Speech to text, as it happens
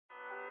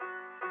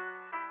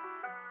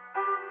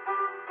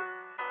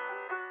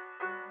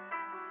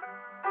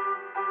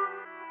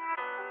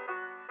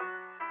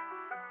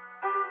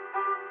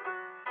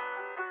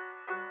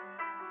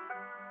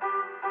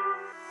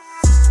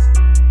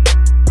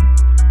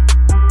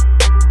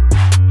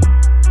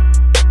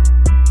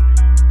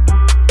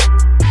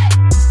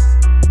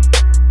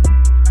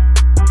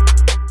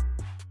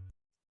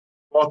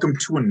Welcome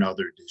to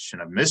another edition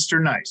of Mr.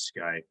 Nice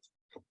Guy.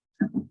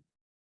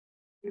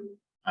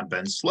 I'm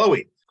Ben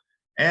Slowey,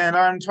 and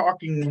I'm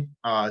talking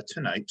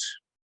tonight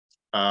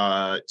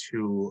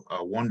to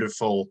a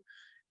wonderful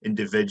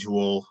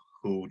individual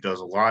who does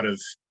a lot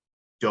of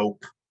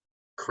dope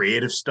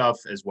creative stuff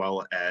as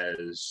well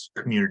as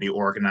community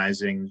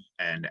organizing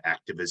and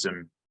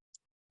activism.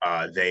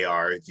 They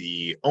are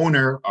the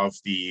owner of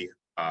the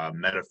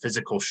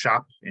metaphysical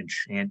shop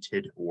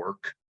Enchanted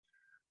Work.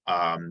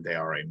 They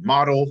are a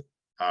model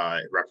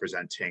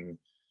representing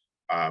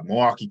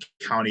Milwaukee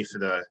County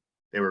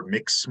they were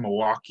Mix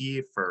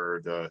Milwaukee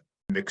for the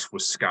Mix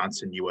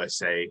Wisconsin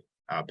USA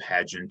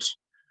pageant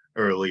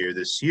earlier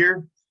this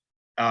year.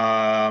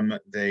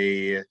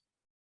 They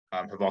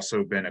have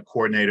also been a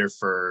coordinator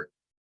for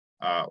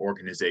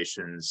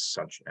organizations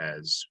such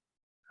as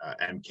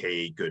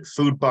MK Good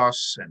Food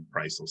Bus and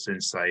Priceless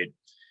Insight.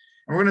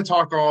 And we're going to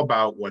talk all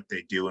about what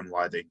they do and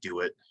why they do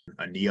it.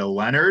 Ania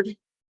Leonard,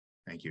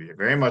 thank you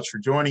very much for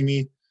joining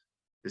me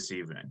this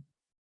evening.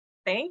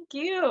 Thank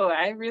you.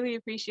 I really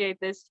appreciate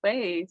this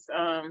space.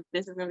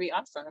 This is going to be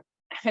awesome.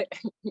 Yeah,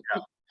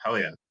 hell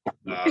yeah.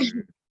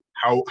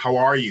 How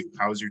are you?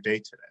 How's your day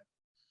today?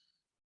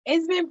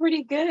 It's been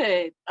pretty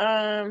good.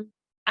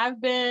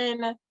 I've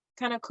been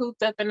kind of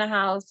cooped up in the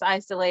house,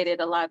 isolated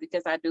a lot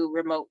because I do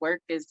remote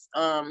work is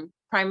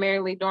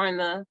primarily during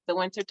the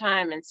winter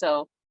time. And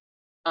so,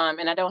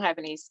 and I don't have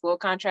any school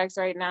contracts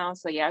right now.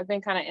 So yeah, I've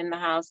been kind of in the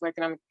house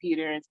working on the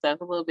computer and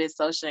stuff, a little bit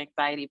social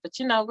anxiety, but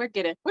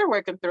we're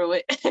working through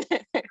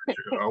it.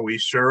 Oh, we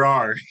sure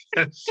are.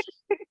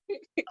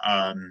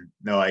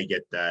 No, I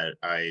get that.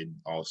 I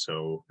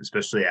also,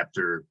 especially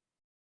after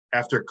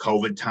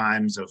COVID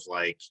times of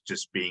like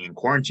just being in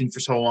quarantine for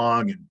so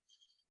long and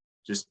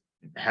just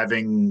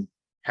having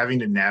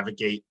to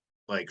navigate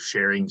like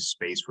sharing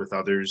space with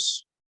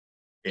others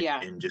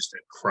in just a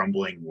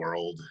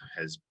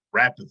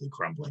rapidly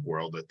crumbling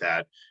world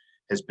that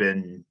has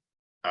been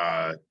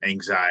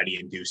anxiety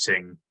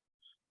inducing.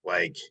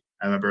 Like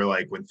I remember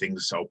like when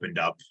things opened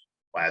up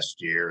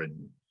last year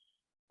and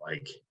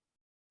like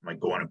I'm like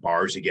going to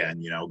bars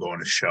again, going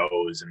to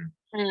shows and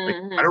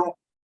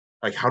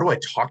like how do I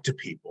talk to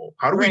people?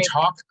 How do we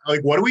talk? Like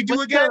what do we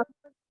do again?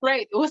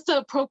 What's the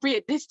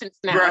appropriate distance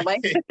now? Right.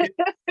 Like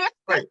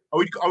right.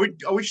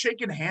 Are we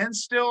shaking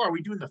hands still? Are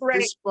we doing the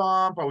fist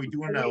bump? Are we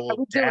doing a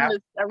little tap?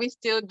 Are we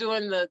still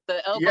doing the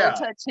elbow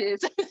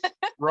touches?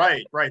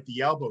 Right.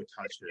 The elbow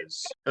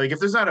touches. Like if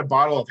there's not a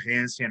bottle of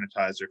hand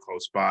sanitizer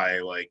close by,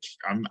 like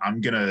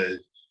I'm gonna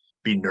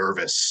be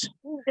nervous.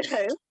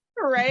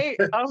 Right.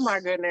 Oh my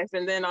goodness.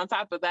 And then on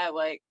top of that,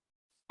 like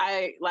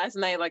last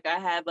night, like I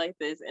had like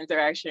this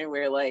interaction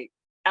where like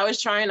I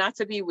was trying not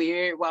to be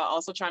weird while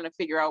also trying to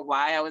figure out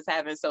why I was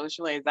having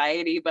social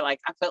anxiety, but like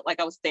I felt like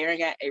I was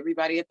staring at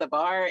everybody at the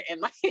bar and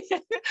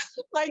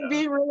like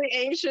being really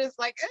anxious,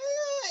 like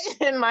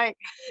and like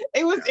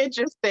it was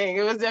interesting.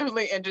 It was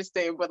definitely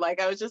interesting, but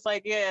like I was just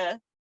like,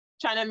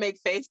 trying to make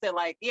face that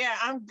like,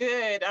 I'm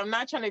good. I'm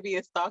not trying to be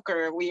a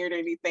stalker or weird or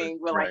anything,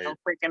 but like I'm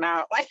freaking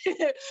out. Like,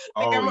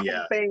 I'm on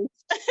things.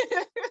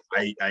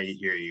 I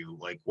hear you.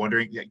 Like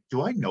wondering,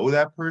 do I know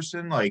that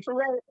person? Like,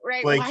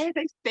 right. Like, why are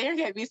they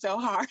staring at me so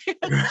hard?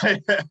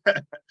 right.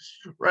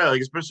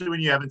 Like, especially when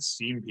you haven't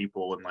seen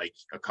people in like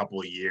a couple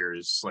of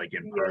years, like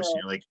in person.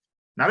 You're like,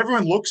 not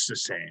everyone looks the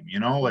same,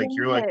 Like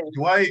you're like,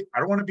 I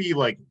don't want to be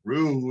like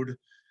rude,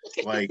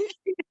 like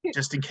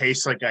just in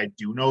case like I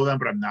do know them,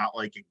 but I'm not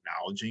like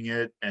acknowledging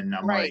it. And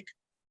I'm like,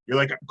 you're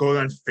like going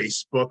on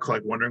Facebook,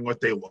 like wondering what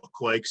they look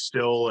like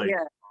still. Like,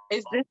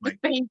 is this the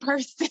same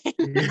person?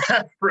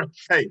 Yeah,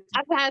 right.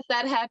 I've had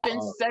that happen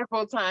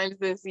several times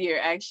this year,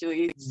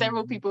 actually.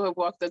 Several people have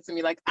walked up to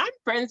me like, I'm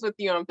friends with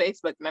you on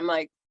Facebook. And I'm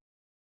like,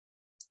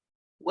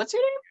 what's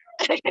your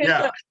name?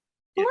 Yeah.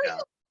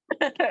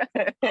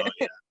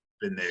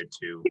 Been there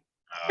too.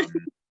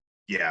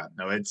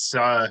 No,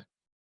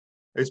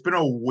 it's been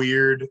a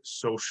weird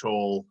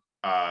social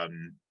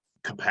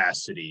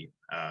capacity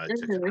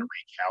to kind of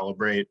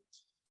recalibrate,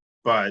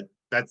 but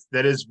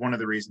that is one of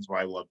the reasons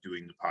why I love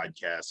doing the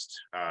podcast,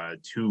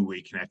 to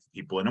reconnect with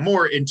people in a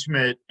more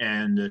intimate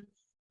and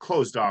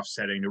closed off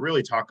setting to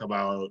really talk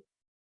about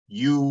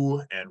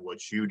you and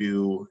what you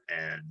do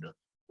and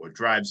what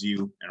drives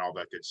you and all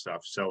that good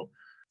stuff. So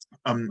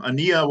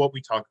Ania, what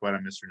we talk about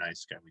on Mr.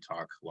 Nice Guy, we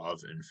talk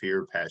love and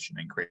fear, passion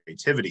and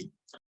creativity.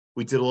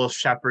 We did a little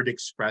Shepherd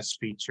Express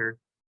feature.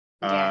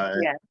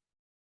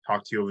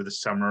 Talked to you over the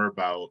summer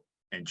about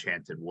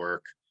Enchanted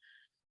Work,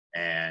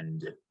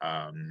 and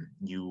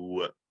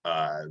you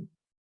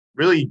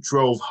really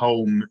drove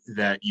home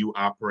that you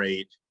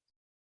operate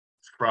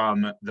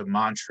from the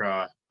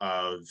mantra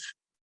of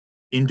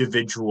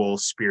individual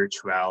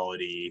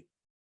spirituality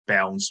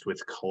balanced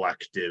with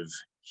collective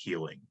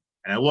healing.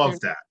 And I love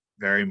that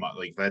very much.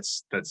 Like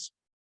that's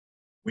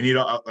we need,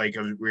 like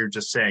we were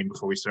just saying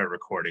before we started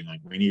recording, like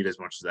we need as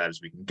much of that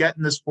as we can get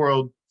in this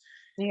world.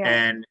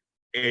 And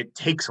it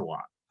takes a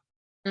lot.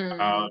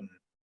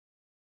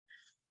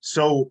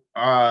 So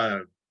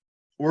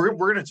we're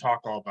going to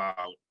talk all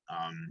about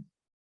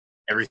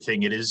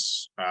everything it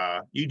is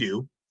you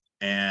do,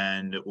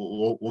 and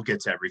we'll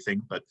get to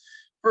everything. But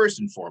first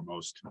and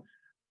foremost,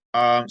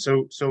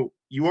 so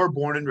you are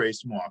born and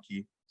raised in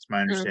Milwaukee. It's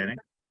my Mhm. understanding.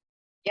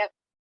 Yep.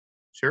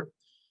 Sure.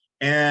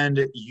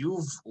 And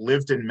you've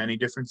lived in many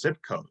different zip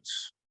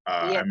codes.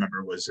 I Yeah.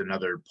 remember was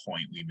another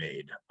point we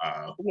made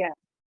Yeah.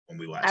 when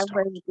we last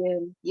talked.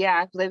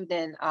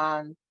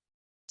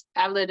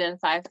 I've lived in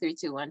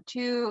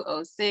 53212,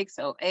 oh 06,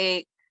 oh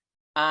 08.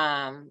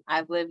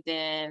 I've lived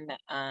in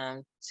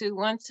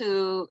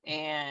 212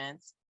 and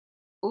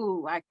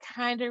I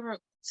kind of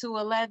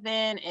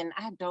 211, and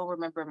I don't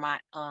remember my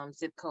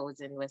zip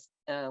codes in West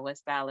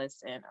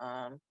Dallas and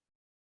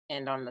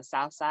on the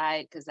south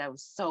side because that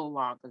was so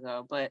long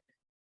ago. But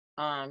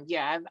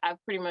yeah,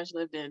 I've pretty much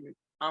lived in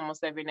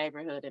almost every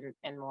neighborhood in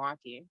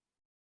Milwaukee.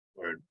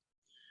 Or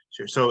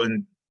sure. So,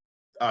 and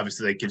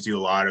obviously that gives you a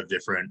lot of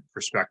different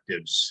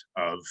perspectives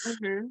of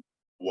Hmm.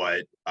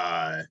 what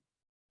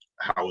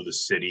how the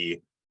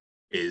city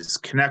is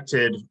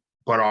connected,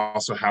 but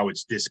also how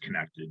it's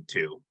disconnected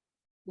too.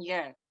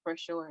 Yeah, for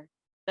sure.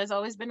 That's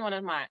always been one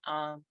of my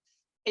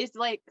it's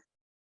like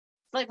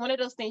one of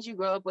those things you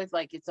grow up with,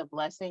 like it's a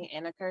blessing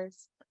and a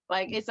curse.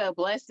 Like it's a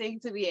blessing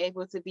to be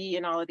able to be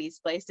in all of these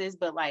places,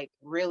 but like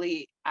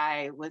really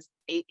I was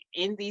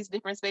in these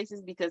different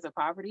spaces because of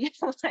poverty.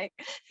 Like,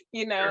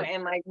 Sure.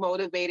 and like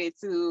motivated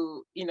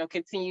to,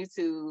 continue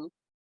to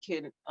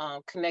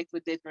connect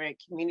with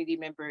different community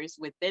members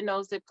within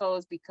those zip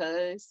codes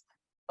because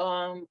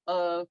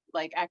of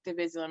like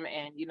activism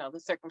and the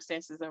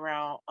circumstances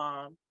around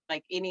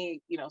like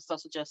any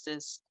social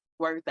justice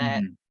work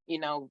that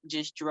Mhm.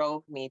 just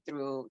drove me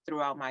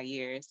throughout my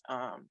years.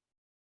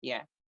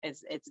 Yeah,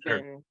 it's Sure.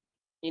 been,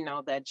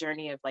 that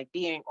journey of like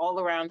being all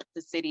around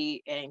the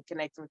city and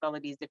connecting with all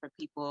of these different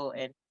people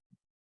and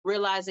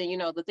realizing,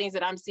 the things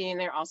that I'm seeing,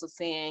 they're also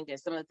seeing, and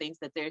some of the things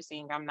that they're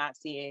seeing, I'm not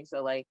seeing.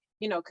 So like,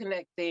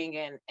 connecting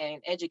and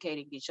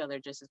educating each other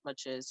just as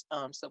much as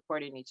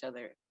supporting each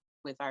other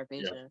with our Yeah.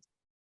 visions.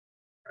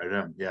 Right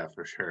on. Yeah,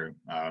 for sure.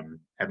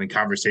 Having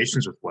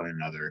conversations with one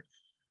another.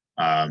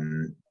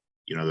 Um,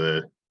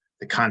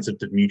 the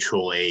concept of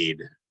mutual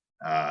aid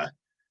uh,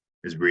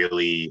 is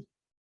really,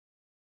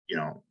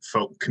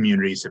 folk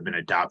communities have been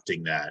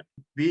adopting that.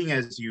 Being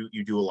as you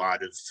do a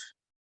lot of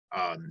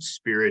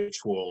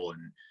spiritual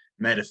and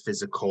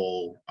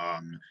metaphysical,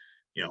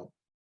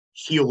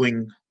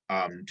 healing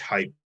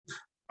type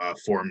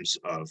forms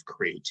of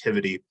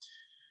creativity.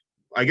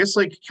 I guess,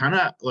 like, kind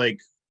of like,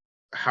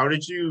 how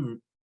did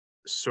you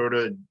sort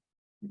of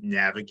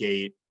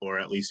navigate, or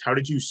at least how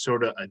did you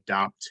sort of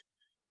adopt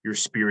your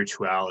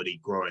spirituality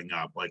growing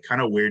up? Like,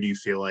 kind of where do you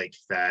feel like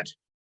that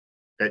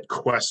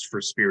quest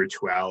for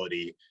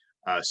spirituality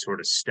sort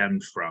of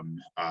stemmed from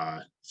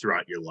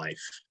throughout your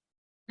life?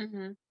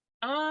 Hmm.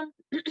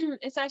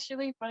 It's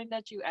actually funny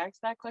that you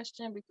asked that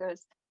question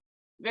because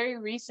very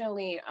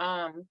recently,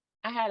 I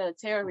had a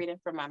tarot reading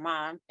from my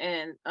mom,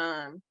 and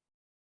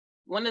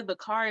one of the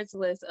cards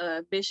was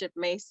Bishop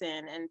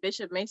Mason, and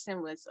Bishop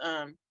Mason was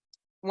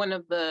one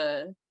of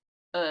the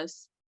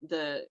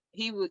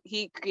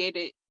he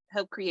created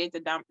helped create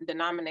the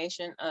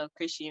denomination of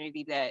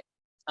Christianity that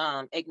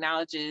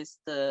acknowledges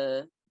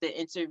the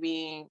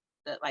intervene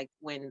that like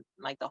when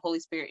like the Holy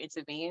Spirit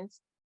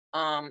intervenes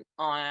on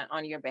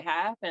your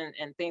behalf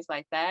and things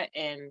like that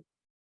and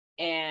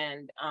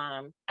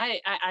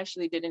I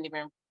actually didn't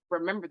even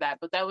remember that,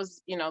 but that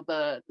was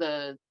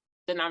the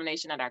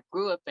denomination that I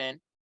grew up in,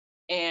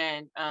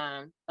 and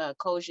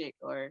Kojic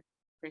or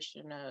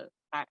Christian,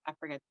 I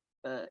forget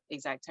the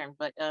exact term,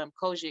 but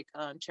Kojic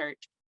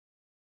church,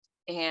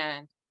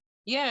 and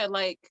yeah,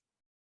 like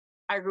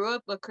I grew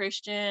up a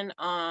Christian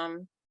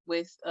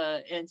with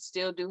and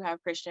still do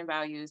have Christian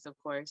values, of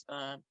course,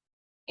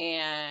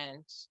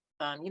 and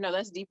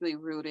that's deeply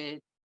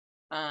rooted.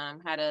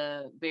 Had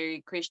a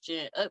very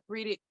Christian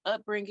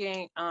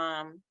upbringing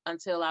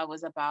until I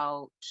was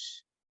about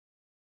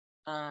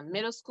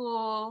middle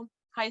school,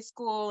 high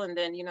school, and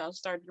then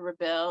started to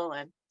rebel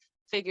and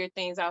figured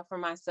things out for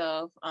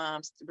myself.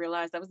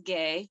 Realized I was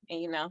gay,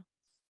 and For sure.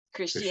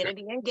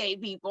 Christianity and gay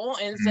people,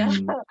 and so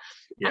Mm,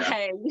 yeah,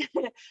 I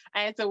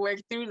I had to work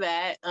through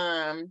that.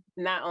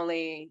 Not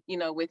only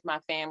with my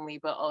family,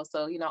 but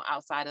also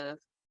outside of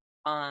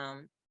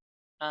um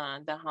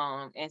the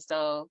home, and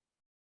so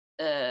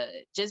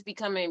just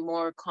becoming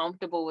more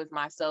comfortable with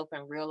myself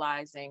and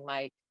realizing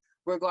like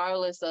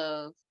regardless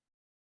of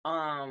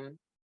um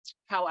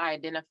how I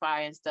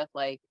identify and stuff,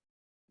 like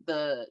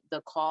the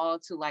call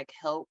to like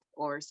help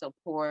or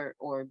support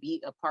or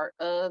be a part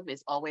of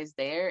is always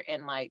there,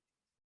 and like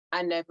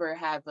I never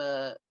have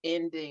a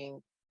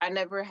ending. I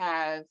never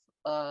have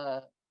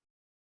a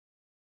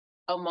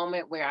a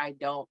moment where I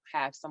don't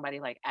have somebody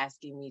like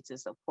asking me to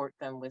support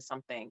them with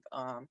something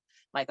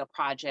like a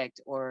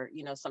project or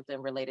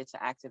something related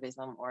to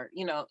activism or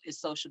a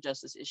social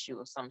justice issue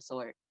of some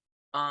sort.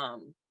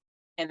 um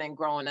and then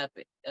growing up,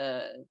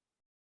 uh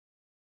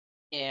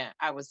and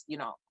I was,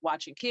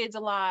 watching kids a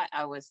lot.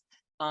 I was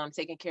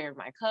taking care of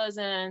my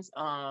cousins.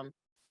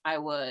 I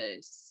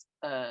was,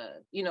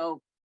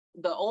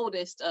 the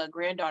oldest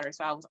granddaughter,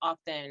 so I was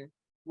often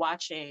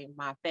watching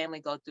my family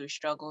go through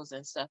struggles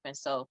and stuff. And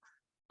so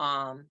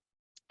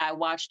I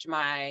watched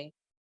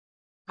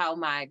how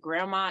my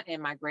grandma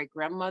and my great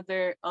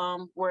grandmother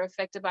were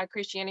affected by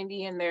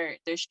Christianity and their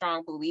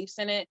strong beliefs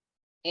in it,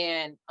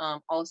 and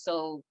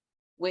also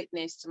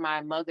witnessed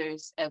my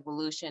mother's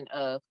evolution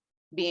of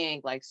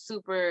being like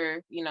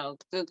super,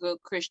 good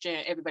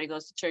Christian. Everybody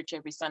goes to church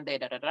every Sunday,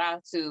 da da da,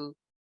 to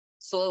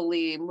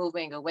slowly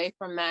moving away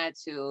from that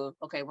to,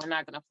 okay, we're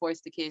not going to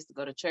force the kids to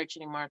go to church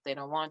anymore if they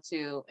don't want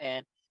to.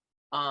 And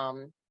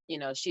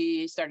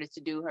she started to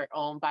do her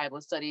own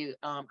Bible study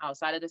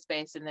outside of the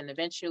space, and then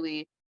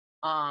eventually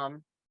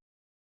um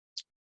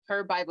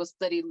her Bible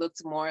study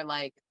looked more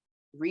like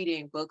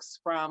reading books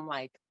from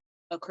like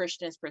a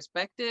Christian's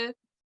perspective.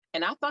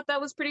 And I thought that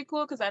was pretty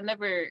cool because I'd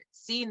never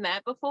seen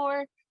that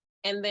before.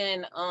 And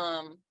then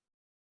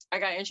I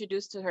got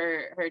introduced to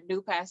her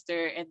new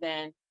pastor, and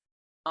then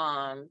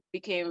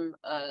became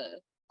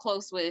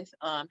close with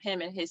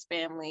him and his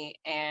family.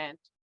 And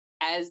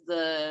as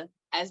the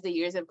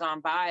years have gone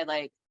by,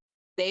 like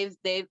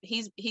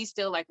he's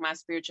still like my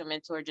spiritual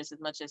mentor just as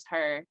much as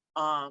her,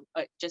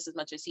 just as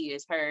much as he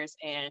is hers.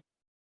 And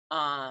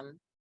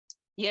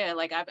yeah,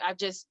 like I've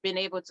just been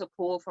able to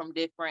pull from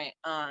different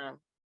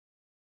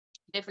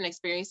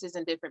experiences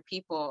and different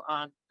people,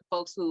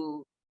 folks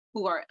who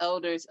are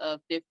elders of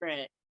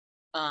different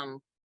um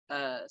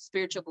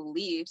spiritual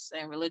beliefs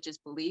and religious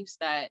beliefs,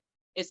 that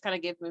it's kind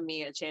of giving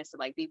me a chance to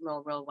like be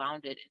more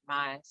well-rounded in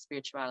my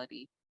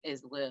spirituality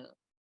as well.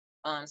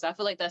 So I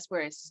feel like that's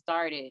where it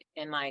started,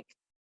 and like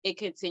it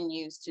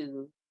continues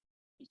to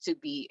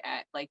be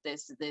at like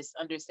this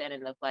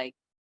understanding of like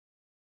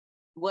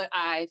what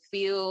I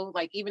feel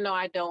like, even though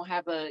I don't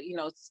have a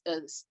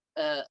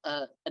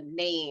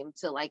name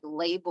to like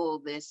label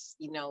this,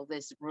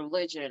 this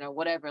religion or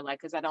whatever, like,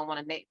 because I don't want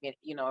to name it,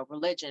 a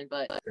religion,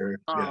 but Sure.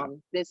 Yeah.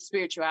 this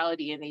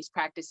spirituality and these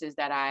practices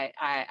that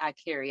I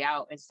carry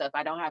out and stuff,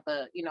 I don't have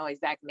a,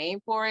 exact name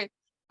for it.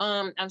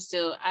 I'm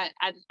still,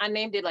 I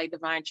named it like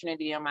Divine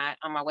Trinity on my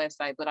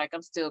website, but like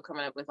I'm still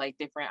coming up with like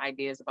different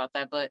ideas about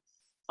that. But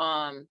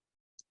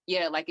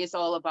yeah, like it's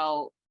all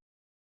about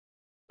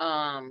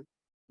um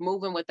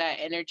moving with that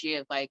energy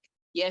of like,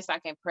 yes, I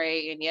can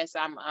pray, and yes,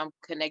 I'm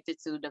connected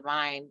to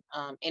divine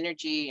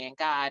energy and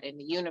God and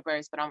the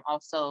universe, but I'm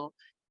also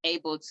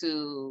able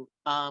to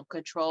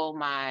control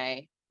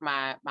my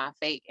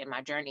fate and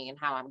my journey and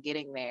how I'm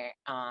getting there.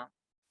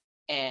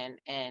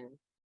 And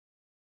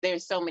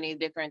there's so many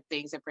different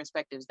things and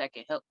perspectives that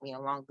can help me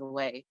along the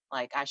way.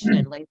 Like I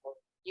shouldn't label,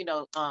 you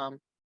know um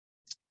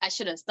I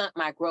shouldn't stunt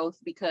my growth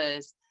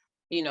because,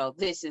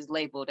 this is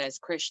labeled as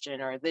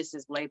Christian, or this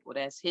is labeled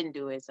as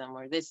Hinduism,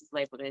 or this is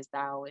labeled as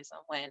Taoism,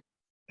 when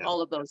Yeah.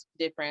 all of those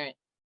different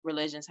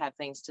religions have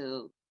things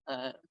to,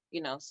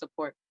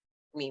 support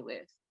me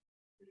with.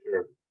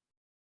 Sure.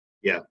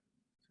 Yeah,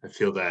 I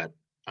feel that.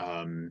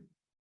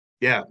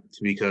 Yeah,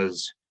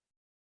 because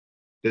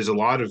there's a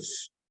lot of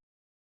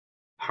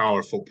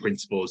powerful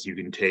principles you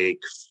can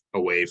take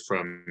away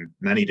from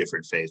many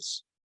different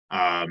faiths.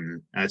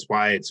 That's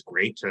why it's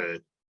great to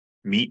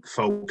meet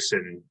folks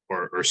and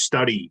or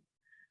study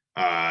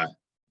uh,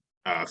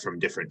 from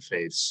different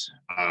faiths.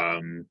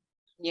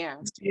 Yeah.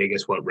 See, I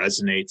guess what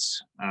resonates.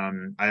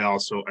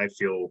 I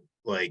feel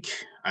like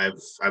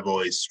I've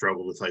always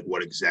struggled with like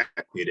what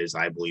exactly it is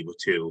I believe with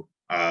too.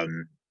 I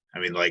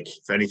mean, like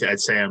if anything, I'd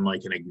say I'm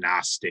like an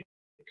agnostic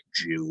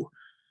Jew,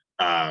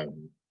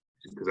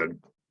 because I'm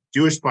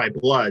Jewish by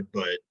blood,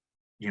 but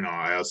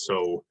I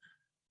also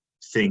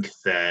think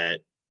that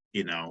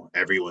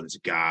everyone's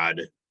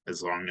God,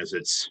 as long as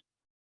it's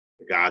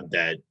a God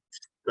that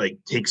like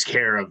takes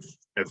care of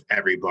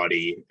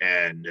everybody,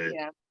 and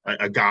Yeah.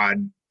 a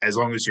God, as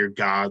long as your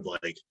God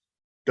like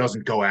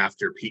doesn't go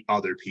after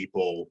other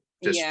people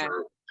just Yeah.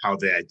 for how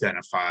they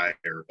identify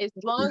or As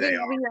who long as they we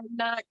are. are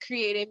not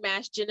creating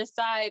mass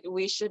genocide,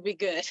 we should be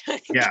good.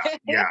 Yeah,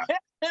 yeah,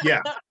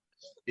 yeah,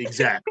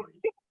 exactly.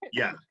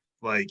 Yeah,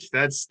 like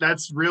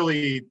that's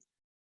really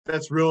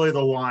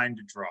the line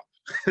to draw.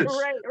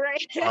 Right,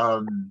 right.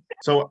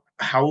 So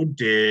how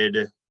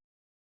did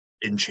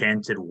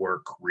Enchanted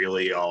work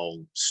really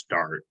all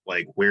start?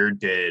 Like, where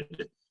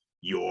did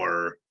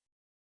your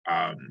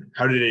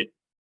how did it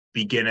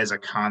begin as a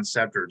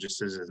concept or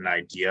just as an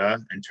idea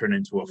and turn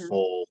into a Mhm.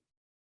 full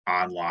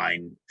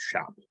online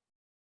shop?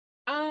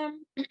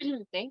 Um,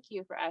 Thank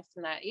you for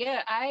asking that.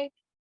 Yeah, I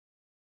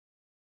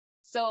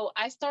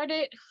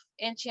started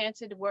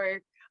Enchanted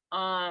Work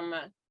um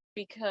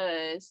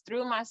because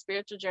through my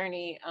spiritual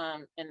journey,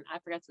 and I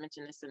forgot to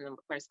mention this in the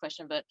first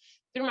question, but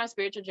through my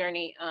spiritual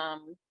journey,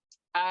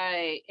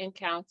 I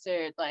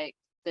encountered like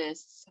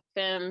this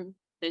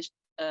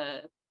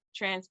uh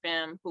trans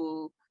femme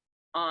who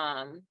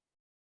um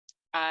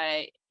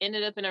I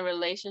ended up in a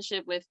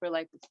relationship with for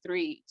like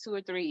 2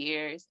 or 3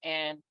 years.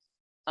 And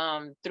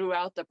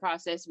throughout the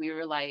process we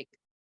were like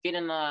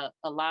getting a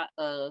lot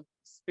of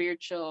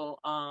spiritual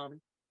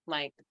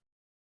like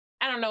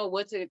I don't know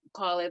what to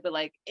call it, but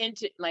like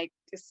like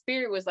the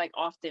spirit was like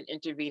often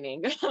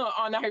intervening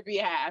on our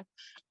behalf,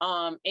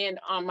 and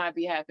on my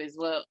behalf as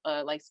well,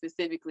 like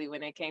specifically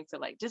when it came to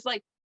like just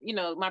like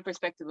my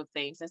perspective of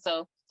things. And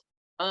so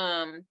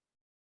um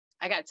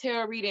I got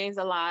tarot readings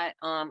a lot.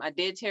 I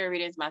did tarot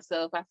readings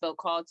myself. I felt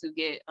called to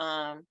get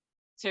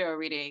tarot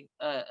reading,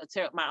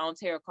 my own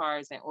tarot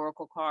cards and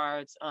oracle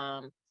cards,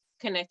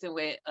 connecting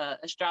with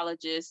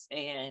astrologists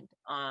and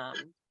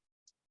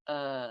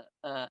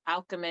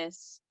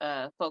alchemists,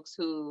 folks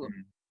who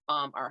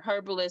Mhm. are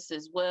herbalists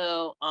as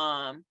well.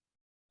 Hell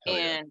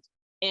yeah. And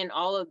in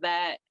all of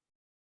that,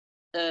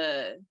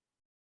 uh,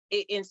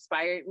 it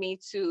inspired me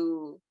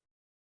to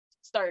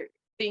start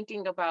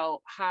thinking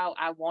about how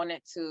I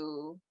wanted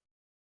to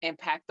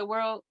impact the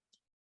world.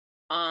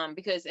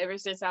 Because ever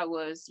since I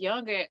was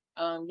younger,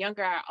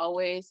 I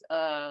always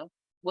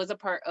was a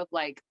part of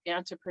like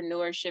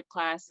entrepreneurship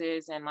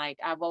classes, and like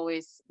I've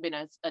always been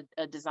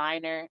a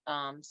designer,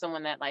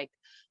 someone that like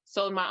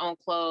sold my own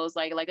clothes.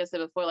 Like I said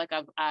before, like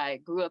I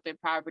grew up in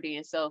poverty,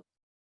 and so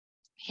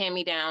hand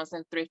me downs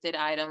and thrifted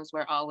items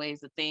were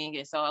always a thing.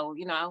 And so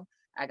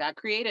I got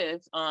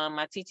creative.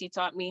 My TT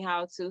taught me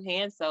how to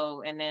hand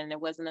sew, and then it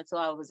wasn't until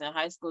I was in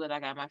high school that I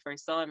got my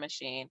first sewing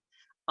machine.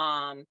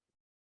 Um,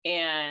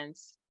 and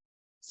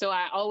so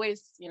I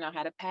always,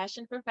 had a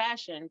passion for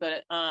fashion,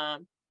 but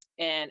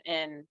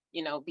and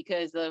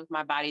because of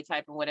my body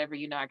type and whatever,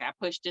 I got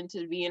pushed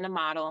into being a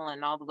model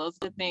and all of those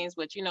good Mhm. things,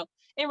 which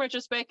in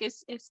retrospect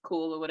it's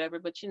cool or whatever,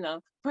 but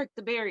break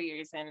the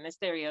barriers and the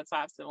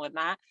stereotypes and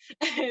whatnot.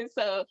 And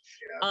so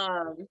Yeah.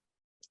 um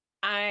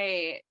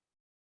I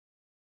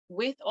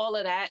with all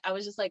of that, I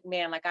was just like,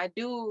 man, like I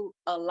do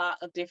a lot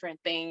of different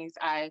things.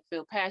 I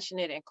feel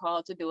passionate and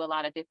called to do a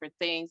lot of different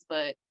things,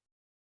 but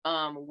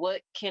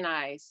what can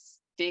I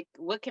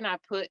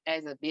put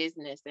as a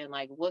business, and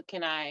like what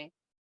can I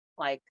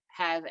like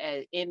have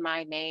as in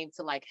my name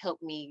to like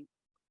help me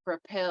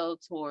propel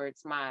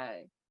towards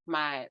my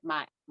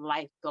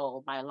life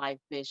goal, my life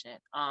vision.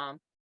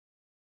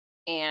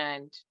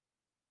 And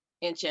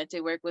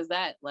enchanted work was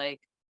that.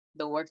 Like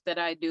the work that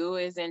I do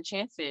is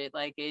enchanted,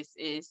 like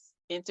it's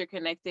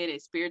interconnected,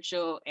 it's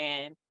spiritual,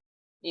 and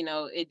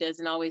it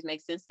doesn't always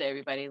make sense to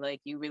everybody.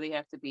 Like you really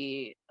have to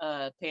be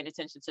paying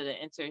attention to the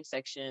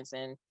intersections,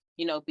 and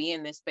be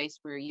in this space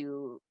where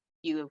you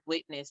have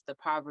witnessed the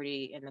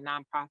poverty and the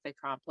nonprofit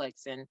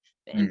complex and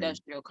the Mhm.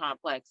 industrial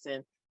complex,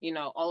 and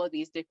all of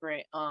these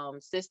different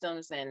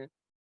systems, and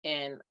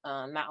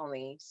not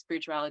only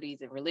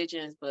spiritualities and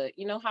religions, but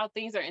how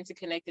things are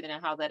interconnected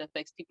and how that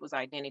affects people's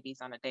identities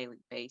on a daily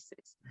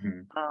basis.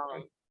 Mhm.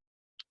 um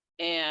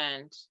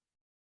and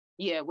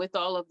yeah, with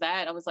all of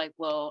that, I was like,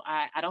 well,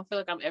 I don't feel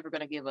like I'm ever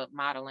going to give up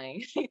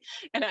modeling.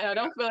 And I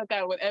don't feel like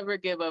I would ever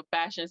give up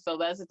fashion. So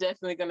that's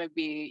definitely going to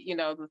be,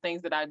 the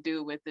things that I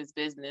do with this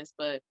business.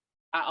 But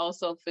I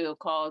also feel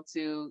called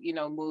to,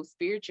 move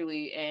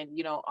spiritually and,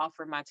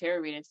 offer my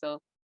tarot reading.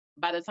 So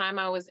by the time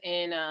I was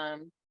in,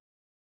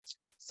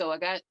 so I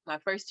got my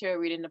first tarot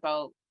reading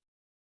about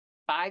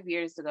 5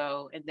 years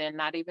ago. And then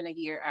not even a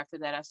year after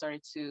that, I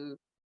started to,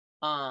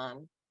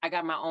 I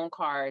got my own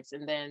cards.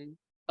 And then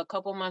a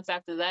couple months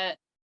after that,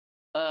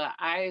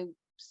 I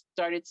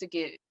started to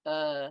get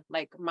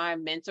like my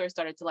mentor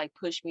started to like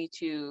push me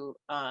to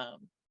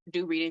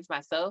do readings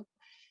myself.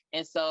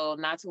 And so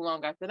not too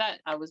long after that,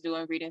 I was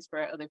doing readings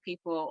for other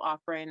people,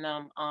 offering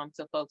them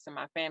to folks in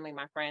my family,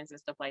 my friends and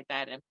stuff like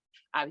that. And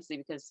obviously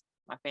because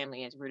my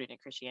family is rooted in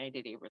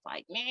Christianity, they were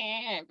like,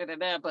 man, da, da,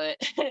 da. But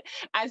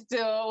I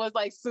still was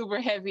like super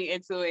heavy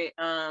into it.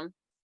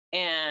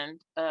 And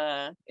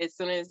as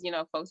soon as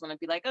folks want to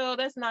be like, oh,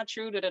 that's not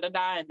true, da da da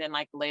da, and then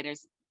like later,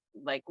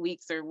 like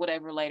weeks or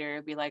whatever later,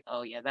 it'd be like,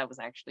 oh yeah, that was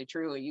actually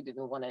true, or you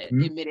didn't want to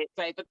M- admit it,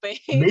 type of thing.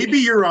 Maybe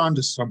you're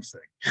onto something.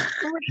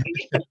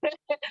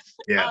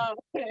 Yeah. um,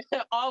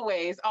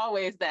 always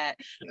that.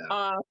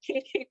 Yeah. Um,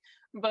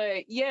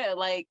 but yeah,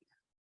 like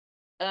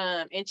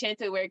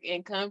enchanted work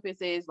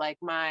encompasses like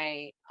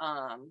my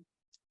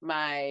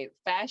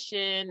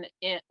fashion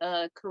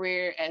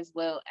career, as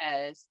well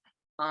as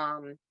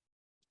um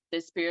the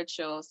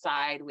spiritual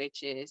side,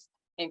 which is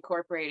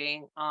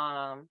incorporating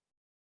kind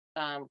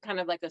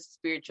of like a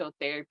spiritual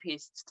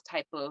therapist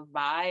type of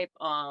vibe.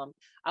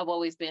 I've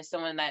always been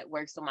someone that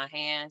works with my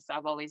hands.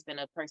 I've always been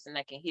a person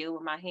that can heal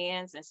with my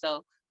hands. And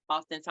so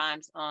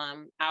oftentimes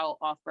I'll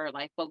offer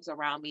like folks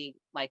around me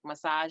like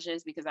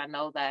massages, because I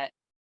know that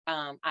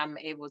I'm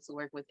able to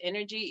work with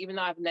energy, even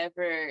though I've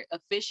never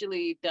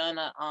officially done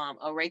a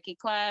Reiki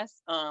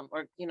class,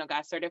 or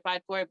got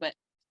certified for it. But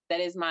that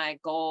is my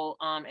goal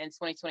in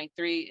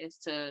 2023, is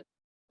to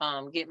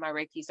get my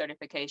Reiki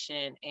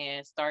certification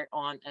and start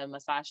on a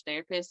massage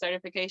therapist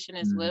certification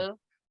as Mm. well.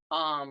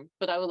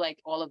 But I would like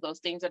all of those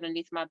things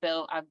underneath my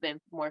belt. I've been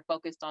more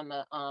focused on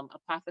the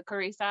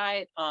apothecary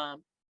side,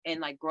 and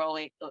like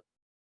growing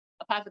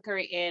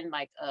apothecary and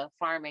like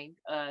farming.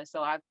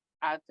 So I've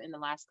in the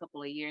last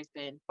couple of years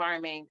been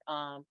farming,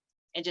 and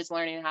just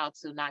learning how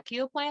to not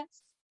kill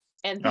plants.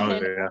 And Oh,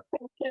 then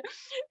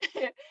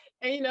yeah.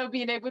 and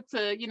being able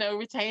to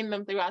retain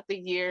them throughout the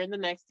year and the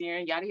next year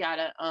and yada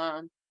yada.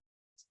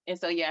 And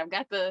so yeah,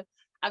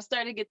 I've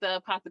started to get the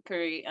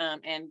apothecary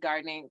and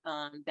gardening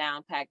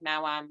down packed.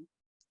 Now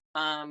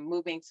I'm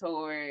moving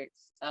towards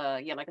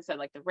yeah, like I said,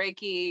 like the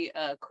Reiki,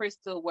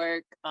 crystal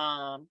work.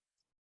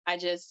 I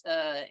just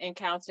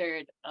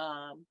encountered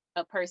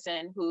a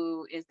person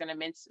who is going to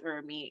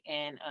mentor me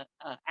in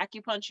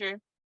acupuncture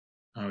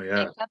Oh, and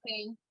yeah.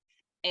 cupping.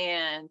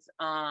 And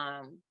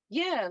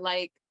yeah,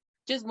 like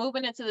just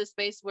moving into the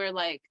space where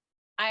like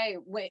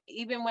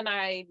even when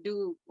I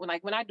do when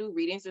I do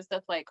readings and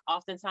stuff, like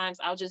oftentimes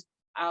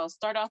I'll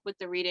start off with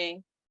the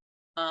reading,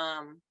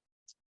 um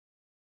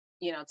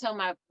tell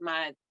my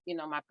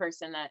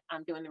person that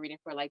I'm doing the reading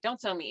for, like, don't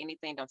tell me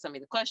anything, don't tell me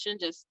the question,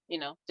 just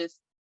just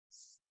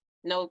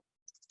no,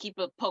 keep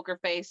a poker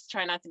face,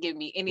 try not to give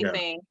me Yeah.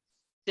 anything,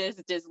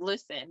 just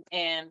listen.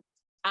 And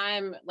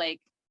I'm like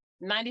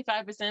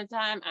 95% of the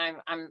time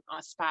I'm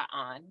on spot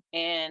on.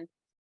 And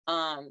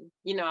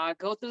I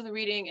go through the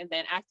reading, and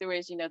then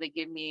afterwards, they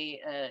give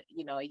me a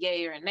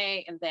yay or a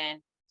nay. And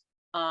then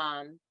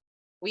um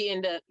we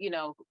end up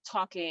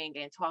talking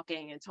and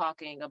talking and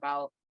talking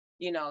about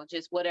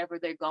just whatever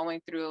they're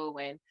going through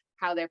and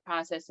how they're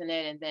processing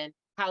it, and then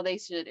how they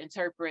should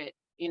interpret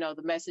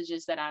the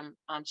messages that I'm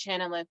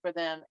channeling for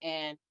them.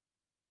 And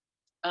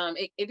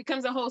it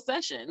becomes a whole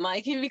session.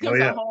 Like, it Oh, becomes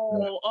yeah.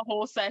 a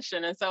whole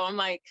session. And so I'm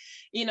like,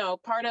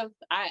 part of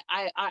I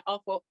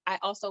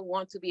also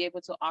want to be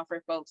able to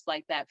offer folks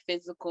like that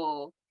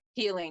physical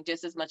healing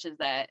just as much as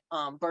that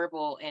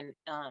verbal and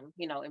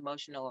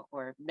emotional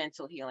or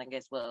mental healing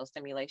as well,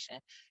 stimulation.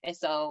 And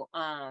so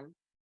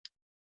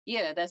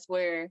yeah, that's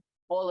where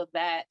all of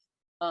that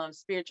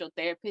spiritual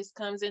therapist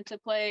comes into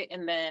play.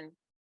 And then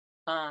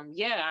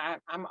yeah,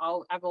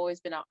 I've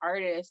always been an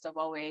artist. I've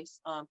always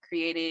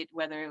created,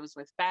 whether it was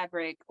with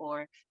fabric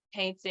or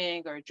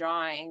painting or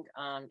drawing,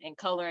 and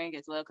coloring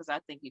as well, because I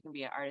think you can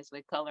be an artist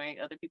with coloring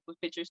other people's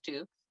pictures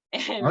too. Oh,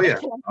 And yeah.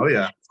 Oh,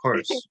 yeah. Of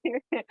course.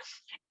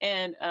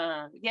 and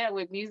yeah,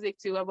 with music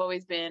too, I've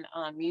always been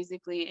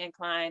musically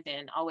inclined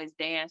and always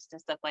danced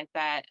and stuff like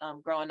that.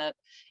 Growing up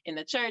in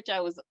the church, I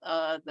was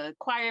the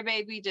choir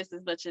baby just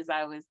as much as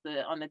I was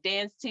on the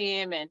dance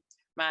team. And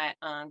my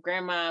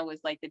grandma was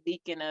like the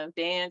deacon of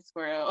dance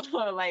for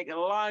like a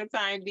long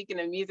time, deacon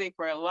of music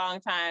for a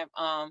long time.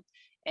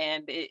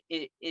 And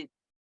it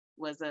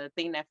was a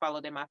thing that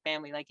followed in my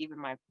family. Like, even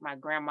my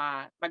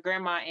grandma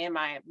and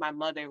my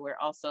mother were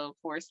also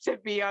forced to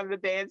be on the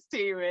dance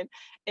team and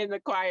in the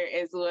choir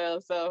as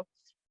well. So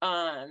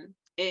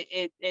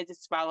it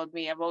just followed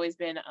me. I've always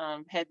been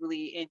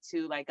heavily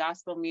into like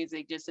gospel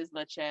music just as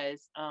much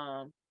as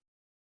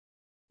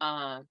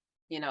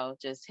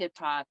just hip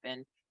hop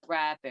and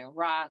rap and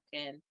rock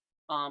and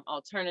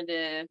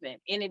alternative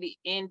and indie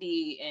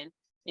and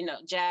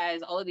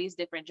jazz, all of these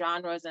different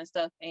genres and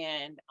stuff.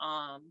 And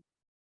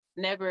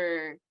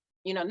never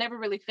never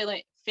really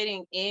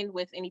fitting in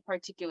with any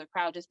particular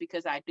crowd, just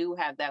because I do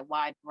have that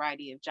wide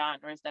variety of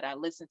genres that I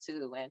listen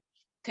to and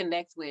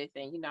connect with.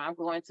 And I'm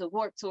going to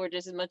Warped Tour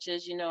just as much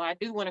as I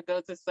do want to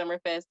go to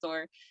Summerfest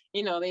or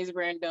these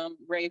random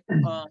Oh, rave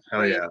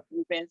yeah.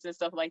 events and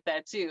stuff like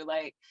that too.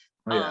 Like,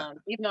 Oh, yeah.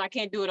 even though I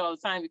can't do it all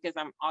the time because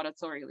I'm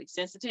auditorily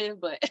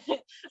sensitive, but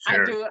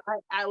Sure.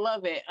 I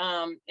love it.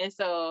 And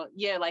so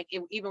yeah, like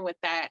even with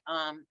that,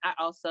 I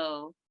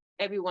also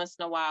every once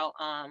in a while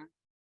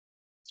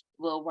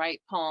will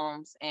write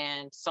poems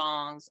and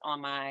songs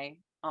on my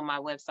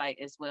website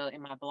as well,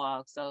 in my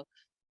blog. So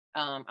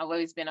I've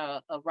always been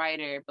a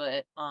writer,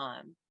 but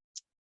I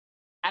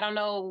don't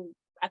know.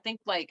 I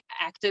think like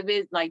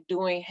like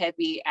doing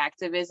heavy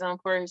activism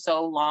for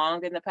so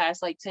long in the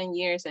past like 10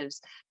 years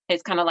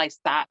has kind of like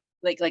stopped.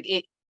 Like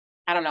it,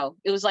 I don't know.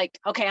 It was like,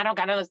 okay, I don't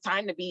got enough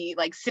time to be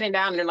like sitting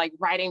down and like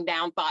writing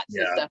down thoughts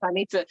and Yeah. stuff. I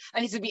need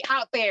to be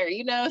out there, So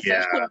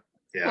Yeah.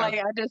 Yeah. like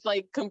I just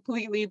like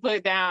completely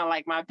put down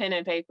like my pen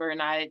and paper,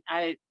 and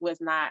I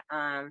was not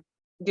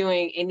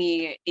doing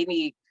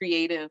any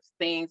creative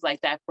things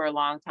like that for a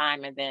long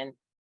time. And then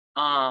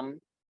um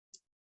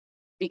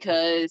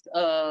because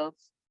of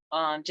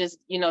just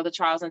the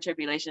trials and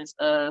tribulations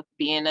of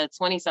being a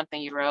 20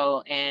 something year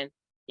old, and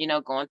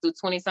going through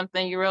 20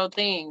 something year old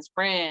things,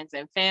 friends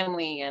and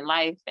family and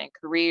life and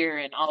career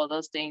and all of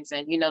those things.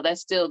 And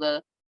that's still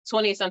the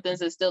 20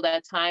 somethings is still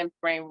that time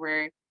frame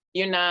where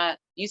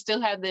you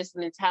still have this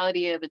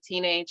mentality of a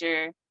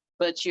teenager,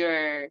 but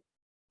you're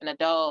an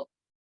adult.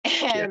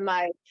 Yeah. And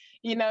like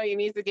you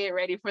need to get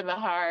ready for the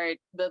hard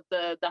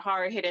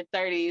hitting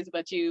 30s,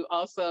 but you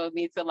also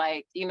need to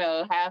like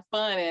have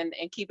fun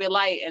and keep it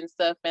light and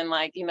stuff, and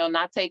like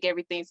not take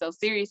everything so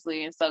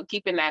seriously. And so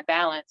keeping that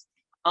balance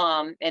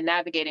and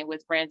navigating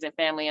with friends and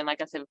family. And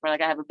like I said before,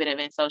 like I have a bit of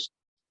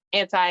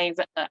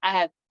I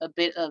have a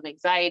bit of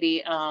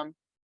anxiety,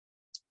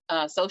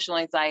 social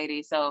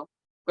anxiety. So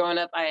growing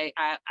up, I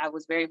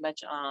was very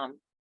much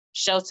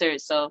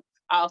sheltered. So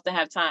I often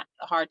have a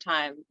hard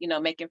time,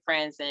 making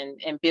friends and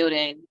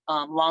building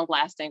long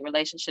lasting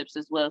relationships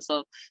as well.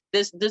 So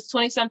this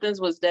 20 somethings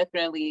was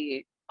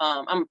definitely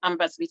I'm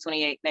about to be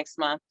 28 next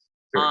month.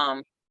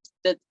 Sure.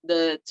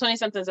 The 20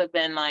 somethings have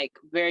been like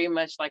very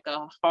much like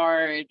a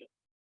hard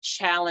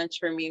challenge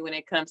for me when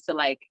it comes to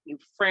like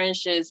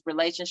friendships,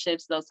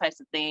 relationships, those types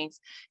of things.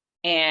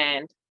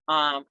 And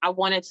I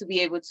wanted to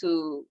be able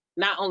to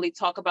not only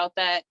talk about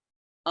that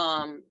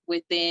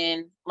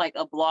within like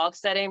a blog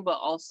setting, but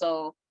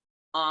also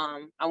I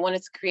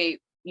wanted to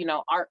create,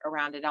 art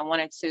around it. I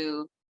wanted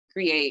to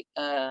create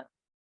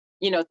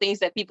things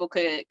that people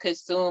could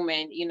consume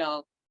and,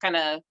 kind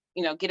of,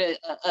 get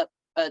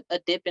a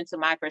dip into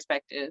my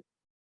perspective,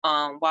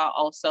 while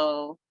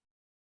also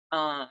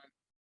I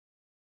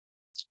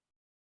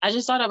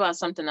just thought about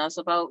something else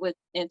about with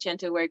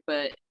enchanted work,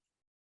 but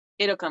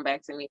it'll come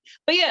back to me.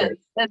 But yeah, Right.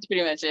 that's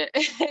pretty much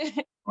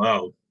it.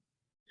 Wow.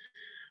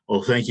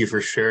 Well, thank you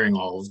for sharing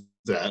all of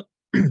that.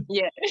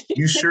 Yeah.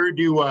 You sure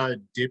do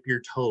dip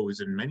your toes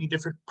in many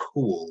different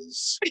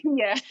pools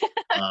Yeah.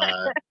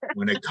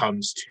 when it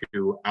comes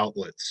to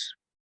outlets.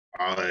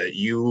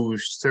 You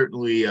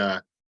certainly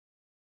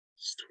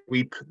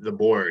sweep the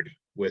board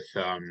with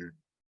the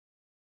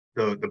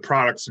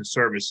products and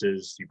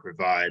services you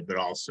provide, but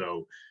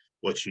also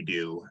what you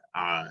do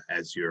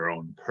as your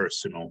own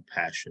personal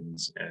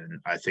passions. And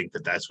I think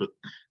that's what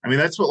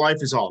life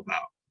is all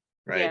about,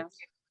 right?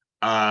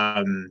 Yeah.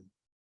 Um,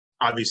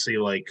 Obviously,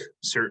 like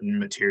certain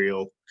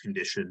material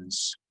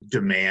conditions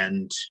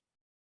demand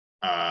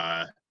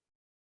uh,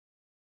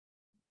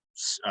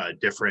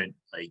 different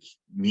like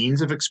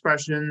means of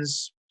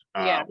expressions,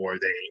 Yeah. or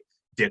they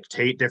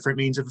dictate different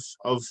means of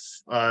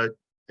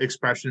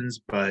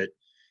expressions. But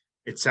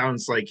it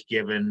sounds like,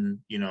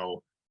 given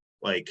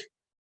like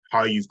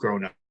how you've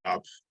grown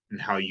up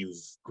and how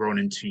you've grown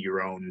into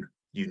your own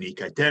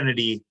unique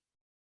identity,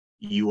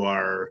 you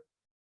are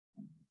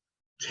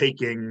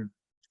taking,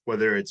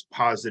 whether it's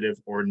positive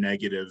or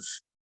negative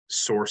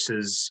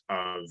sources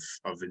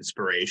of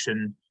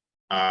inspiration,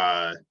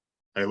 uh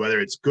like whether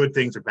it's good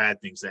things or bad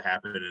things that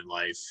happen in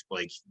life,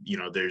 like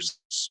there's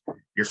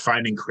you're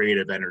finding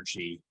creative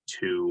energy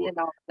to And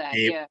all of that.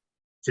 be Yeah.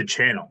 to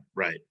channel,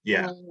 right?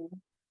 Yeah. Mhm.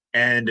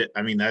 And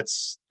I mean,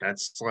 that's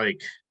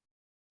like,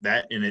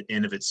 that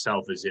in of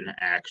itself is an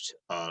act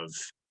of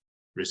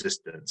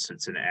resistance.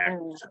 It's an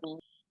act. Mhm.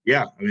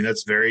 Yeah, I mean,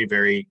 that's very,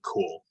 very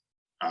cool.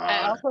 I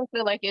uh also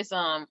feel like it's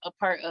a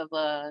part of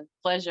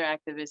pleasure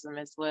activism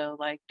as well,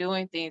 like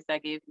doing things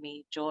that give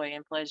me joy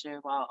and pleasure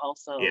while yeah,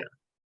 also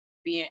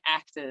being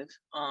active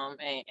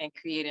and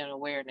creating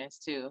awareness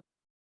too.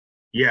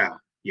 yeah,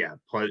 yeah,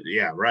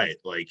 yeah, right.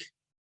 Like,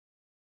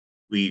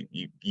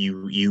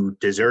 you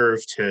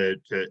deserve to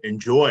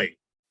enjoy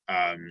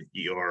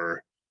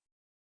your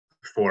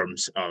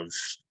forms of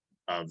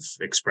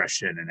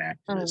expression and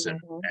activism,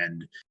 Mhm.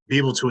 and be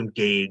able to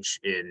engage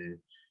in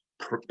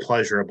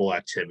pleasurable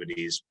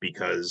activities,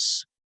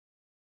 because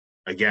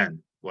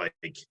again,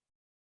 like,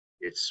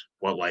 it's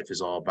what life is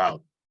all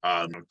about.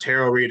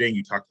 Tarot reading,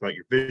 you talked about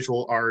your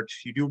visual art,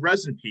 you do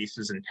resin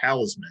pieces and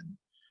talisman.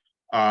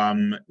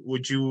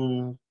 Would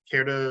you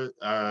care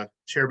to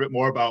share a bit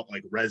more about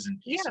like resin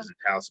Yeah. pieces and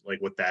talisman,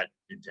 like what that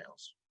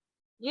entails?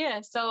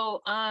 Yeah,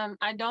 so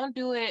I don't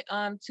do it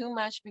too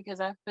much because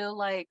I feel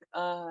like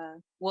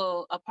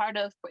well, a part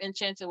of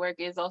enchanted work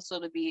is also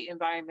to be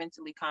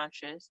environmentally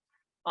conscious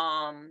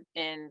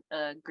and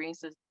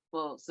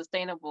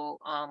sustainable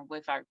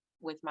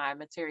with my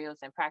materials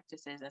and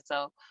practices. And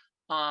so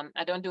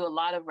I don't do a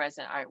lot of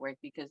resin artwork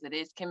because it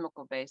is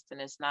chemical based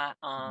and it's not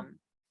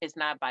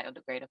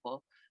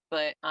biodegradable.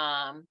 But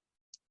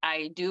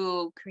I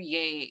do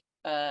create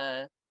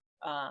well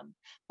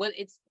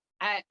it's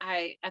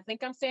I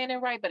think I'm saying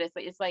it right, but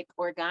it's like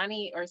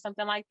organi or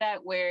something like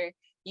that, where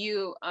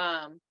you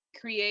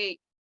create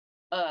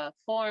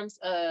forms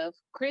of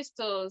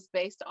crystals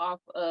based off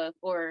of,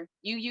 or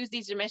you use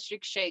these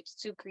geometric shapes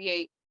to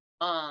create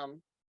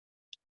um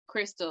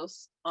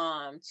crystals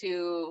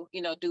to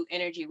do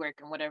energy work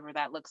and whatever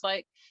that looks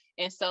like.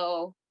 And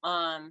so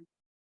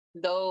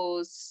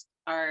those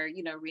are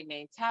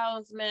renamed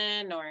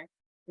talisman or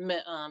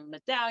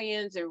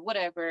medallions or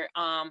whatever,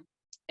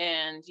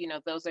 and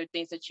those are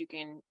things that you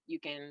can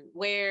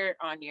wear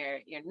on your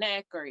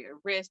neck or your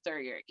wrist or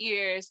your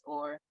ears,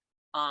 or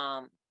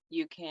um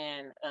you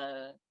can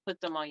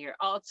put them on your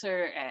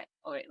altar at,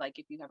 or like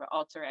if you have an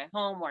altar at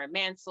home or a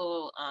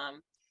mantle,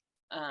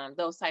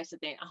 those types of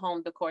things,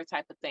 home decor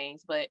type of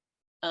things. But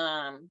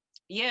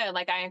yeah,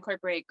 like I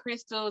incorporate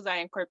crystals, I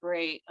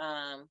incorporate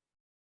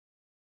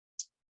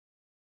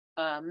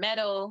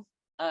metal,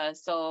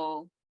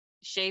 so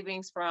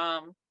shavings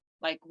from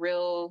like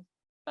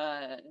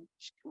uh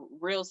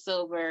real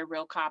silver,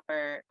 real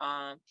copper.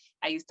 I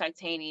use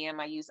titanium,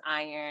 I use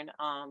iron.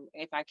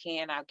 If I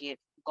can, I'll get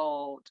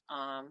gold,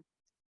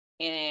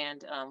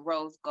 and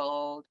rose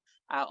gold.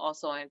 I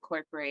also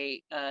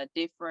incorporate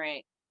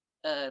different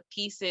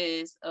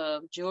pieces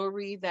of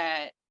jewelry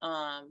that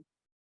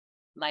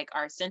like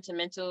are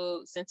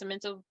sentimental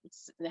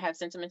have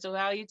sentimental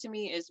value to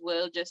me as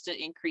well, just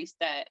to increase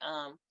that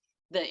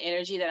the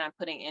energy that I'm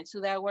putting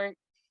into that work.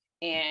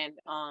 And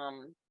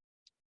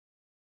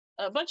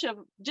a bunch of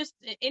just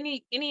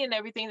any and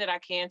everything that I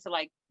can to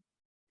like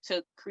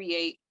to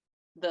create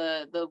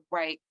the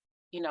right,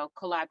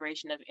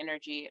 collaboration of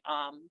energy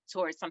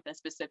towards something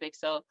specific.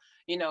 So,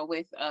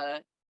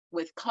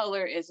 with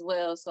color as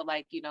well. So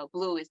like,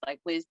 blue is like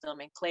wisdom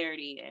and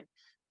clarity, and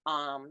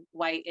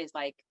white is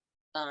like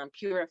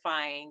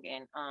purifying,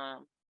 and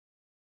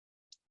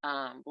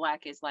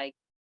black is like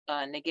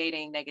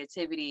negating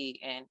negativity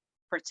and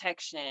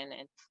protection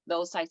and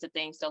those types of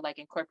things. So like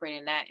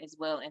incorporating that as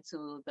well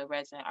into the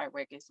resin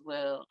artwork as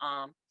well.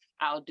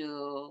 I'll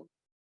do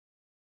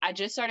I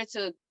just started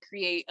to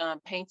create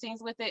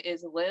paintings with it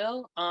as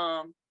well,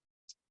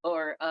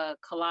 or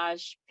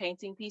collage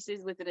painting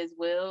pieces with it as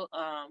well.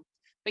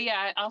 But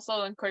yeah, I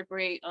also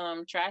incorporate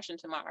trash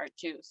into my art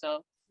too.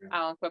 So Yeah.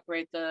 I'll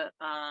incorporate the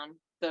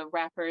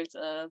wrappers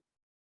of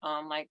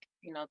like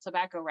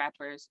tobacco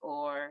wrappers,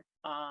 or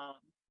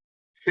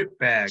Chip chip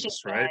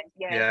bags, right? bags,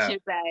 yeah, Yeah.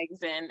 chip bags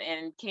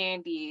and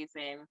candies,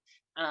 and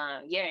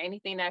yeah,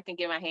 anything that I can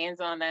get my hands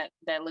on that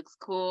looks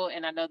cool.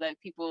 And I know that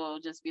people will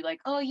just be like,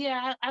 oh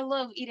yeah, I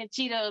love eating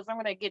Cheetos, I'm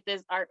gonna get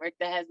this artwork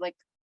that has like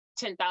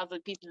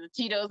 10,000 pieces of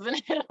Cheetos in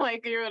it,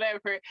 like, or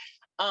whatever.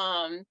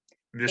 um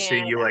I'm just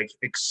seeing and you like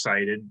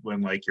excited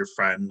when like your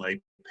friend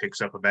like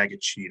picks up a bag of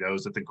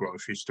Cheetos at the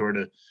grocery store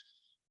to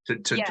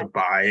yeah,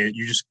 buy it.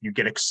 You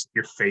get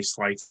your face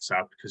lights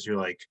up because you're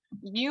like,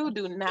 you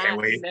do can't not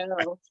wait. I,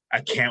 know.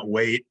 I can't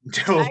wait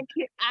until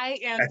I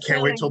am I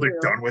can't wait telling till they're you,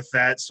 done with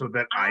that so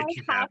that I I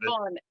can have hop it.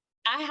 on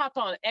I hop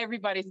on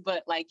everybody's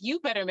butt. Like, you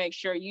better make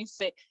sure you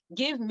say,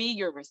 give me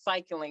your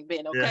recycling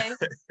bin, Yeah. okay?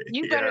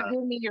 You better Yeah.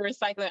 give me your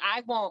recycling.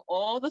 I want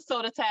all the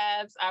soda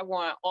tabs. I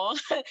want all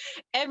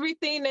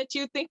everything that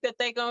you think that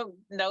they gonna,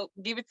 no,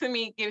 give it to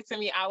me. Give it to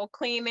me. I will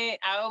clean it.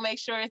 I will make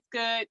sure it's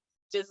good.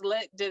 Just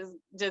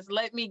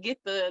let me get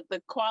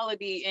the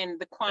quality and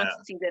the Yeah.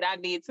 quantity that I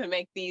need to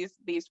make this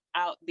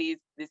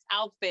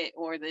outfit,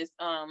 or this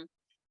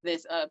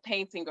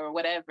painting or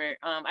whatever.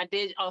 I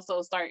did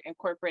also start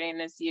incorporating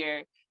this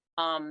year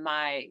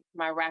my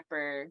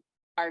rapper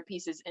art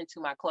pieces into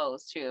my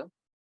clothes too.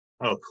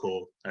 Oh,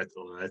 cool.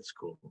 That's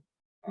cool.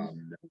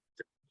 Um,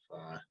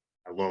 uh,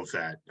 I love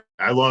that.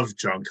 I love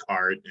junk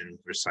art and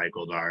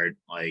recycled art,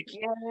 like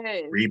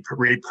Yes.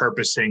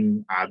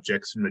 repurposing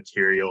objects and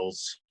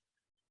materials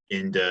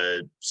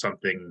into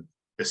something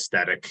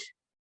aesthetic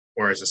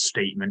or as a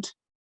statement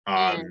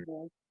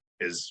Mhm.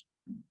 is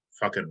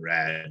fucking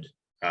rad.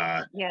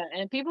 Yeah,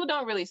 and people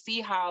don't really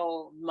see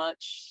how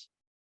much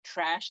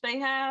trash they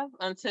have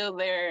until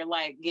they're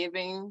like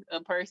giving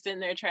a person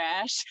their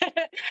trash to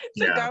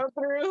Yeah, go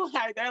through.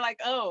 Like, they're like,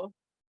 oh,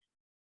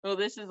 well,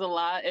 this is a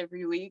lot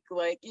every week.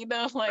 Like,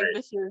 like, right.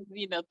 this is,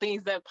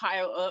 things that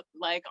pile up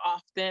like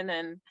often,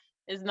 and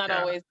it's not Yeah,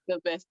 always the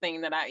best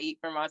thing that I eat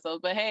for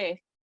myself. But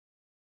hey,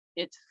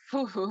 it's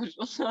food.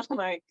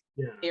 Like,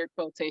 yeah, air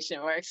quotation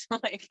marks.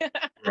 Like,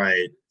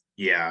 right.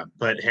 Yeah,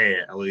 but hey,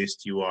 at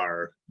least you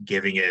are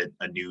giving it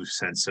a new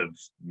sense of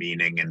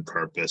meaning and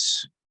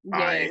purpose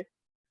by yes.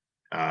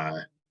 uh,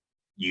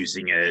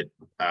 using it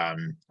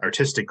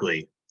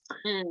artistically,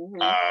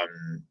 Hmm.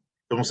 um,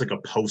 almost like a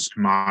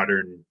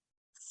postmodern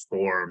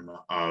form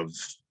of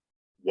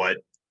what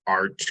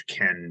art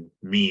can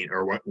mean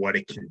or what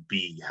it can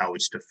be, how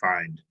it's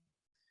defined.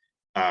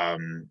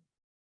 Um,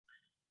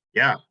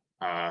 yeah,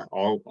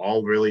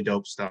 all really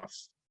dope stuff.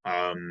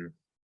 Um,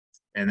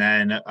 and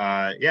then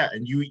yeah,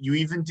 and you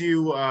even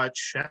do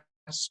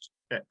chess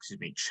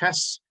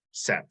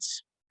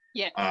sets.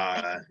 Yes.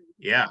 Uh,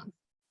 yeah,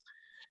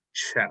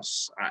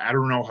 chess. I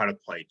don't know how to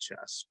play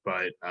chess,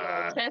 but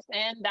Yeah, chess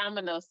and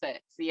domino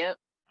sets. Yep.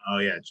 oh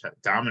yeah,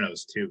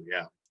 dominoes too.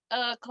 Yeah.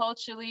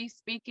 Culturally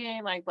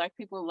speaking, like, Black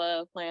people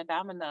love playing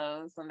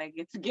dominoes when they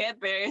get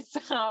together.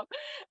 So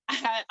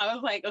I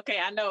was like, okay,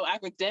 I know I'm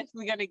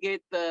definitely gonna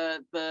get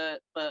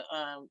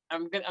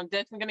I'm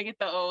definitely gonna get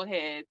the old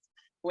heads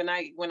when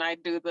I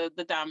do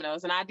the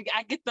dominoes, and I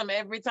get them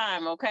every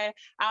time. Okay,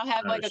 I'll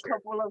have Oh like a sure.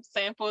 couple of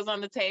samples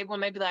on the table,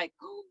 and they'd be like,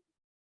 oh,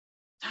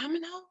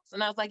 dominoes,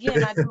 and I was like, yeah,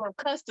 and I do them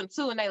custom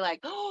too, and they like,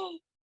 oh,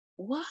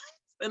 what?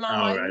 And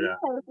I'm All like, right.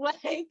 yes,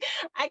 like,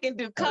 I can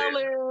do Oh yeah.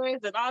 colors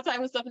and all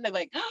type of stuff, and they're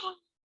like, oh,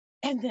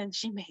 and then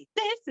she made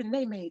this and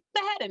they made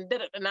that, and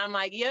did it, and I'm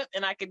like, yep,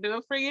 and I can do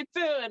it for you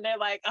too. And they're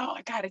like, oh,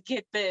 I gotta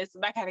get this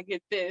and I gotta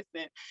get this,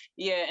 and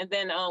yeah. And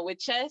then with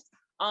chess,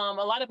 a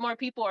lot of more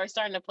people are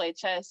starting to play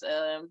chess.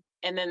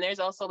 And then there's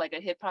also like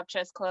a hip hop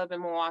chess club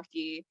in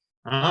Milwaukee.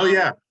 Oh Um,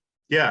 yeah.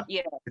 Yeah.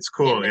 yeah, It's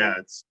and cool. then Yeah.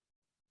 It's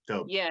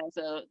dope. yeah,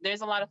 so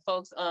there's a lot of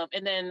folks,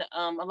 and then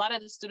a lot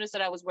of the students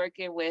that I was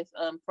working with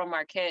from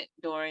Marquette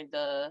during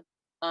the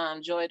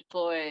George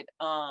Floyd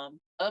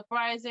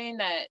uprising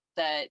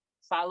that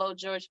followed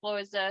George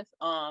Floyd's death.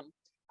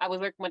 I was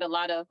working with a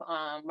lot of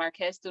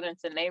Marquette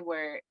students, and they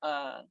were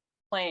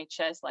playing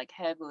chess like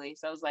heavily.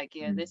 So I was like,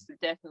 yeah, Mm. this is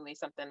definitely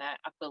something that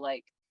I feel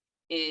like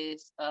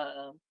is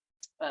uh,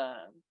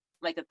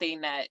 like a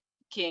thing that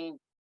can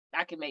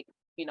I can make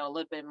a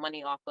little bit of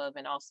money off of,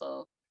 and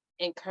also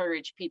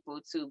encourage people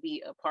to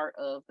be a part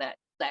of that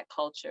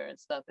culture and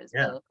stuff as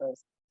Yeah. well.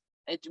 Because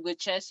with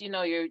chess,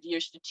 you're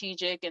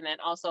strategic, and then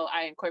also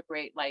I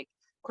incorporate like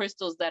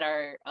crystals that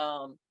are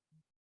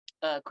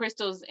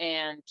crystals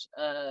and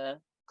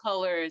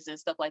colors and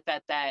stuff like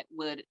that that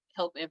would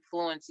help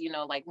influence,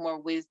 like more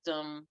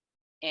wisdom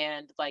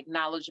and like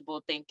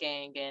knowledgeable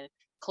thinking and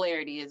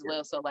clarity as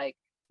well. So like,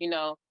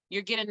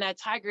 you're getting that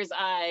tiger's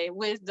eye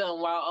wisdom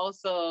while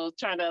also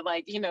trying to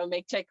like,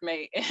 make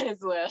checkmate as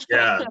well.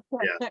 Yeah,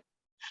 yeah,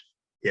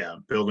 yeah.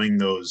 Building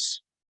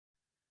those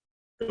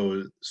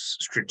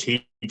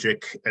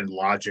strategic and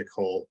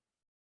logical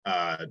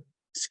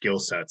skill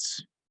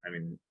sets. I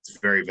mean, it's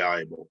very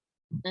valuable.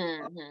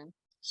 Hmm.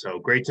 So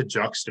great to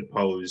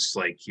juxtapose,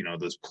 like,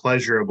 those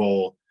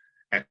pleasurable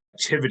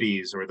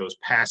activities or those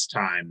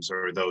pastimes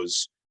or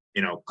those,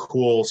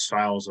 cool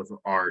styles of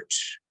art,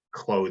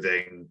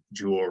 clothing,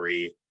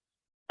 jewelry,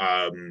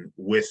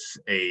 with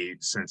a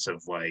sense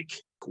of like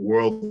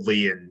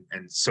worldly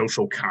and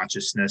social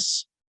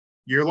consciousness.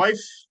 Your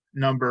life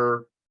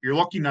number, your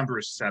lucky number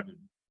is 7,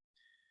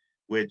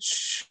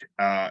 which,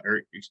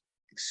 or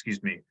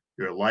excuse me,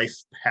 your life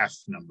path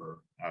number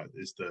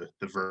is the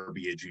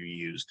verbiage you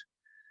used.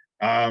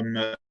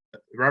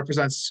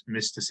 Represents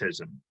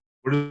mysticism.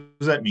 What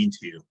does that mean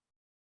to you?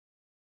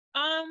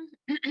 Um,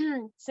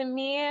 to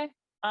me,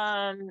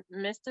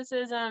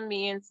 mysticism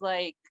means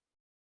like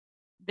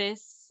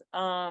this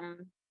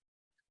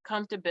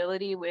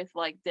comfortability with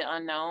like the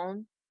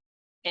unknown,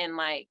 and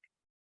like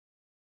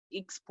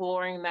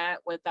exploring that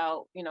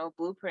without,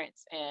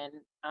 blueprints, and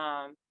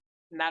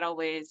not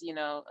always,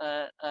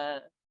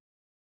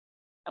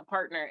 a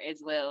partner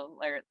as well,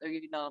 or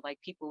like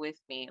people with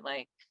me,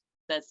 like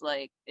that's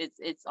like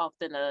it's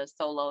often a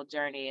solo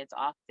journey. It's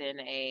often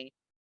a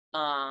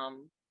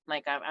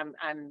like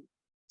I'm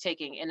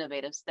taking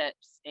innovative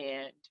steps,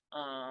 and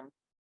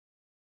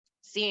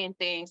seeing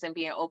things and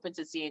being open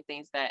to seeing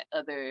things that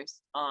others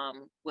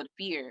would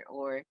fear,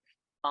 or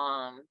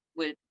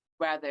would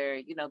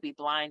rather, be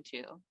blind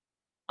to.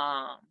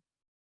 um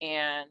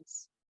and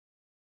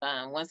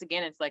once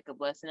again, it's like a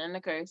blessing and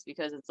a curse,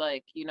 because it's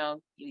like,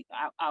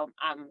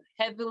 I'm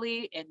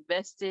heavily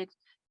invested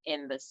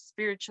in the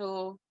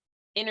spiritual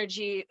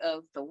energy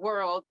of the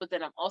world, but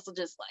then I'm also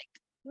just like,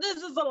 this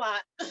is a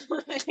lot.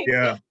 Like,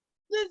 Yeah,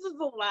 this is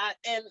a lot,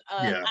 and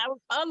yeah. I'm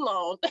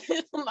alone.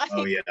 Oh Like,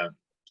 yeah,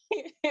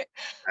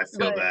 I feel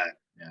but that.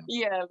 Yeah,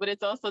 yeah, but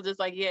it's also just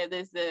like, yeah,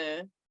 this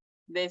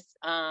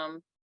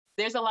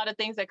there's a lot of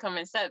things that come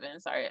in seven.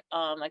 Sorry,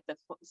 like the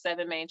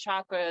 7 main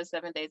chakras,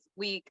 7 days a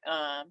week,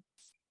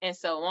 and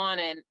so on,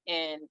 and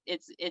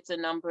it's a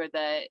number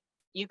that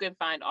you can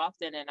find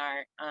often in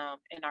our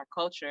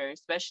culture,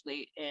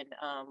 especially in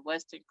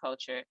Western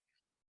culture,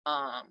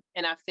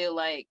 and I feel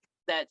like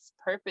that's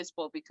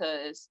purposeful,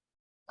 because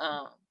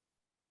um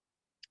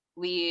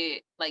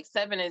we like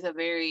 7 is a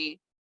very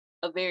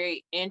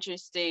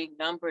interesting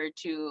number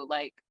to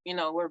like,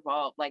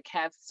 revolve, like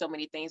have so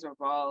many things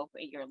revolve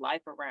in your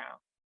life around.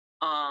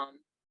 um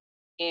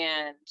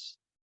and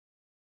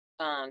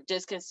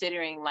just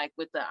considering like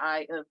with the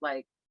eye of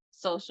like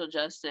social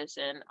justice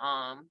and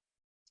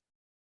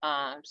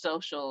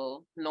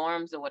social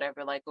norms or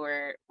whatever, like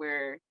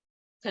we're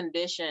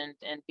conditioned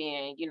and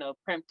being,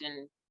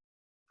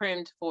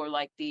 primed for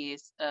like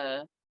these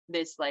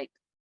this like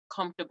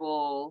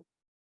comfortable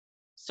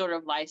sort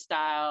of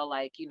lifestyle,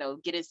 like,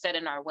 get it set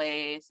in our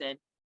ways, and,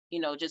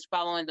 just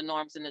following the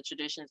norms and the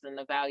traditions and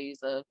the values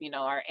of,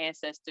 our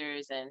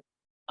ancestors and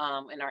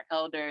our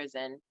elders,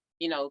 and,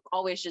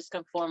 always just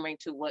conforming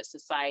to what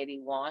society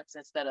wants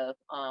instead of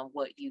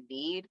what you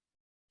need.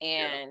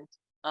 yeah,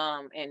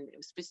 And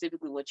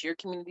specifically what your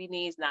community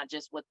needs, not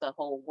just what the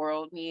whole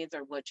world needs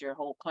or what your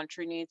whole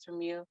country needs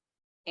from you.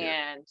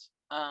 yeah.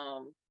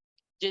 And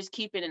just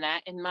keeping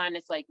that in mind,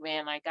 it's like,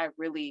 man, like I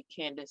really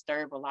can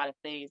disturb a lot of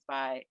things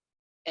by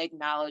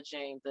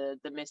acknowledging the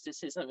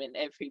mysticism in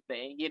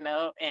everything,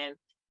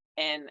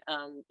 and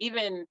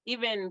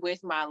even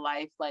with my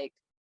life, like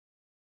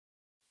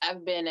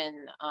I've been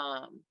in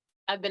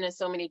I've been in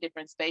so many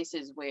different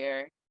spaces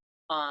where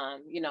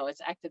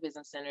it's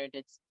activism centered,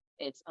 it's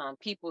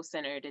people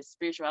centered, it's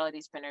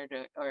spirituality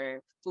centered,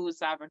 or food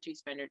sovereignty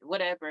centered,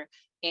 whatever.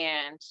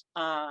 And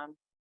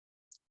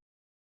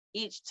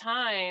each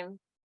time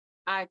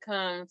I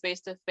come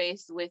face to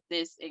face with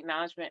this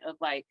acknowledgement of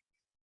like,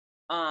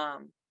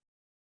 um,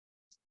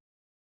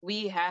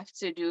 we have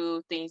to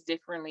do things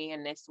differently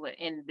in this way,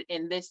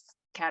 in this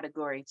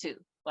category too.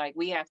 Like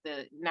we have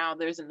to, now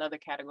there's another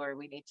category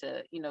we need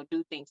to,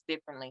 do things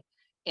differently.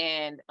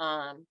 And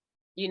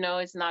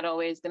it's not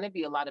always going to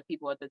be a lot of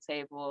people at the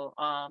table.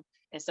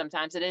 And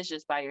sometimes it is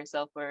just by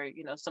yourself, or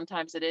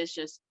sometimes it is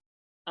just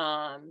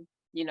a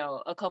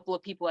couple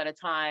of people at a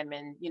time,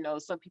 and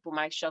some people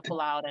might shuffle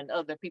out and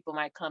other people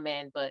might come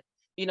in, but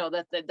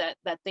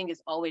that thing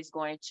is always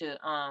going to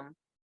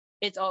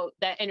it's all,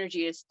 that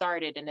energy is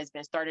started and has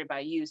been started by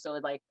you, so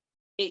like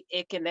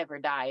it can never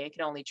die, it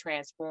can only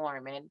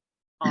transform. And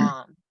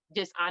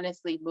just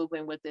honestly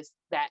moving with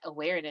that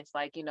awareness,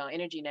 like,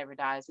 energy never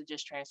dies, it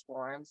just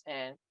transforms.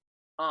 And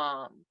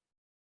um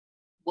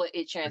what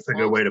it That's a good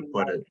transforms way to to,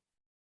 put like, it.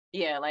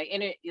 Yeah, like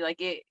and it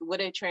like it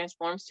what it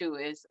transforms to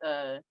is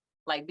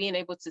like being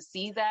able to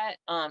see that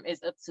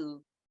is up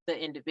to the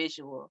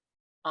individual.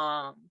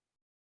 Um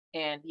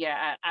and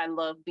yeah, I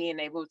love being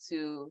able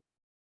to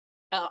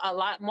a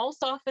lot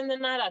most often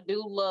than not I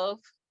do love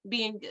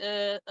being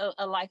a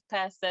life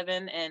past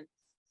seven and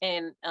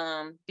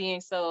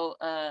being so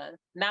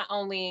not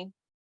only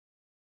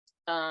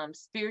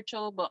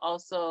spiritual but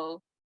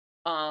also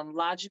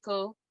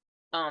logical,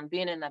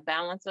 being in a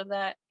balance of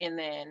that, and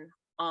then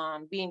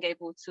being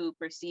able to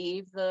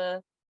perceive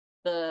the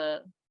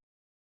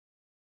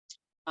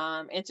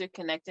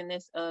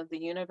interconnectedness of the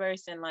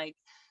universe and like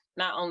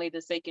not only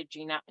the sacred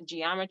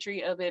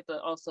geometry of it, but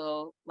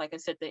also, like I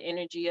said, the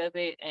energy of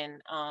it,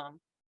 and um,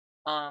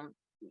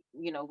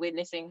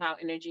 witnessing how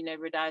energy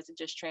never dies; it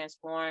just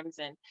transforms,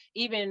 and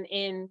even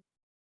in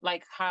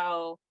like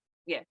how,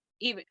 yeah,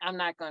 even I'm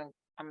not gonna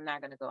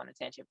go on a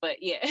tangent, but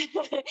yeah,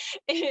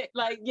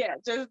 like yeah,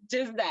 just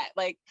that,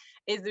 like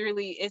it's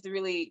really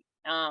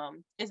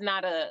it's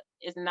not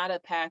a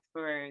path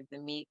for the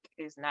meek.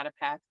 It's not a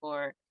path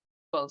for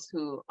folks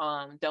who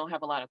don't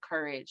have a lot of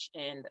courage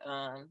and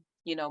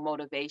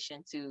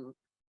motivation to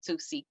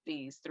seek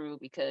these through,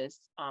 because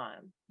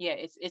yeah,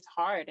 it's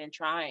hard and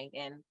trying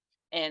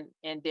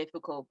and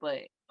difficult, but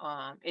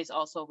it's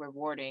also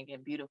rewarding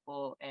and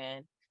beautiful,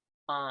 and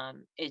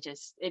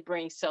it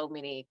brings so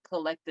many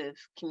collective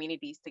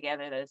communities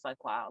together that it's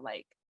like, wow,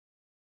 like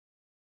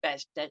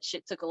that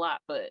shit took a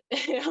lot, but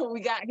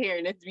we got here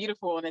and it's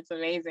beautiful and it's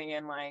amazing,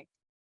 and like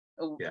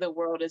Yeah. the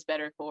world is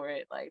better for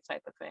it, like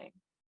type of thing.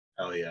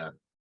 Oh yeah.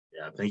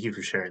 Yeah. Thank you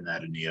for sharing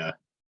that, Ania.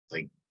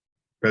 Like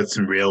that's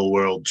some real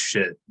world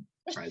shit.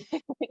 Right.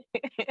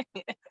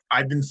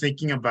 I've been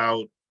thinking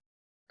about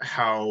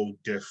how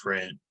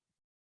different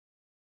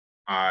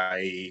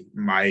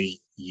my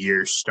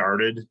year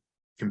started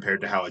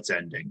compared to how it's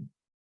ending.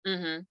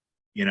 Hmm.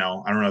 I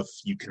don't know if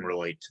you can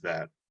relate to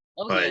that,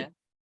 Oh but yeah.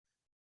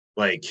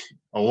 like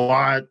a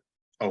lot,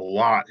 a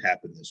lot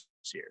happened this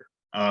year.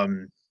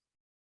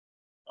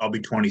 I'll be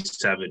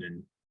 27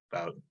 in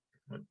about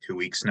 2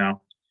 weeks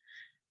now,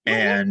 Woo-woo.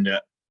 and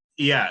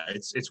yeah,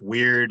 it's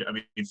weird. I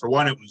mean, for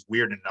one, it was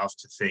weird enough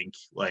to think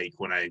like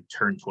when I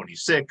turned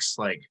 26,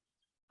 like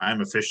I'm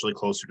officially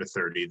closer to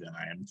 30 than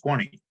I am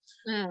 20.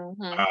 Hmm.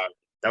 Uh,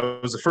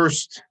 that was the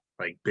first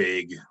like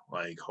big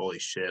like holy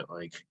shit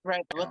like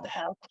Right, you what the know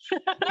hell.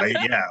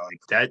 yeah, like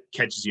that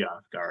catches you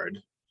off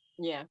guard.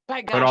 Yeah,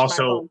 by But gosh, my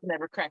also, bones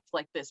never cracked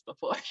like this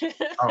before.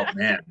 oh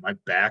man, my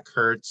back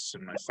hurts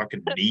and my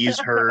fucking knees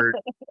hurt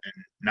and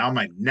now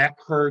my neck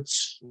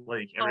hurts.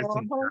 Like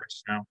everything Uh-huh.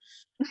 hurts now.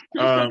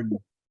 Um,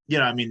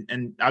 I mean,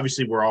 and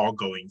obviously we're all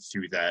going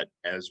through that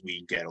as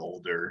we get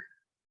older,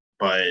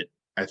 but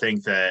I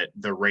think that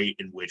the rate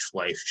in which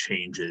life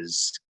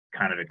changes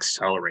kind of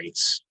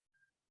accelerates,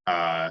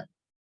 uh,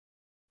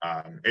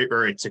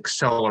 or it's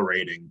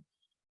accelerating.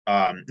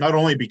 Not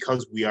only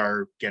because we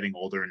are getting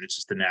older and it's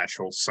just the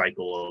natural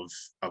cycle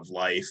of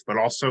life, but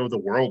also the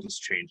world is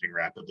changing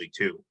rapidly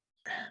too.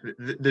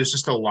 There's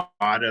just a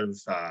lot of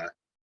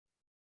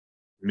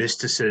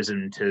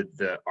mysticism to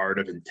the art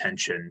of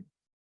intention,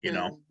 you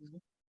know,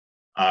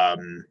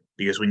 Mhm.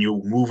 because when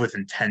you move with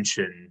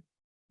intention,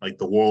 like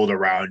the world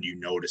around you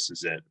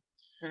notices it,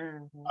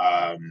 Mhm.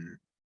 um,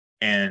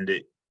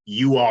 and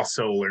you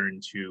also learn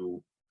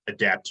to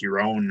adapt your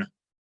own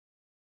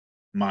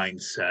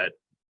mindset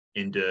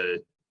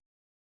into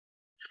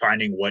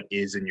finding what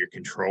is in your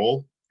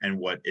control and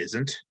what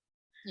isn't.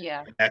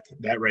 Yeah.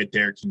 That right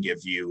there can give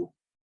you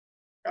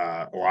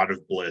a lot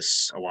of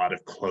bliss, a lot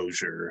of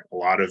closure, a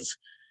lot of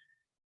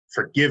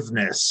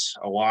forgiveness,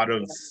 a lot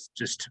of Yeah.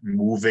 just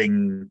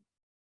moving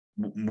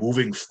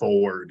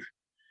forward.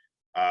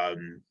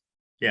 Um,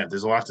 yeah,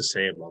 there's a lot to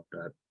say about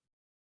that.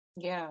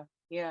 Yeah.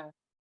 Yeah.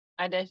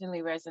 I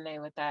definitely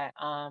resonate with that.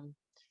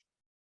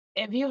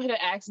 If you had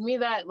asked me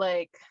that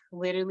like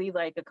literally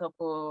like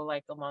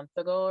a month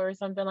ago or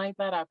something like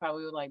that, I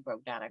probably would like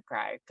broke down and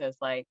cried, because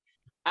like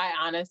I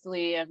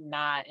honestly am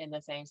not in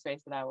the same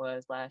space that I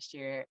was last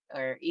year,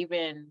 or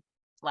even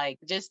like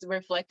just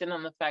reflecting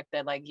on the fact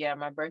that like yeah,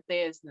 my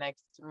birthday is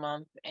next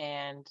month,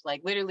 and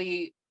like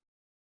literally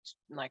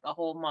like a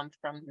whole month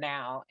from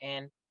now,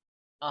 and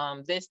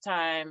this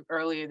time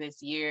earlier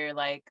this year,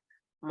 like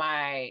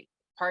my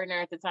partner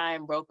at the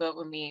time broke up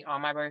with me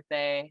on my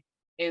birthday.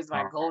 It was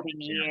my Oh, golden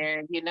man.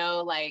 year,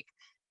 like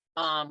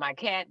my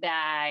cat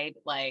died,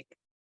 like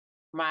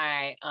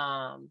my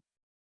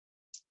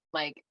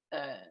like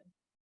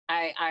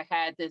I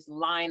had this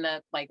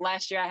lineup, like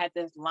last year I had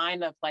this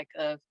lineup like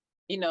of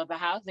the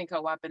housing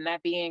co-op, and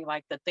that being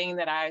like the thing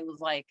that I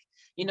was like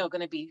going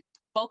to be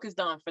focused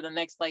on for the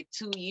next like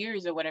 2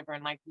 years or whatever,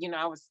 and like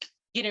I was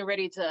getting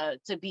ready to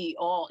be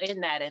all in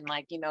that, and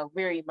like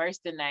very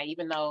immersed in that,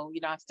 even though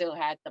I still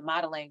had the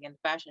modeling and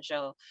fashion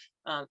show,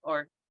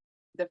 or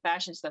the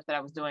fashion stuff that I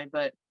was doing,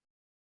 but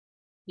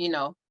you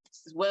know,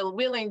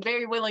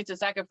 very willing to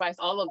sacrifice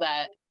all of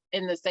that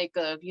in the sake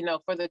of,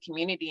 for the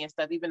community and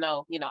stuff, even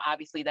though,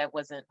 obviously that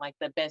wasn't like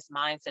the best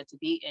mindset to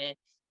be in.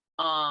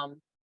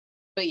 Um,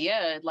 but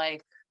yeah,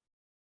 like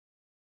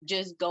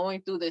just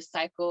going through this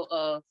cycle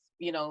of,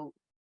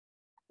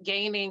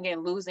 gaining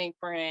and losing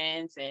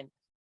friends. And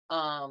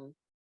um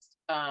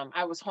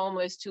I was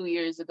homeless 2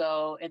 years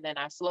ago, and then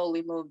I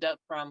slowly moved up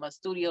from a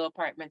studio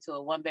apartment to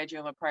a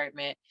one-bedroom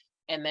apartment.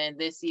 And then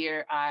this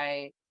year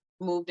I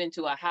moved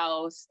into a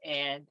house,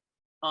 and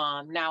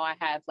now I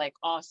have like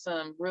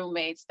awesome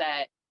roommates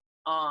that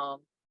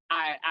um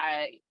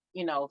I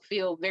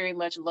feel very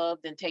much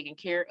loved and taken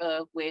care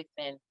of with.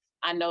 And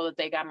I know that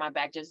they got my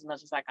back just as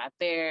much as I got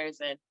theirs.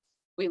 And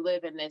we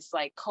live in this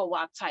like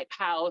co-op type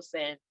house,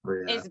 and Oh,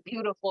 yeah. it's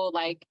beautiful,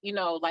 like,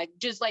 like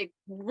just like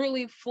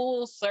really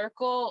full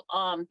circle,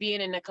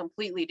 being in a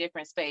completely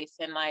different space,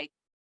 and like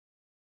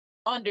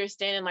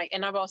understanding, like,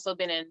 and I've also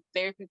been in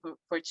therapy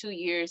for 2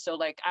 years. So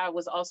like I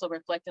was also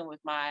reflecting with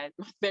my,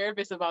 my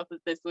therapist about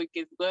this week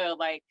as well.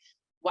 Like,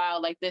 wow,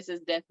 like this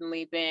has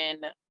definitely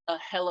been a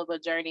hell of a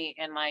journey.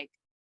 And like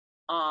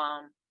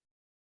um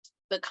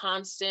the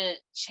constant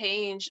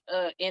change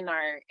in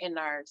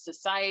our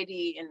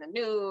society, in the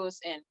news,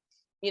 and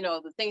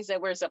the things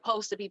that we're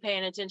supposed to be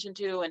paying attention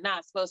to and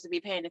not supposed to be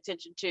paying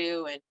attention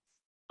to. And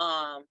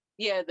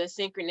yeah, the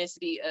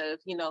synchronicity of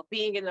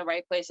being in the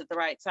right place at the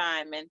right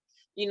time, and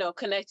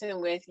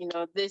connecting with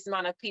this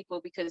amount of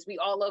people, because we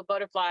all love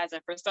butterflies,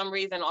 and for some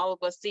reason all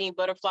of us seeing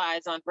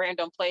butterflies on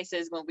random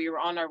places when we were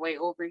on our way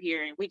over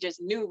here, and we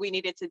just knew we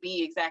needed to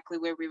be exactly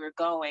where we were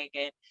going.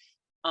 And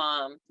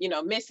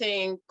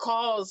missing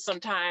calls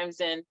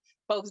sometimes, and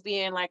folks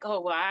being like, oh,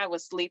 well, I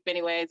was asleep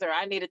anyways, or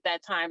I needed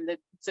that time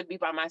to be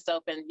by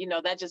myself. And,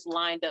 that just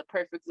lined up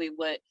perfectly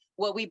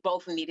what we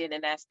both needed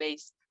in that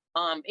space.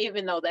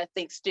 Even though that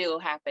thing still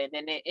happened,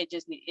 and it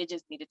just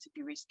needed to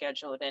be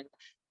rescheduled. And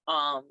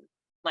um,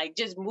 like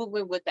just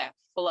moving with that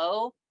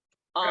flow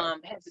Yeah.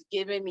 has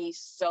given me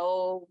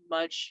so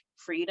much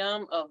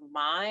freedom of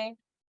mind.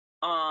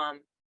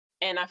 Um,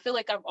 and I feel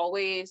like I've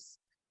always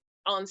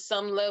on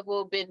some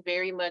level been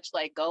very much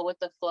like go with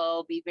the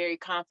flow, be very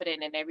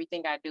confident in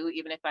everything I do,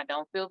 even if I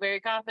don't feel very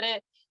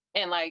confident.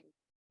 And like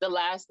the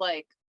last,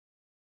 like,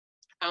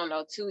 I don't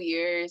know, 2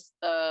 years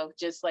of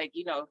just like,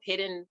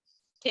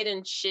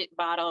 hitting shit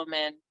bottom,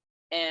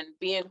 and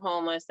being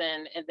homeless,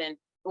 and then,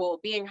 well,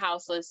 being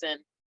houseless,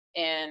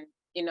 and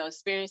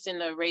experiencing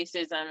the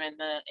racism and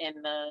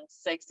the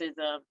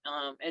sexism,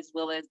 as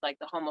well as like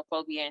the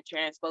homophobia and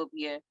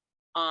transphobia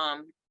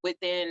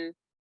within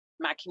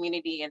my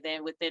community, and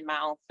then within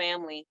my own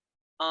family,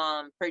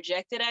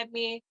 projected at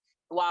me,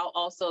 while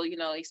also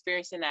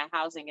experiencing that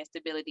housing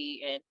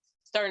instability, and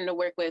starting to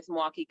work with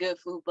Milwaukee Good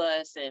Food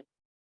Bus.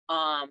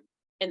 Um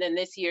and then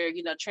this year,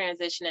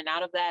 transitioning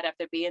out of that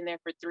after being there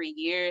for 3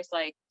 years,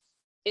 like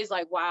it's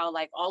like, wow,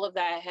 like all of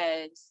that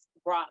has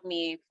brought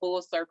me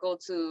full circle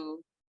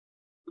to,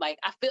 like,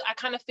 I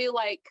kind of feel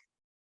like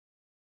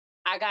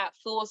I got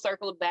full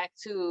circled back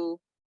to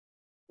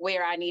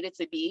where I needed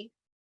to be,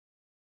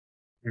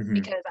 Mhm.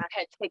 because I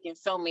had taken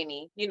so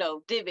many,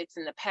 divots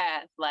in the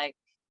path. Like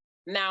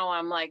now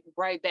I'm like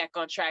right back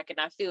on track, and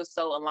I feel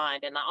so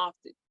aligned. And I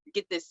often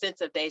get this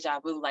sense of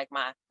deja vu, like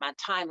my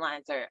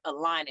timelines are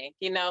aligning,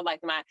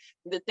 like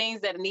the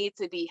things that need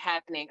to be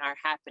happening are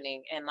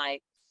happening. And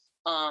like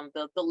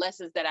the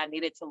lessons that I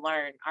needed to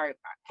learn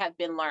have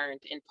been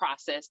learned and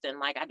processed, and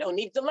like I don't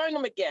need to learn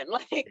them again.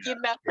 Like,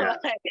 Yeah.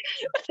 like,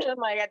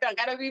 like I don't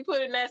gotta be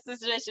put in that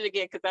situation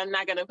again, because I'm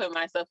not gonna put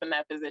myself in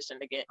that position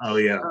again. Oh,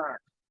 yeah. uh,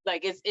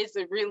 like it's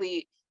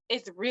really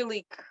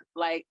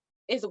like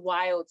it's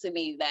wild to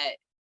me that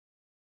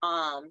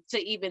to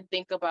even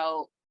think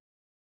about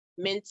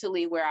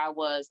mentally where I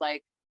was.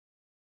 Like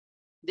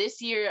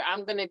this year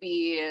I'm gonna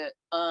be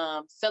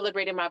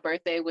celebrating my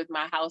birthday with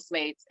my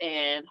housemates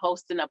and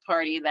hosting a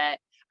party that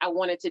I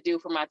wanted to do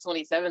for my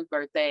 27th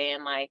birthday.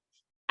 And like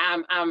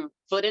I'm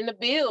footing the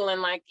bill,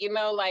 and like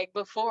like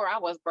before I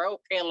was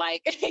broke, and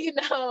like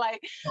Oh,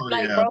 like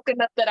yeah.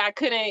 broken up that I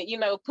couldn't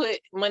put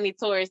money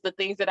towards the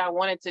things that I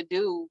wanted to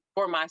do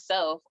for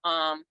myself.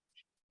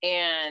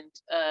 And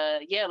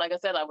yeah, like I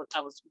said, I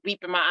was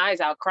weeping my eyes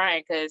out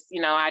crying, because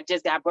I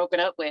just got broken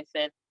up with,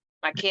 and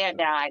my cat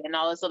died, and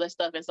all this other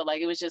stuff. And so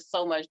like it was just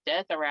so much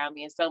death around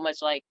me, and so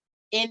much like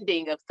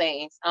ending of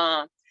things.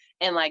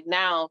 And like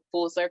now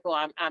full circle,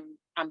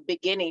 I'm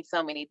beginning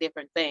so many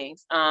different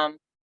things.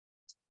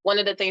 One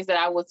of the things that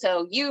I will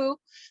tell you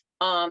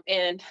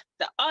and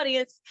the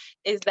audience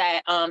is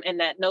that and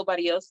that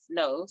nobody else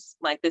knows,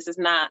 like this is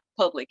not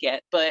public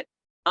yet, but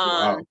um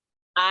Wow.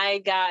 I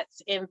got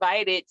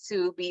invited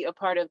to be a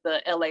part of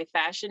the LA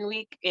Fashion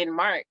Week in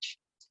March.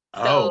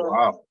 Oh, So,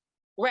 wow.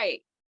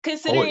 right, Holy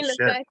considering the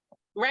shit. fact,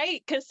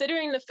 right,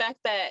 considering the fact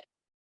that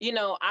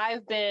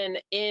I've been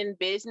in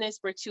business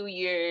for 2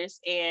 years,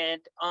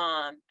 and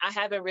I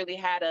haven't really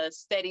had a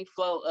steady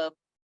flow of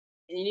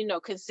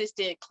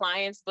consistent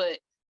clients. But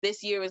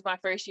this year was my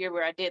first year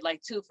where I did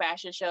like 2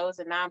 fashion shows,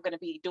 and now I'm going to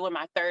be doing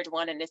my third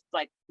one, and it's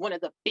like one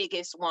of the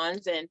biggest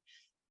ones. And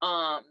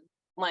um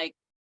like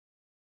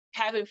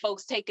having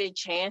folks taking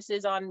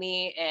chances on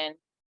me, and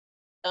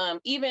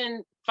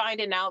even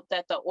finding out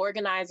that the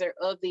organizer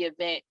of the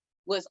event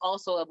was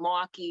also a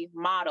Milwaukee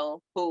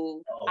model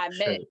who Oh, I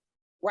met shit.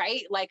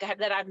 right? Like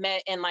that I've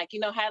met and like,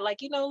 had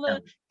like, Yeah. little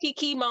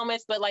key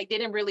moments, but like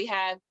didn't really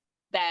have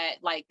that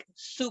like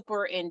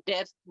super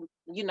in-depth,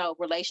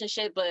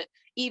 relationship. But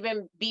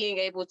even being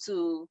able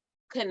to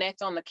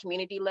connect on the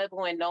community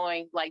level and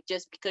knowing like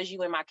just because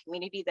you in my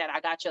community that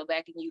I got your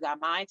back and you got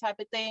mine type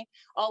of thing,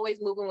 always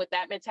moving with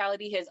that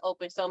mentality has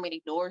opened so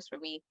many doors for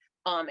me.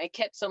 And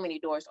kept so many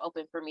doors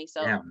open for me.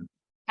 So Damn,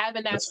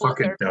 having that that's full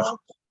fucking dope. circle,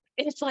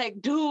 it's like,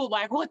 dude,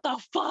 like what the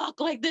fuck?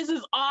 Like this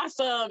is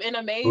awesome and Oh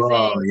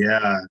amazing.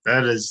 yeah,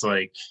 that is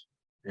like,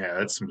 yeah,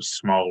 that's some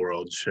small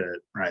world shit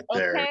right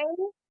there. Okay.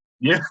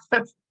 Yeah,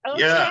 Okay.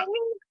 yeah.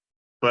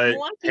 But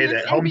Milwaukee hey, is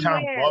that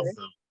hometown everywhere. loves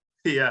them.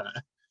 Yeah,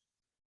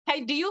 Hey,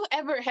 have you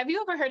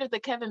ever heard of the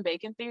Kevin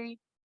Bacon theory?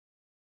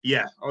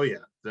 yeah. Oh yeah,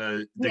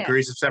 the Yeah.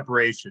 degrees of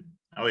separation.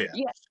 Oh yeah,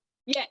 Yeah. I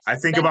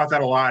Yes. think That's about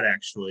that a lot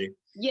actually.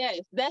 yes.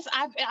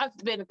 I've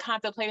been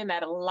contemplating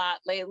that a lot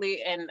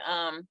lately. And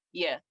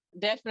yeah,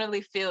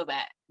 definitely feel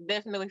that.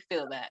 Definitely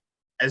feel that.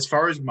 As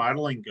far as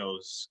modeling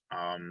goes,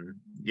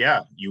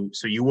 yeah,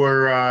 you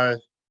were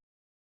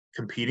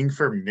competing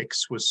for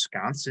Mix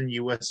Wisconsin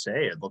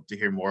USA. I'd love to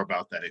hear more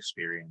about that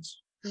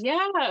experience.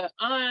 Yeah.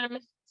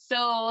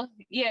 So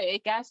yeah,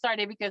 it got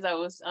started because I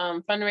was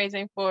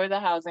fundraising for the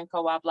housing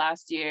co-op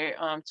last year,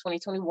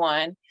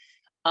 2021.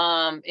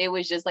 It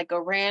was just like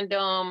a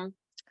random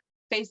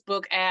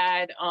Facebook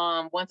ad.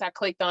 Once I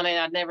clicked on it,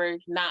 I never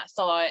not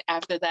saw it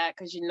after that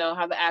because you know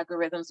how the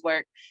algorithms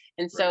work.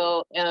 And Right.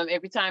 so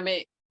every time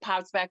it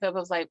pops back up, I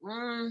was like,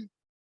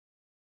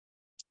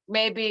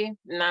 maybe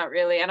not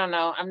really. I don't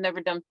know. I've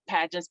never done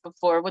pageants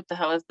before. What the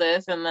hell is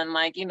this? And then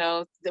like,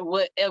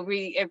 what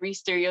every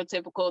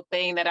stereotypical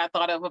thing that I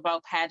thought of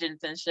about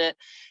pageants and shit.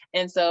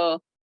 And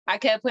so I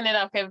kept putting it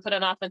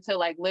off until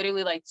like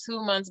literally like 2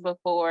 months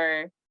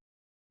before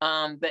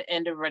the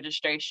end of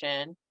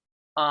registration.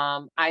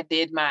 I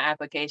did my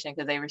application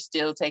because they were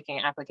still taking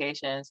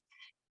applications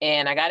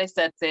and I got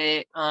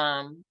accepted.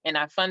 And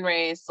I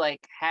fundraised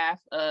like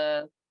half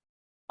of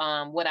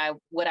what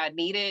I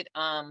needed,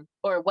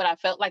 or what I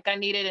felt like I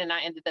needed, and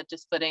I ended up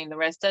just putting the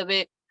rest of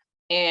it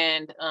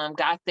and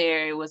got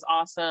there. It was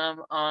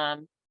awesome.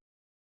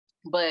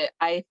 But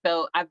I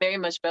very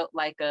much felt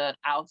like a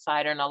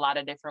outsider in a lot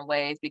of different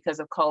ways because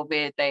of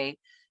COVID.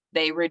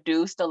 They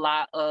reduced a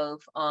lot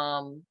of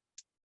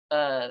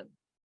uh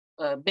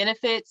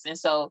benefits. And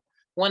so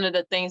one of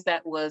the things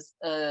that was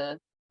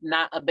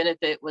not a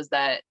benefit was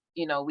that,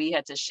 we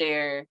had to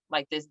share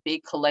like this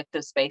big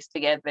collective space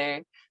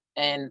together.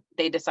 And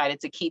they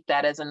decided to keep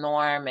that as a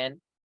norm. And,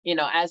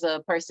 as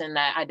a person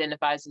that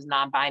identifies as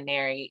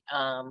non-binary,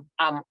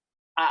 I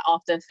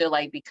often feel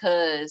like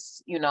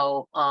because,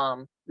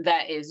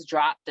 that is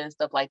dropped and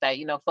stuff like that,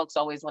 folks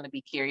always want to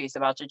be curious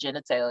about your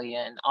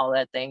genitalia and all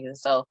that thing. And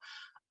so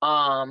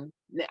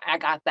I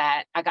got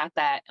that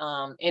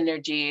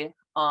energy.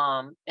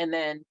 And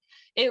then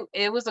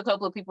it was a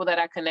couple of people that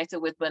I connected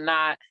with, but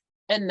not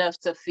enough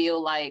to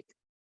feel like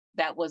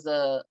that was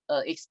a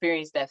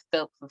experience that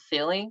felt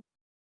fulfilling.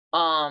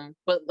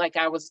 But like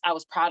I was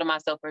proud of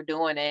myself for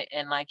doing it.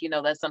 And like,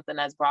 that's something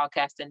that's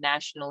broadcasted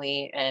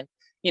nationally and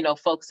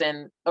folks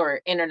in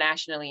or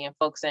internationally, and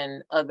folks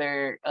in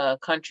other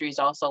countries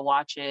also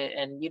watch it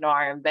and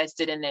are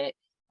invested in it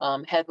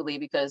heavily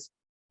because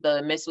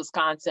the Miss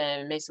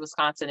Wisconsin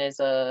is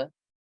a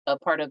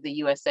part of the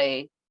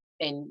USA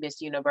and Miss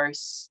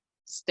Universe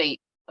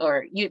state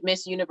or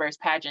Miss Universe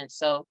pageant.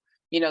 So,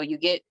 you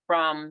get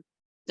from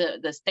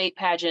the state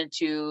pageant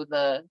to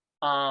the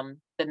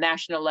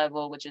national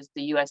level, which is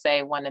the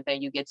USA one, and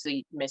then you get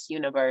to Miss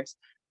Universe.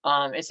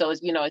 And so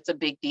it's, it's a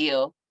big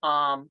deal.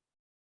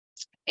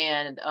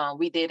 And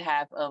we did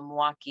have a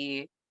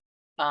Milwaukee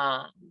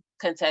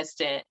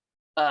contestant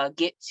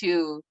get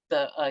to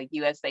the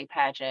USA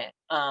pageant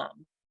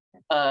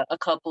a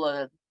couple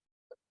of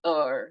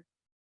or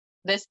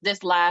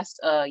this last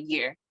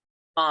year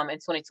in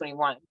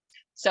 2021.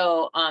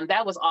 So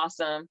that was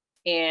awesome.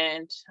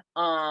 And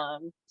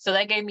so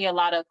that gave me a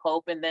lot of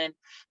hope. And then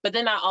but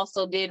then I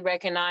also did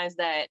recognize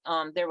that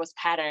there was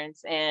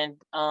patterns. And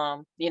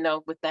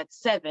with that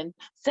seven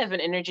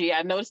energy,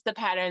 I noticed the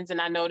patterns.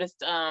 And I noticed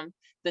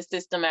the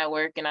system at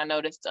work. And I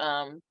noticed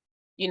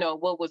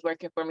what was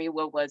working for me,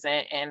 what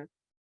wasn't. And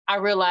I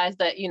realized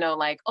that,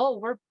 like,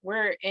 oh,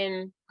 we're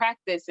in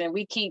practice and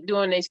we keep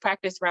doing these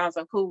practice rounds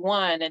of who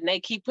won, and they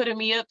keep putting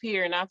me up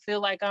here, and I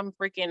feel like I'm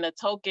freaking a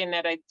token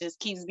that I just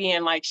keeps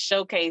being like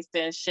showcased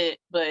and shit.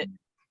 But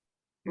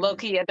low Mhm.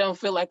 key, I don't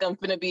feel like I'm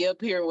gonna be up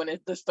here when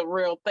it's just the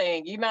real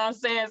thing. You know what I'm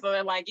saying? So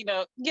they're like,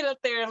 get up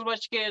there as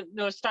much as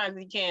much times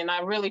as you can. I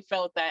really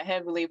felt that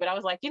heavily, but I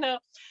was like,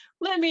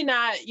 let me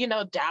not,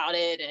 doubt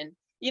it. And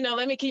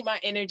let me keep my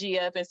energy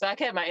up. And so I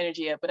kept my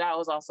energy up, but I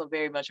was also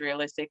very much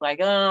realistic,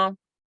 like,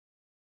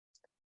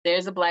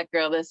 there's a Black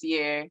girl this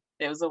year.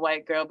 There was a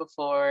white girl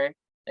before.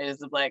 There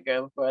was a Black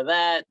girl before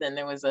that. Then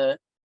there was a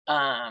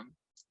um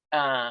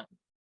uh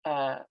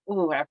I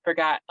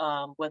forgot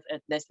what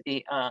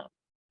ethnicity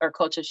or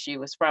culture she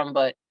was from,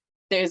 but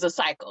there's a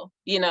cycle,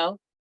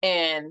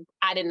 and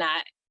I did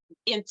not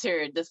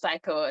entered the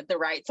cycle at the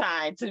right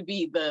time to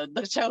be the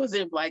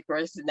chosen Black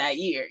person that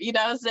year. You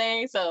know what I'm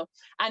saying? So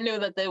I knew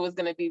that there was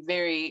going to be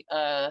very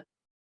it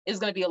was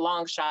going to be a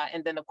long shot.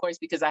 And then of course,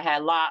 because I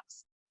had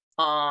locks,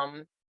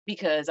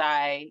 because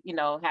I, you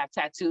know, have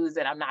tattoos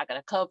that I'm not going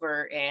to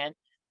cover, and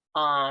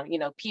you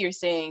know,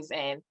 piercings,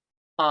 and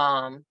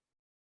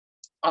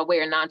I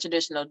wear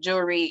non-traditional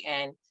jewelry,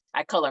 and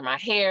I color my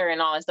hair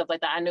and all that stuff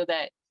like that. I knew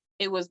that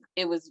it was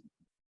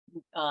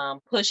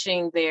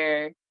pushing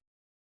their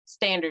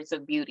standards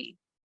of beauty,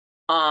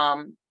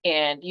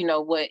 and you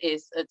know what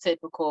is a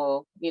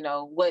typical, you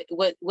know, what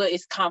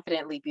is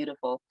confidently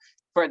beautiful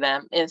for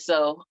them. And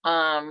so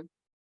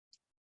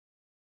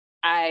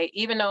I,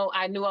 even though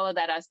I knew all of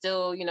that, I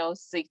still, you know,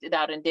 seeked it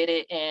out and did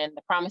it, and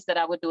I promised that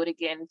I would do it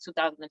again in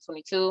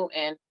 2022.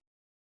 And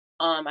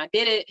I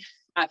did it.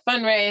 I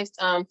fundraised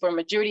for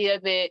majority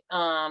of it,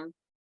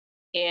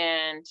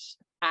 and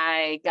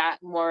I got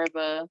more of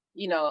a,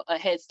 you know, a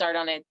head start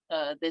on it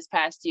this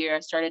past year. I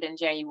started in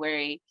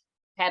January,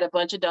 had a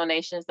bunch of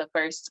donations the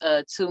first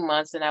 2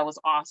 months, and that was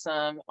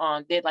awesome.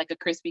 Did like a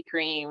Krispy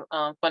Kreme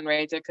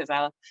fundraiser because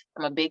I'm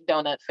a big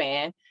donut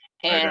fan.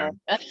 Right And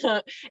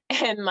on.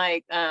 and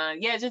like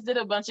yeah, just did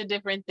a bunch of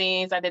different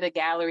things. I did a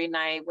gallery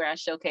night where I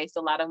showcased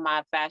a lot of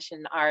my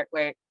fashion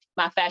artwork,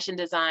 my fashion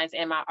designs,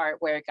 and my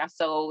artwork. I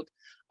sold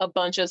a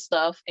bunch of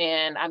stuff,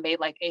 and I made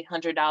like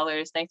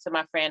 $800 thanks to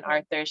my friend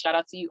Arthur. Shout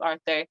out to you,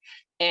 Arthur.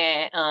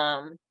 And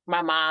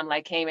my mom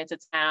like came into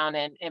town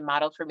and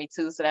modeled for me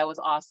too, so that was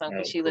awesome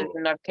because Oh, she lives in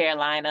cool. North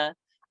Carolina.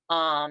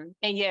 And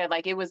yeah,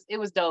 like it was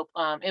dope.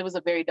 It was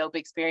a very dope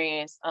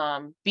experience,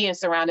 being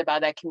surrounded by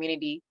that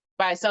community,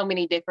 by so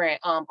many different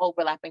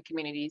overlapping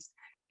communities,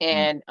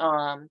 Mm.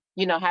 and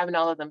you know, having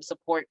all of them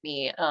support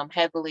me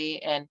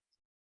heavily. And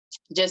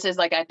just as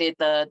like I did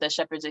the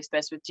Shepherd's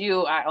Express with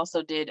you, I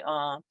also did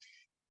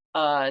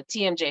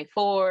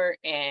TMJ4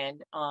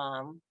 and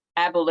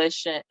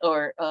abolition,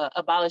 or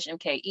abolish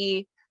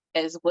MKE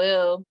as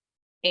well.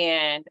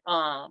 And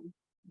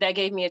that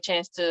gave me a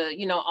chance to,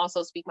 you know,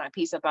 also speak my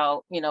piece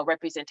about, you know,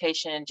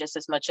 representation just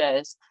as much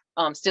as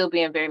still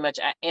being very much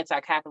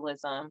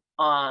anti-capitalism,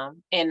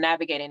 and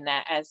navigating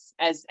that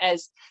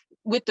as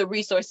with the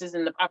resources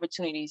and the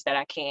opportunities that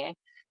I can.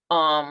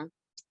 Um,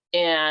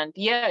 and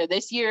yeah,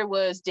 this year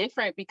was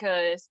different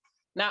because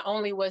not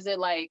only was it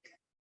like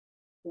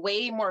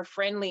way more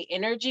friendly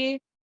energy,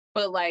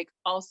 but like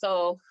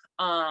also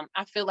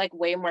I feel like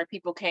way more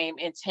people came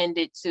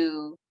intended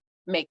to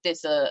make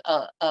this a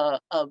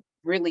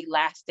really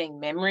lasting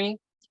memory.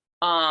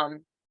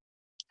 Um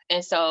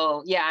and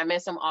so yeah, I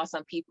met some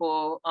awesome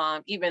people.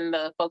 Even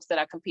the folks that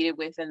I competed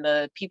with in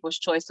the People's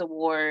Choice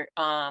Award,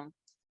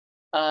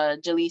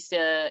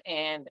 Jaleesa,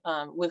 and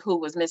with who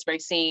was Miss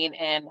Racine,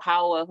 and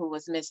Hawa, who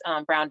was Miss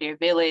Brown Deer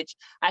Village.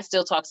 I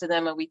still talk to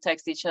them and we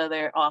text each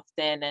other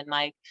often, and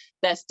like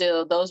that's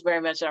still, those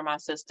very much are my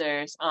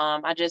sisters.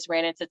 I just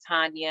ran into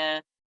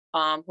Tanya,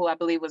 who I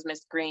believe was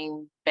Miss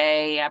Green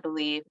Bay, I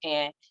believe,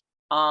 and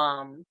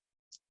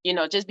you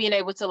know, just being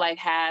able to like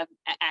have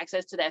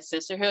access to that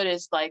sisterhood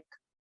is like,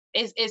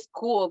 it's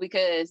cool,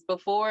 because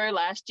before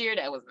last year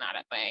that was not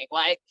a thing.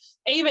 Like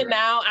even Right.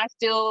 now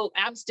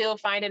I'm still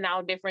finding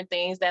out different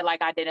things that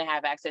like I didn't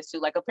have access to.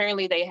 Like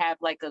apparently they have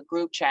like a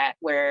group chat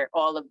where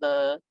all of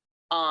the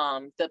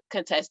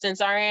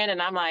contestants are in,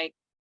 and I'm like,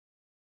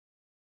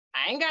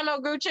 I ain't got no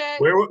group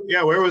chat.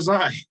 Yeah, where was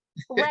I?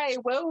 Right.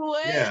 Well,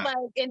 what? Yeah. Like,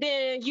 and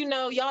then, you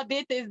know, y'all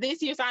did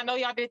this year, so I know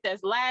y'all did this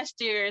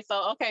last year.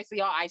 So, okay, so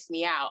y'all iced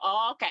me out.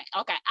 Oh, okay,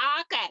 okay,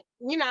 okay.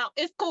 You know,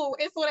 it's cool.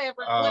 It's whatever,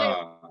 whatever.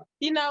 Uh,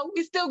 You know,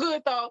 we still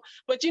good though.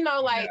 But, you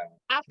know, like, yeah,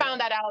 I yeah. found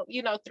that out,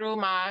 you know, through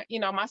my, you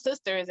know, my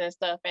sisters and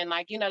stuff. And,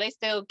 like, you know, they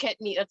still kept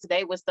me up to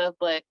date with stuff.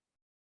 But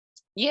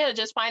yeah,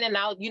 just finding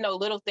out, you know,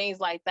 little things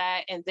like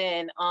that. And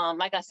then,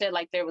 like I said,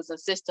 like, there was a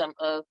system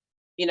of,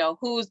 you know,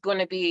 who's going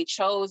to be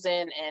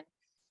chosen. And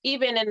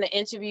even in the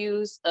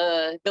interviews,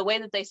 the way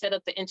that they set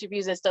up the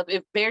interviews and stuff,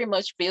 it very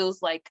much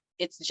feels like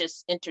it's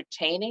just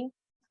entertaining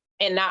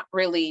and not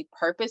really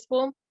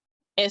purposeful.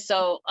 And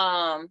so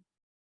I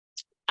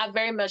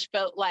very much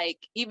felt like,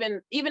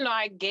 even though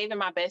I gave it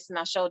my best and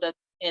I showed up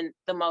in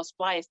the most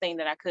flyest thing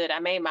that I could, I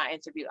made my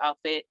interview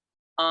outfit.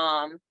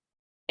 Um,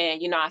 and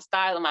you know, I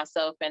styled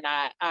myself, and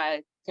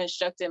I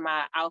constructed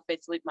my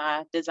outfits with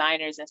my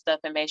designers and stuff,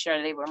 and made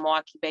sure they were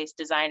Milwaukee based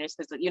designers,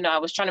 because you know, I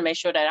was trying to make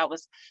sure that I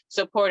was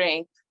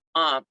supporting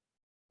um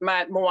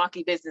my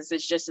Milwaukee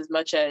businesses just as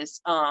much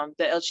as the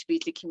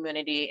LGBT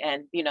community,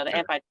 and you know, the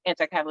Sure.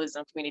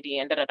 anti-capitalism community,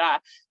 and da da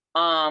da.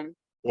 um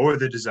What were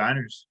the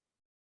designers?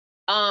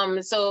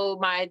 so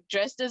my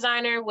dress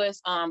designer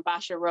was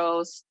Basha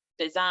Rose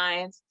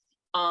Designs.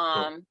 Cool.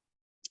 um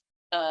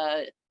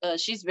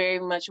she's very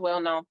much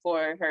well known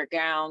for her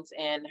gowns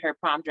and her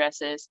prom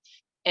dresses.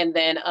 And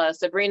then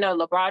Sabrina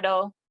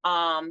Labrado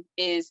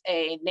is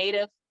a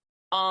native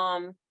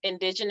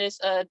indigenous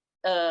uh,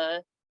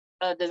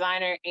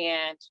 designer.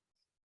 And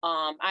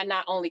I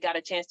not only got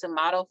a chance to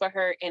model for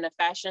her in a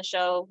fashion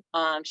show,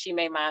 she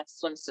made my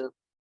swimsuit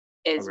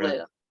Oh, as really?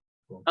 well.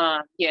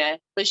 Cool. Yeah,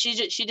 but she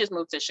just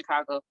moved to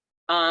Chicago.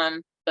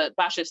 Um, but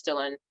Basha's still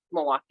in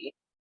Milwaukee.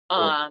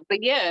 Cool.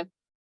 But yeah,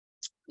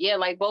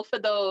 like both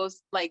of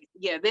those, like,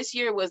 yeah, this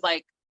year was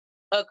like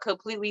a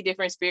completely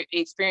different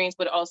experience,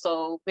 but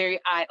also very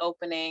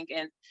eye-opening.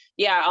 And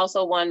yeah, I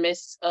also won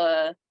Miss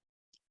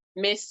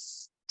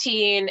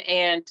Teen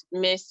and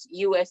Miss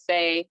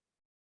USA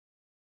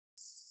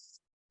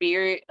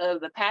Spirit of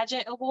the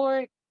Pageant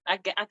Award. I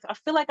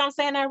feel like I'm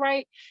saying that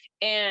right.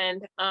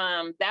 And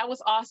that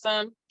was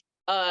awesome.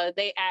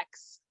 They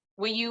asked,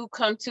 when you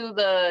come to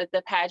the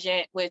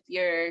pageant with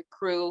your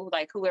crew,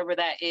 like whoever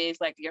that is,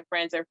 like your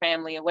friends or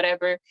family or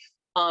whatever,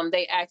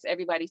 they ask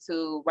everybody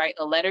to write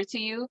a letter to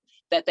you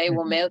that they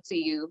will Mhm. mail to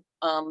you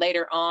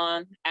later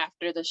on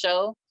after the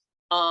show.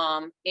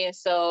 And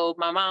so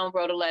my mom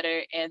wrote a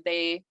letter, and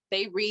they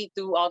read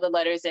through all the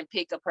letters and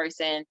pick a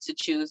person to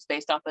choose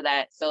based off of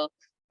that. So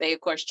they of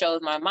course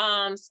chose my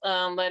mom's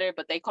letter,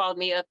 but they called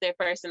me up there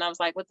first, and I was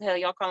like, "What the hell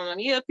y'all calling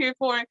me up here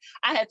for?"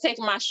 I had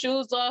taken my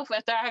shoes off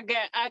after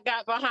I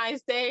got behind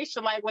stage.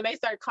 So like when they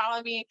started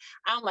calling me,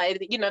 I'm like,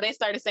 they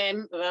started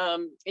saying,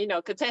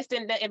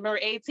 contestant number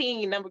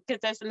 18,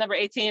 contestant number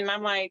 18, and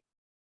I'm like,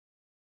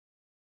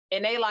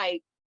 and they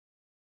like.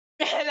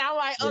 And I'm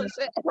like, oh Yeah.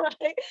 shit,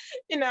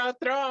 like,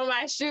 throw on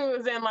my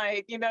shoes and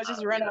like,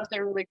 just run Yeah. out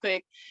there really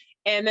quick.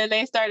 And then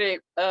they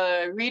started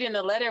reading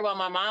the letter while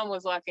my mom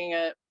was walking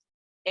up.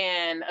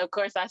 And of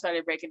course I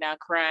started breaking down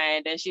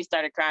crying. Then she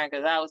started crying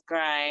because I was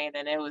crying,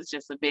 and it was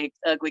just a big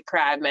ugly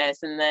cry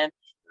mess. And then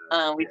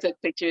we took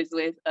pictures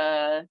with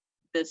the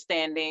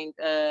standing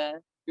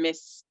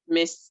Miss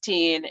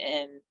Teen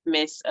and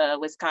Miss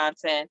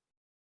Wisconsin.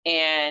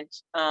 And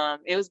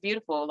it was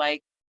beautiful.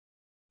 Like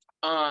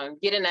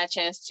getting that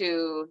chance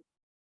to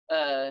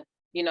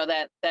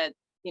that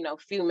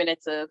few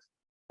minutes of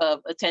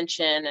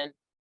attention, and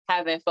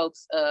having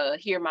folks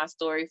hear my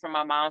story from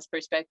my mom's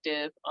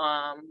perspective.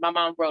 My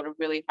mom wrote a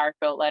really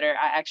heartfelt letter.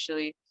 I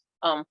actually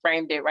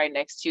framed it right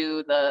next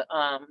to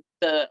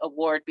the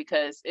award,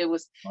 because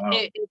Wow.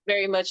 it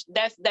very much,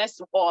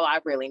 that's all I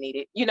really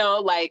needed.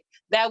 Like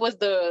that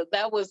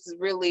was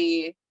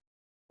really,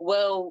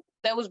 well,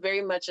 that was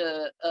very much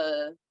a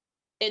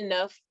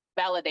enough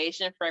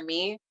validation for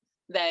me,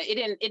 that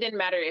it didn't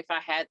matter if I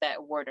had that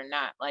award or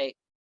not. Like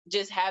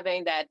just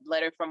having that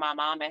letter from my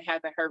mom and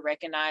having her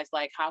recognize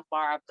like how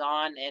far I've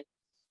gone. And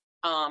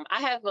I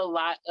have a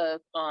lot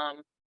of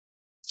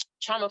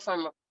trauma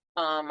from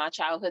my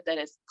childhood that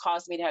has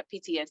caused me to have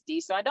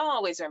PTSD. So I don't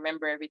always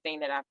remember everything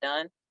that I've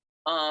done.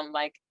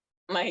 Like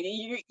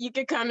you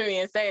could come to me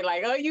and say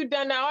like, oh, you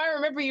done that. Oh, I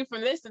remember you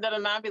from this, and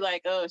then I'll be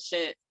like, oh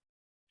shit,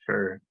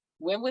 Sure.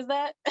 when was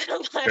that?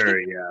 Like, Sure.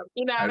 Yeah.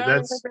 I don't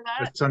That's remember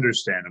that.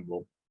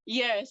 understandable.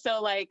 Yeah,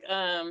 so like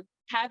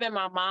having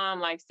my mom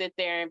like sit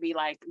there and be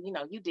like,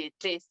 you did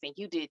this and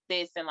you did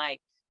this, and like,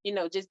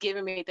 just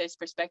giving me this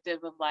perspective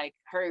of like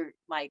her,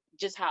 like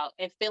just how,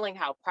 and feeling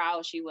how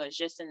proud she was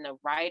just in the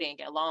writing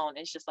alone.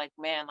 It's just like,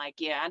 man, like,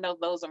 yeah, I know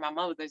those are my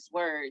mother's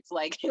words,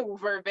 like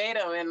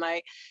verbatim. And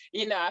like,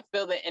 I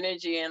feel the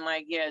energy, and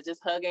like, yeah,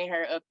 just hugging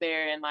her up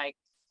there and like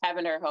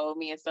having her hold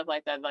me and stuff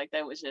like that. Like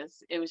that was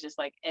just, it was just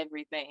like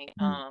everything.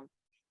 Mm.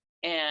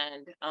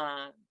 And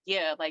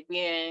yeah, like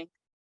being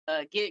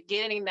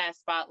getting that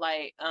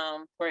spotlight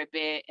for a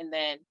bit, and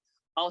then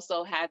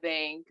also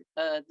having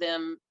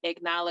them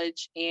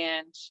acknowledge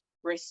and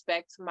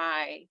respect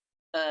my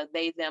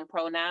they them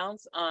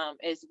pronouns,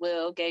 as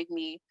well, gave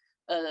me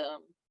um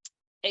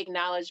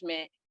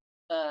acknowledgement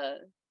uh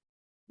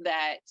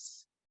that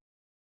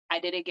I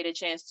didn't get a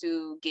chance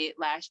to get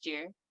last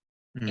year.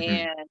 Mhm.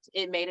 And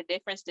it made a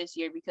difference this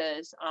year,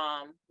 because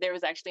there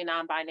was actually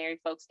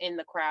non-binary folks in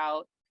the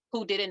crowd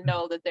who didn't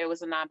know that there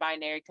was a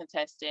non-binary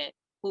contestant,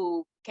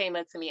 who came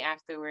up to me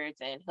afterwards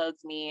and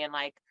hugged me, and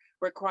like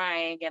were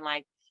crying, and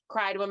like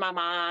cried with my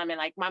mom, and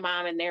like my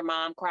mom and their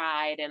mom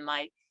cried, and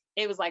like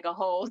it was like a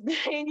whole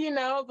thing,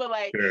 but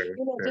like, Sure.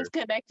 Sure. just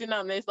connecting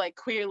on this like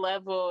queer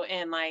level,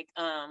 and like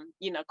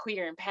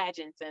queer in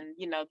pageants, and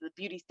the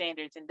beauty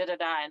standards, and da da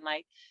da, and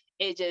like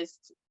it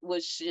just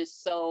was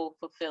just so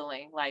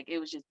fulfilling. Like it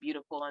was just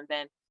beautiful. And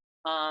then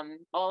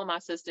all of my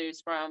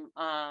sisters from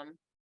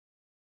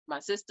my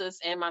sisters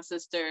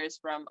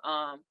from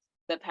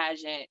the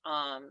pageant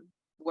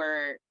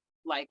were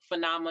like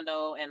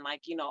phenomenal, and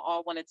like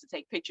all wanted to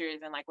take pictures,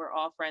 and like we're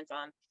all friends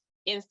on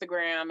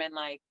Instagram. And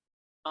like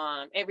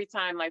every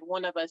time like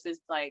one of us is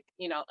like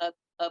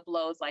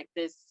uploads like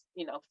this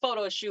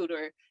photo shoot,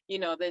 or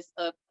this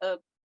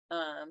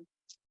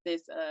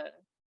this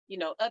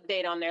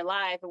update on their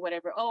life or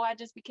whatever. Oh, I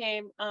just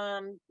became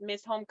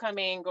Miss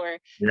Homecoming, or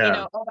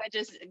Yeah. oh, I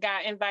just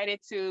got invited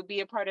to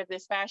be a part of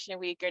this fashion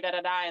week, or da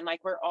da da. And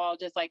like we're all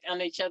just like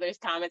on each other's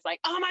comments,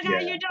 like, oh my God, Yeah.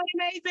 you're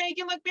doing amazing,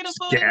 you look Just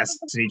beautiful.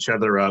 gassing each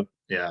other up.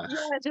 Yeah.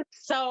 Yeah,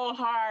 just so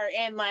hard,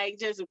 and like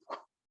just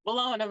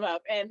blowing them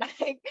up. And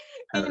like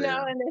Hell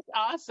yeah. and it's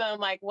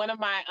awesome. Like one of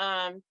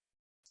my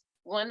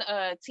one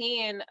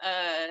teen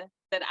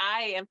that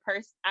I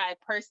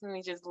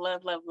personally just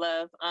love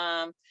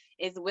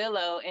is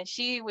Willow, and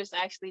she was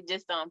actually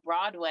just on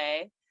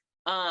Broadway.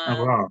 Oh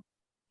um wow.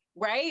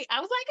 right,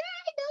 I was like,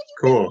 I know you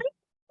Cool. can.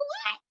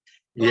 What?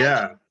 Like,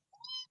 Yeah.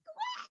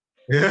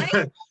 like,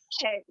 Yeah.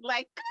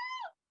 like,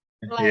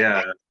 like,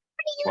 Yeah. you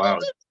in Wow.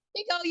 this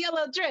big old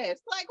yellow dress?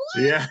 Like,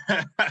 Yeah.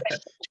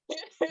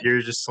 what?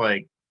 You're just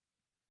like,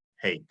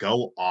 hey,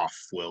 go off,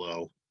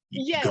 Willow.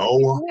 Yes, Go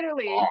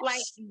literally, off.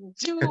 like,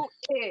 do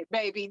it,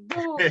 baby,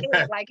 do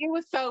Yeah. it. Like, it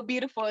was so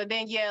beautiful. And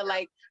then, yeah,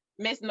 like,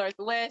 Miss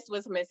Northwest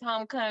was Miss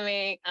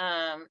Homecoming.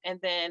 And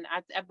then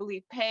I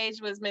believe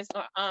Paige was Miss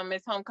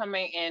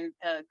Homecoming, and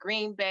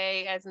Green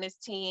Bay as Miss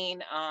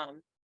Teen.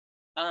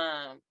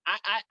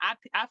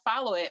 I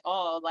follow it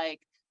all.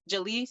 Like,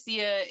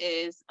 Jalecia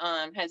is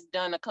has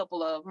done a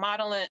couple of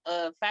modeling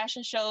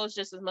fashion shows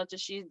just as much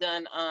as she's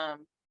done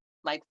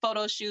like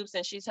photo shoots,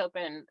 and she's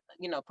helping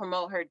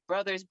promote her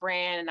brother's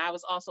brand. And I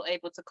was also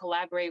able to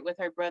collaborate with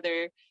her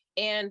brother,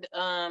 and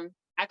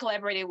I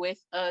collaborated with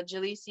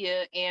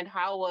Jalecia and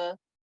Hawa.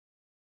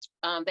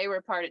 They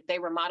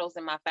were models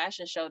in my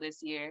fashion show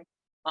this year.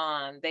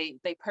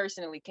 They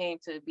personally came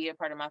to be a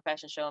part of my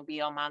fashion show and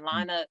be on my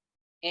lineup.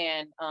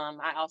 And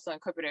I also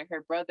incorporated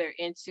her brother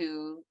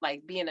into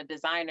like being a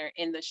designer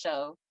in the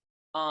show.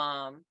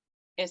 Um,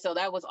 and so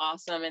that was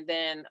awesome. And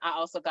then I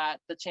also got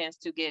the chance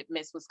to get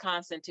Miss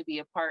Wisconsin to be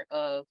a part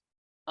of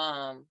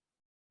um,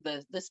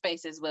 the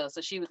space as well.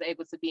 So she was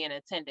able to be in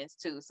attendance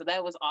too. So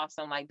that was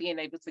awesome, like being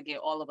able to get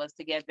all of us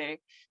together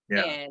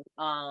Yeah.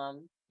 and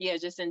yeah,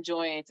 just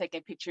enjoying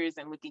taking pictures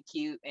and looking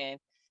cute. And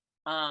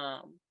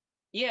um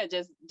yeah,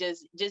 just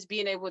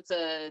being able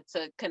to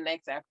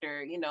connect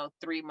after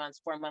 3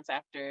 months, 4 months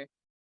after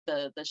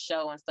the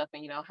show and stuff.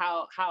 And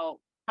how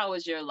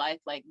has your life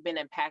like been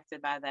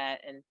impacted by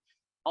that, and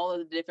all of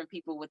the different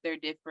people with their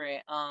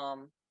different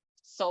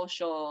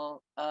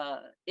social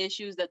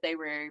issues that they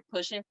were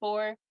pushing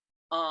for.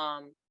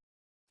 um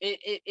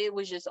it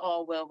was just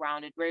all well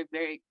rounded, very,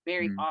 very,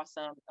 very Mm.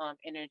 awesome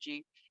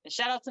energy. And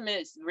shout out to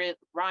Miss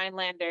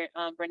Rhinelander,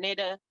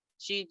 Bernita.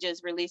 She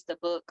just released a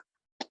book.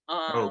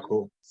 Oh,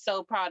 cool.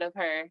 So proud of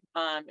her.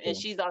 And Cool.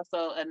 she's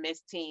also a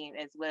Miss Teen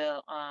as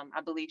well.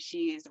 I believe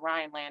she's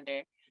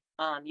Rhinelander.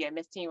 Yeah,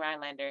 Miss Teen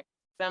Rhinelander.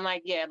 So I'm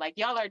like, yeah, like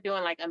y'all are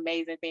doing like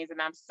amazing things,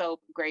 and I'm so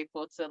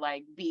grateful to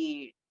like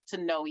be to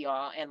know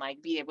y'all and like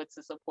be able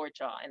to support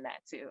y'all in that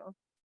too.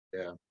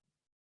 Yeah.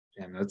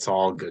 And that's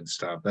all good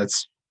stuff.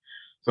 That's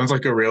sounds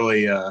like a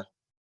really uh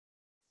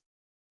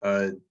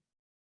a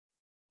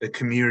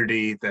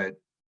community that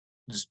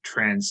just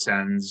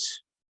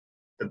transcends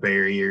the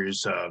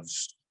barriers of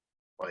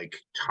like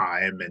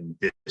time and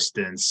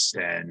distance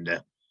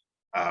and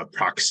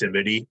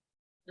proximity,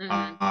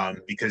 Hmm.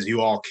 because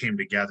you all came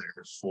together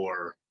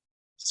for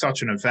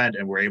such an event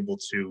and were able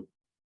to,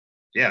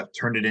 yeah,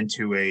 turn it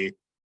into a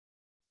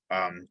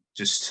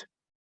just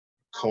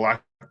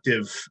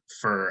collective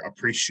for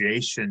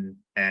appreciation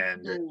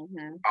and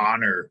Hmm.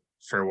 honor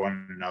for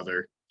one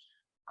another.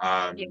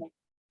 Yeah. Um, 'Cause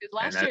and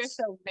last year that's,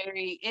 felt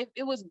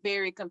it was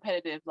very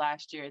competitive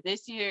last year.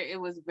 This year it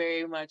was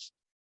very much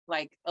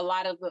like a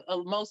lot of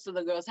most of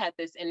the girls had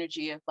this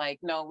energy of like,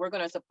 no, we're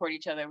going to support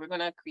each other. We're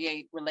going to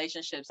create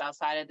relationships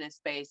outside of this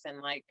space,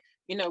 and like,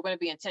 we're going to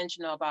be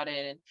intentional about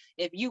it. And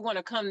if you want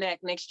to come back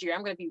next year,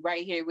 I'm going to be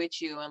right here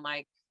with you. And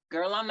like,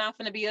 girl, I'm not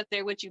going to be up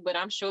there with you, but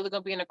I'm surely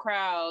going to be in the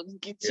crowd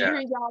yeah.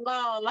 cheering y'all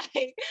on.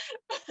 Like,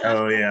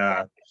 Oh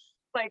yeah.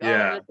 like all of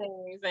Yeah. the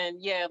things.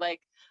 And yeah,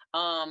 like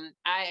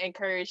I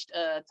encouraged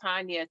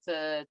Tanya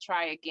to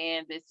try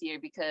again this year,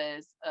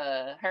 because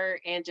her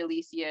and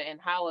Jalecia and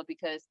Howard,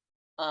 because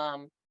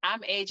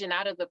I'm aging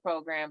out of the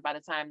program by the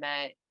time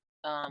that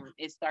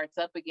it starts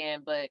up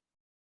again. But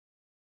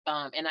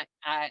and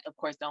I of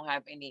course don't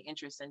have any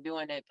interest in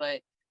doing it.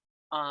 But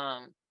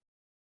um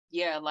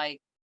yeah,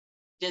 like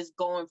just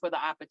going for the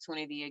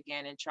opportunity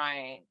again and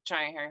trying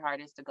her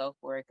hardest to go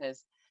for it.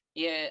 Because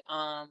yeah,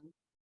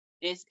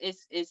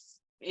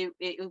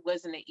 it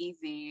wasn't an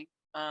easy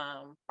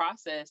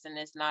process, and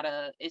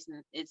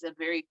it's a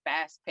very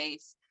fast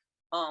paced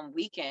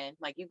weekend.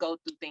 Like, you go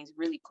through things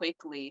really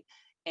quickly.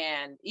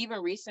 And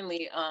even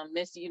recently,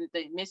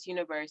 the Miss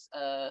Universe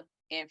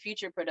and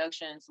Future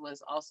Productions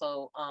was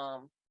also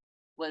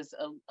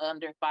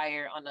under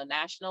fire on a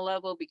national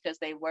level, because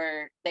they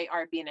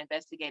are being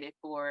investigated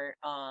for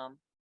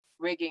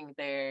rigging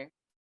their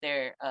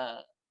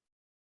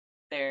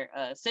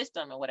uh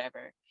system or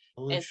whatever.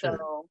 Holy And shit.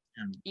 so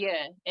And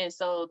yeah, and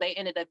so they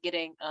ended up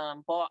getting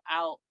bought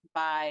out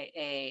by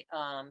a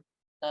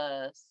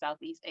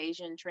Southeast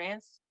Asian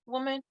trans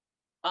woman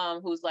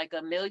who's like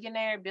a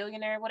millionaire,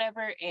 billionaire,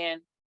 whatever.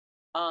 And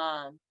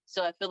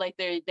so I feel like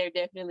they're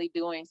definitely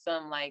doing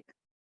some like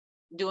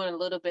doing a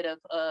little bit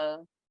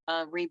of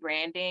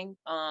rebranding.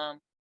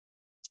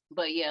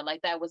 But yeah,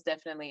 like that was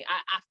definitely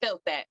I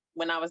felt that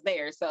when I was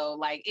there. So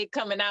like it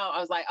coming out, I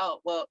was like, oh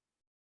well,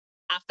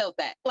 I felt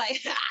that.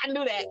 Like I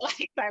knew that, yeah.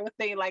 like type of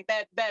thing. Like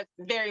that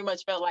very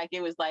much felt like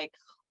it was like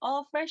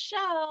all for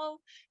show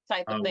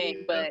type of Oh thing.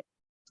 yeah. But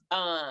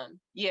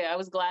yeah, I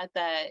was glad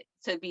that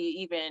to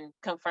be even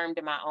confirmed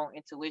in my own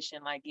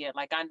intuition. Like, yeah,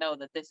 like I know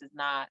that this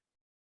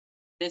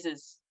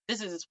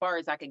this is as far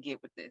as I could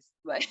get with this.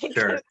 Like,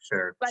 Sure,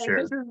 sure, like this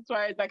sure. is as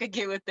far as I could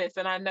get with this.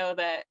 And I know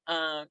that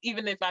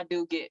even if I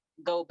do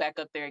go back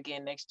up there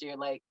again next year,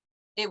 like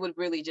it would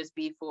really just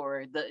be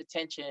for the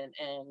attention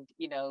and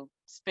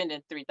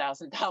spending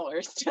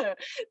 $3,000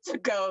 to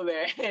go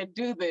there and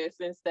do this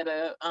instead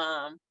of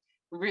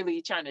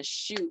really trying to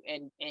shoot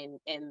and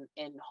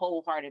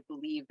wholehearted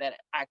believe that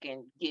I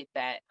can get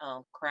that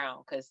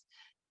crown, because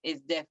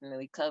it's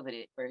definitely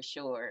coveted for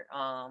sure.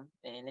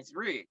 And it's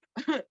rigged.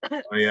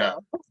 Oh yeah, So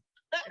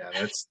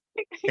yeah.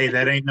 Hey,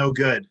 that ain't no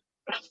good.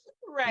 Ain't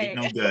right.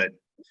 no good.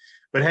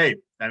 But hey,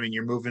 I mean,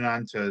 you're moving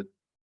on to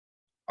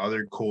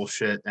other cool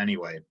shit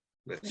anyway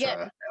with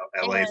Yes.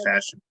 LA And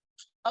fashion.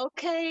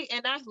 okay,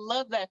 and I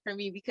love that for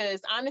me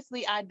because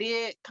honestly, I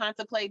did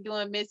contemplate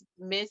doing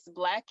Miss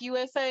Black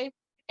USA,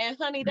 and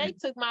honey, they Mhm.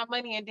 took my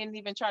money and didn't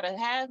even try to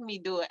have me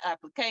do an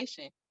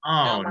application.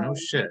 Oh, no Um,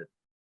 shit.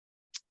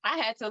 I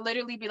had to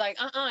literally be like,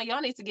 y'all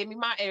need to give me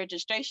my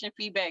registration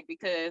feedback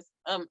because,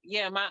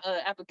 yeah, my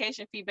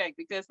application feedback,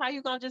 because how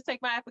you gonna just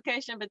take my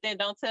application but then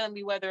don't tell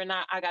me whether or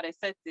not I got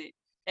accepted?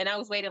 And I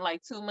was waiting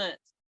like 2 months.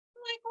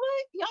 I'm like,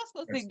 what? Y'all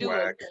supposed to That's do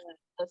whack.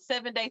 a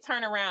 7-day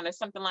turnaround or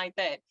something like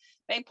that.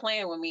 They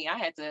playing with me. I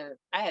had to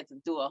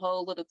do a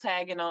whole little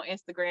tagging on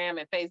Instagram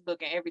and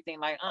Facebook and everything.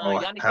 Like, Oh,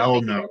 y'all need to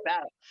hell figure no. this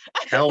out.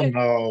 Hell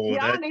no.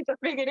 Y'all That need to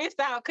figure this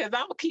out because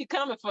I'm gonna keep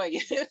coming for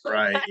you.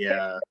 right.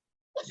 Yeah.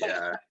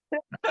 Yeah.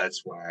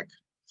 That's whack.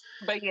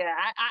 But yeah,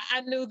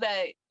 I knew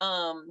that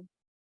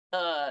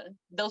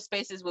those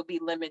spaces would be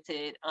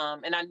limited.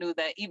 And I knew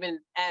that even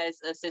as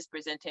a cis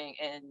presenting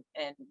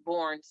and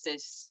born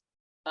cis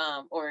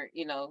or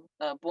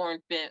born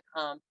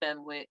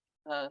femme with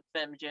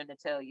femme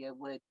genitalia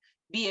would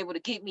be able to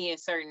get me in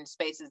certain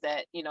spaces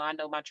that I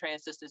know my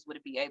trans sisters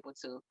would be able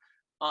to.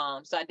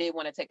 So I did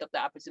want to take up the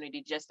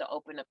opportunity just to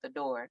open up the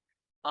door,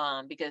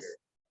 because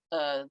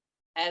uh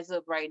as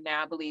of right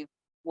now, I believe,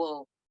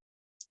 well,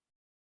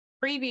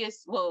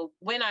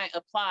 when I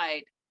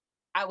applied,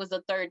 I was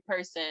the third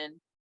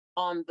person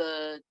on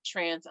the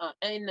trans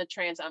in the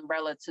trans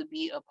umbrella to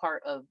be a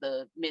part of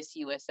the Miss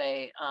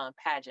USA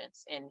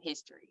pageants in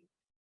history.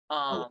 Oh,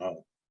 Um,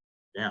 wow.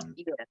 Damn.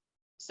 yeah.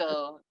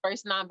 So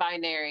first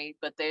non-binary,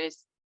 but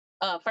there's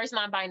first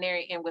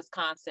non-binary in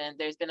Wisconsin.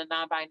 There's been a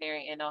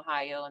non-binary in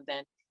Ohio, and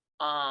then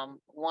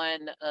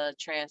one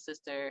trans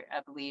sister,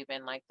 I believe,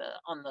 in like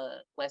on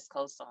the West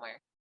Coast somewhere.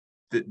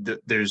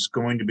 There's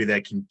going to be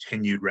that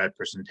continued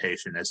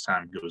representation as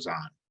time goes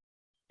on,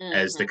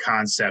 as the Hmm.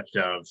 concept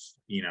of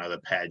the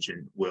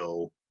pageant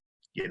will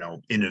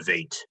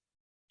innovate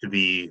to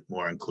be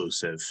more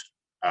inclusive.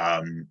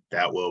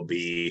 That will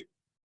be,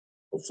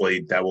 hopefully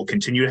that will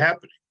continue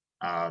happening,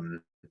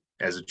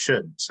 as it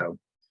should. So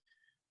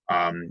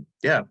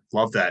yeah,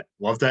 love that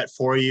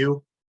for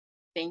you.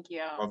 Thank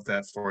you. Love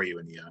that for you.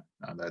 And yeah,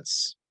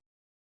 that's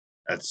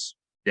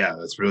yeah,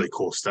 that's really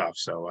cool stuff.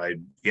 So I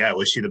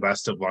wish you the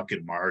best of luck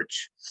in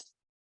March.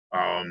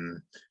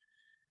 um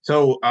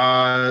So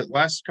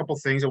last couple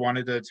things I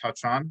wanted to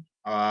touch on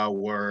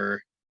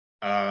were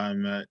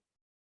um,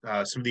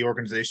 some of the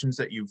organizations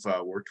that you've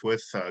worked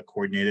with,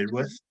 coordinated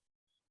with.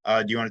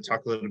 Mhm. Do you want to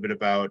talk a little bit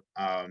about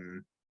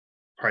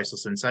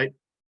Priceless Insight?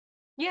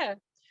 Yeah.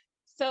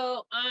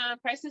 So,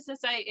 Priceless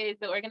Insight is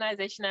the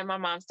organization that my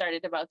mom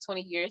started about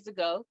 20 years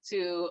ago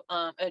to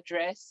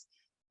address.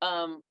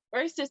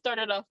 First, it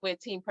started off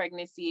with teen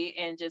pregnancy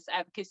and just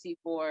advocacy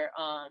for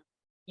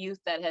youth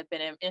that have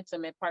been in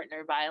intimate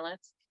partner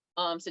violence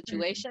Mhm.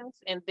 situations,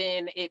 and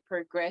then it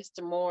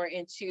progressed more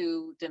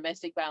into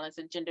domestic violence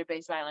and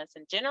gender-based violence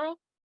in general.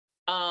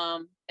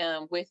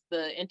 With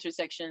the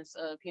intersections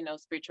of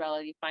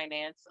spirituality,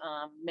 finance,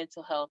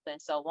 mental health,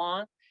 and so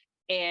on.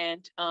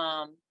 And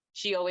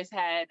she always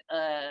had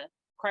a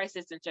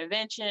crisis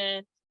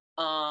intervention,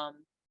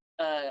 um,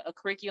 a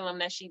curriculum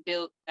that she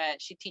built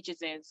that she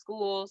teaches in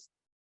schools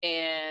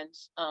and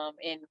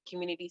in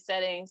community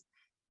settings.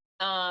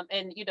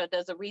 And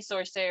does a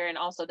resource there, and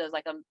also does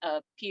like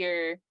a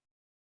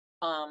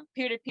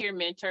peer-to-peer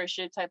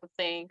mentorship type of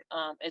thing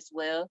as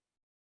well.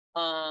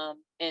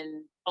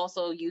 And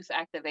also youth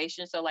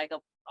activation. So like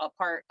a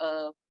part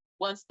of,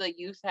 once the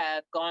youth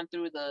have gone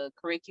through the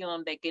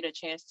curriculum, they get a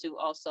chance to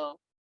also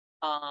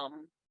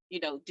um,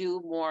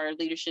 do more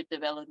leadership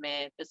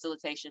development,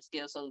 facilitation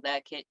skills, so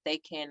that they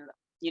can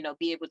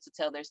be able to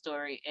tell their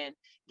story and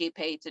get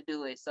paid to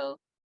do it. So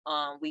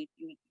we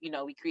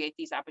create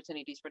these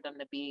opportunities for them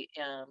to be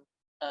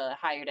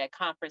hired at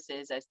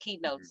conferences as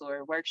keynotes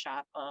or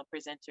workshop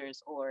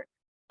presenters, or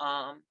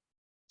um,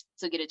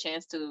 to get a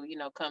chance to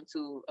come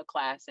to a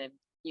class and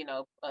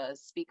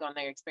speak on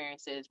their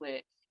experiences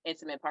with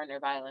intimate partner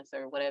violence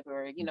or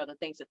whatever, the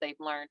things that they've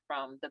learned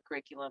from the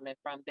curriculum and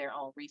from their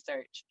own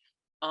research.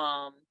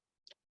 um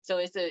so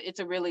it's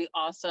a really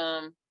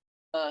awesome,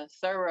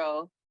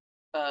 thorough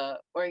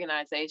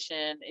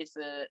organization. It's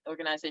an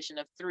organization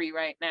of 3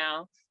 right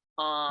now.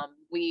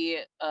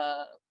 We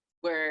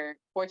were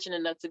fortunate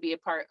enough to be a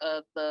part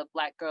of the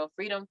Black Girl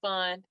Freedom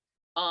Fund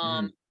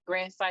Mhm.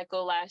 grant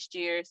cycle last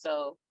year.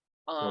 So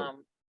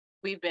Whoa.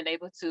 we've been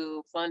able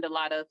to fund a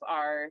lot of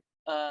our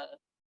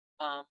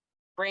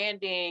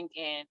branding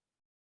and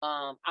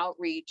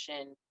outreach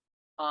and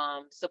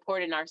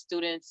supporting our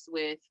students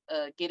with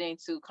getting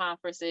to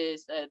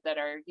conferences that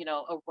are,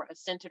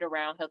 centered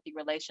around healthy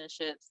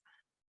relationships.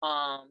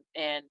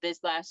 And this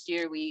last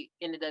year, we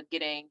ended up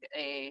getting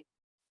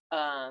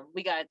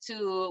we got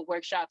 2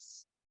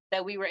 workshops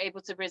that we were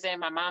able to present.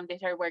 My mom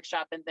did her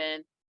workshop, and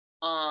then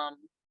um,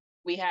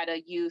 we had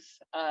a youth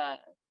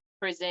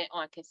present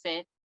on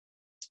consent.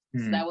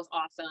 So Hmm. that was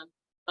awesome.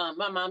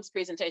 My mom's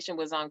presentation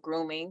was on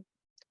grooming.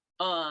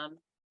 Um,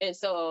 and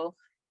so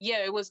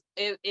yeah,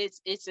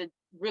 it's a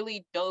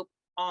really dope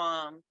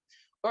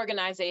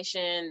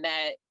organization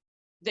that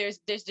there's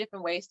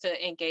different ways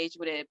to engage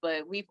with it,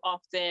 but we've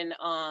often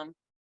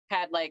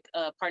had like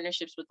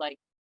partnerships with like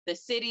the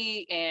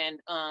city and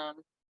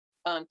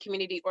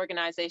community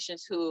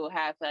organizations who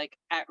have like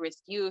at-risk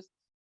youth,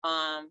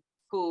 um,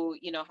 who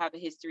have a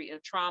history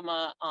of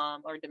trauma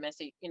or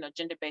domestic,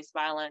 gender-based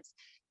violence,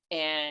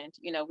 and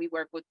we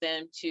work with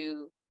them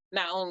to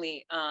not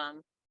only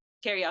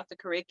carry out the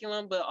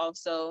curriculum, but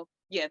also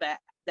that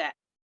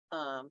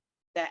um,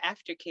 that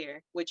aftercare,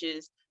 which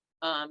is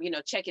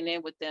checking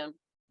in with them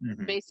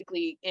Mhm.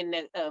 basically in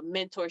a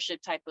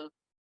mentorship type of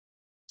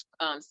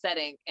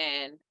setting,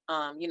 and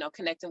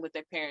connecting with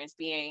their parents,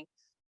 being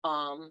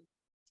um,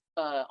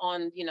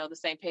 on the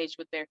same page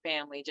with their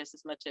family just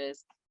as much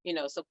as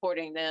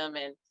supporting them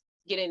and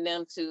getting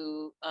them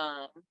to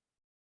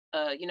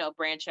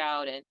branch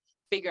out and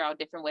figure out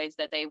different ways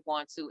that they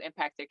want to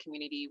impact their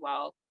community,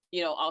 while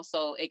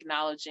also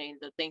acknowledging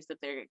the things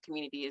that their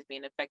community is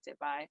being affected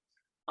by.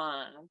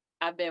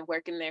 I've been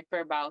working there for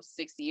about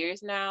 6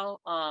 years now,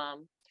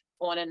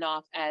 on and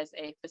off as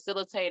a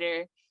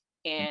facilitator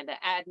and an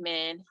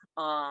admin,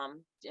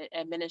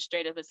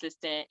 administrative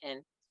assistant,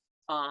 and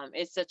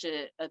it's such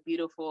a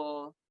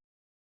beautiful,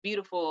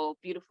 beautiful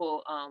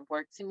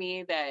work to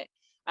me that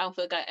I don't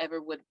feel like I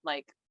ever would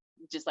like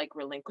just like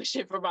relinquish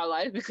it for my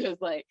life,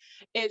 because like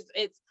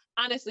it's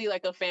honestly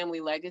like a family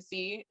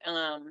legacy.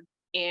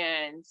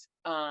 And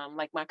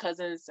like my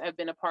cousins have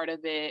been a part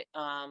of it.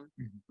 Mhm.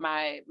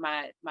 My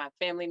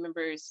family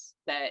members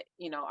that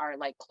are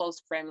like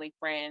close family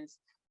friends,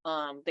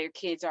 their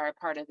kids are a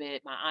part of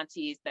it. My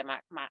aunties, that my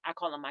I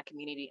call them my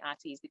community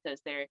aunties,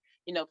 because they're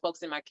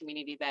folks in my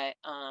community that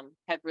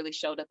have really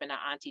showed up in an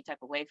auntie type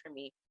of way for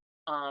me,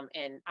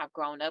 and I've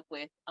grown up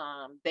with.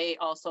 They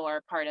also are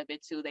a part of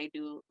it too. They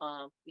do,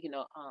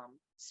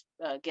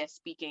 guest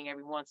speaking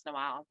every once in a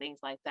while, things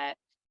like that.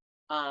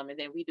 And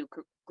then we do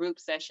group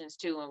sessions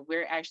too. And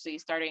we're actually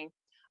starting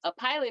a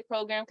pilot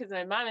program because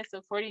my mom is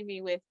supporting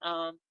me with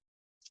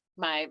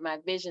my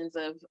visions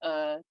of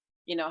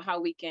how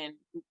we can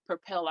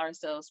propel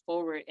ourselves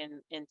forward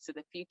into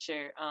the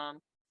future.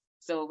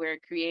 So we're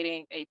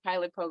creating a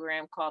pilot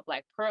program called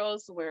Black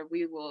Pearls, where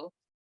we will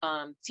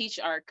teach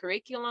our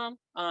curriculum.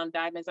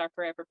 Diamonds are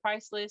forever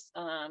priceless,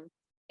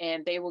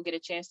 and they will get a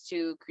chance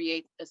to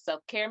create a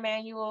self-care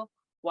manual,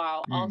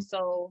 while Mm.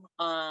 also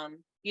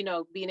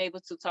being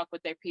able to talk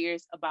with their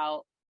peers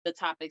about the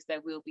topics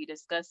that we'll be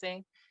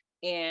discussing,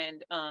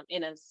 and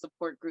in a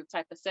support group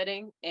type of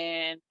setting.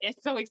 And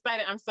it's so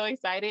excited. I'm so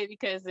excited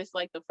because it's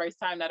like the first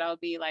time that I'll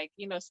be like,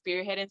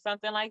 spearheading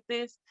something like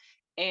this.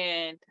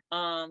 And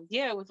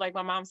yeah, with like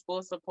my mom's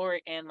full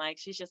support, and like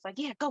she's just like,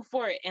 yeah, go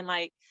for it. And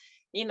like,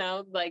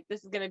 like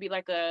this is gonna be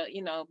like a,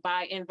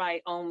 by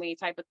invite only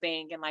type of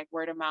thing, and like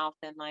word of mouth,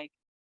 and like,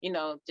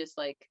 just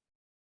like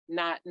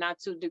not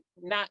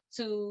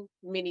too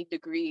many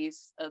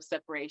degrees of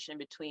separation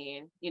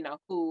between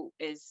who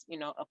is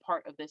a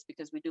part of this,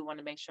 because we do want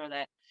to make sure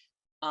that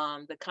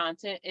the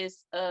content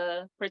is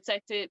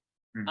protected,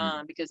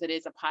 Mhm. because it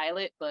is a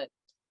pilot. But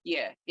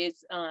yeah,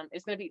 it's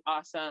gonna be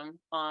awesome.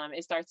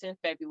 It starts in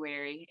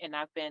February, and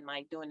I've been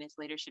like doing this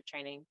leadership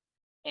training,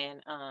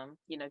 and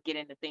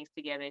getting the things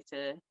together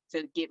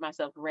to get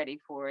myself ready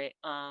for it.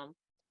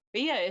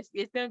 But yeah,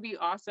 it's gonna be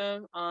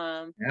awesome.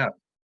 Yeah.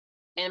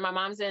 And my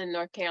mom's in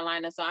North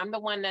Carolina, so I'm the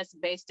one that's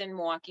based in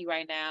Milwaukee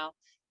right now,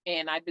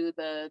 and I do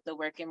the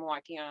work in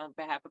Milwaukee on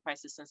behalf of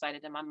Crisis Inside.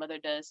 And my mother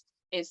does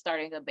is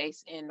starting a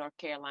base in North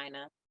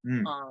Carolina.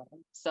 Mm.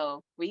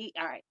 So we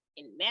are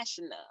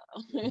international.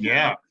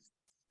 Yeah.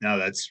 No,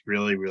 that's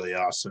really, really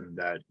awesome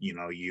that,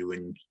 you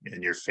and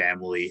your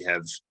family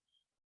have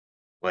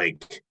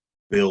like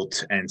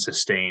built and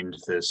sustained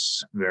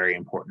this very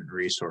important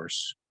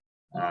resource.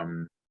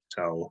 Um,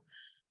 so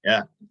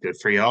yeah, good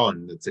for y'all.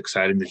 And it's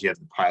exciting that you have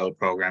the pilot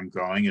program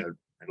going.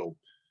 It'll,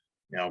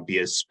 be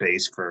a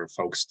space for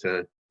folks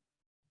to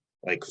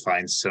like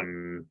find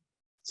some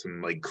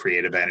like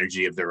creative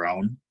energy of their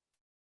own,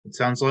 it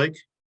sounds like.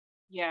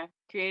 Yeah,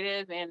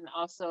 creative, and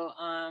also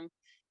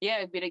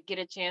yeah, be to get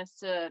a chance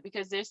to,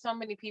 because there's so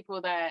many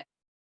people that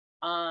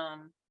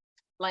um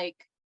like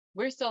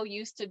we're so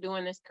used to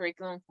doing this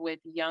curriculum with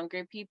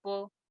younger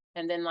people,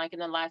 and then like in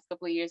the last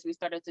couple of years we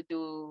started to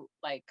do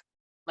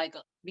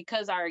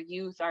because our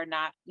youth are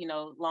not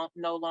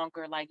no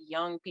longer like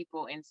young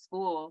people in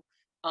school,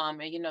 and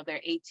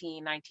they're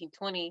 18, 19,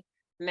 20.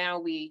 Now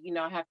we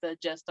have to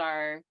adjust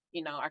our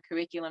our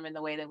curriculum in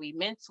the way that we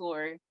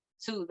mentor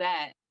to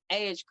that,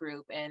 age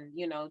group, and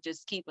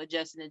just keep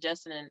adjusting.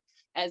 And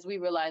as we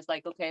realize,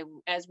 like, okay,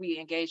 as we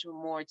engage with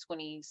more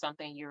 20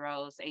 something year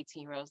olds,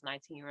 18-year olds,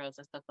 19-year olds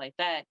and stuff like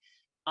that,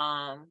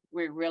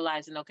 we're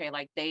realizing, okay,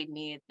 like they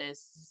need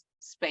this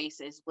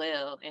space as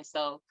well. And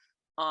so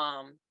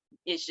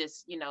it's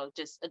just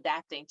just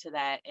adapting to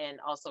that, and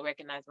also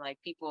recognizing like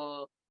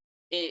people,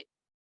 it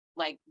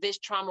like this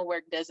trauma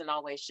work doesn't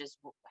always just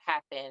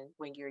happen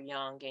when you're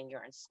young and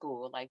you're in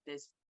school. Like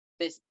this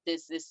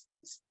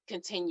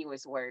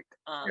continuous work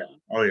Yeah.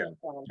 Oh yeah.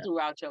 Yeah.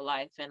 throughout your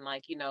life. And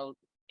like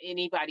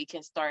anybody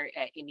can start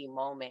at any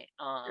moment,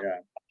 Yeah.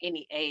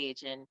 any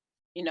age. And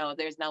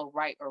there's no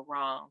right or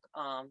wrong.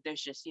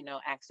 There's just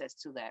access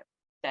to that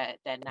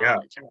Yeah.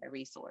 knowledge and that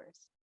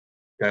resource.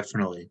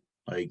 Definitely.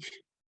 Like,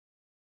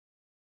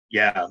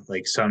 yeah,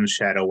 like some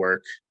shadow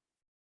work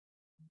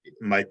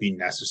might be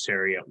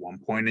necessary at one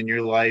point in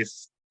your life,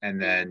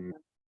 and then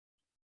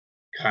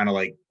kind of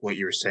like what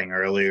you were saying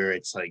earlier,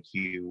 it's like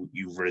you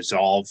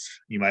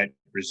might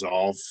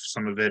resolve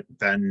some of it,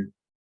 then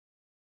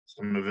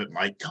some of it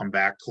might come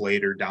back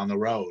later down the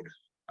road.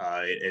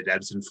 It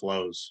ebbs and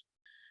flows.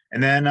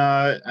 And then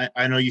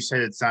I know you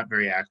said it's not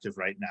very active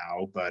right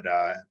now, but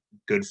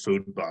Good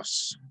Food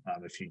Bus,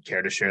 if you'd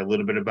care to share a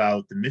little bit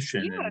about the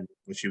mission Yeah. and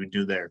what you would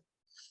do there.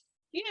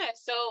 Yeah,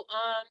 so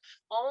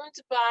owned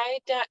by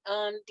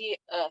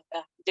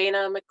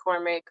Dana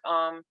McCormick,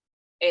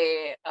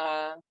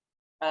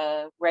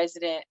 a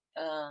resident,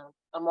 a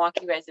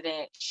Milwaukee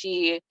resident.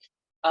 She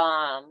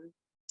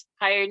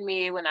hired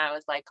me when I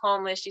was like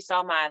homeless. She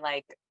saw my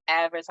like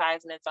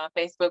advertisements on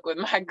Facebook with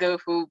my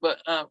Good Food, but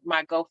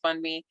my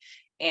GoFundMe,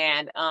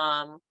 and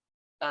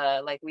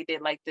like we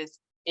did like this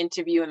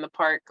interview in the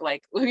park.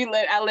 Like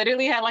I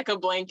literally had like a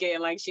blanket,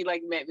 and like she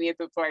like met me at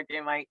the park,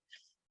 and like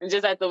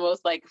just at the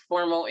most like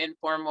formal,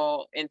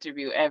 informal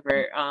interview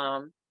ever.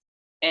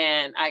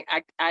 And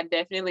I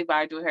definitely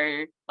vibed with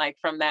her like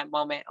from that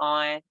moment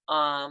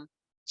on.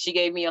 She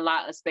gave me a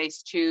lot of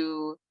space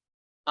to.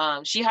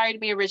 She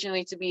hired me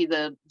originally to be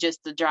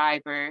just the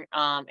driver,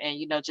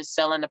 and just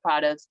selling the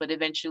products. But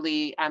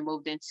eventually, I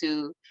moved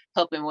into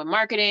helping with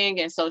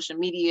marketing and social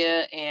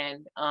media,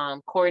 and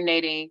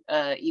coordinating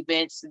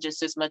events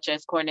just as much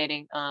as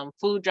coordinating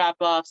food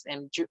drop-offs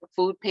and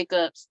food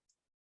pickups.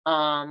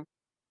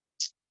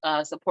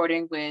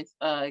 Supporting with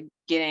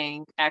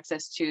getting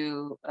access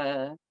to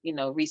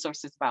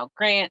resources about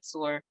grants,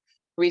 or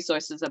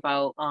resources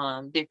about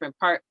different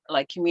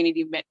like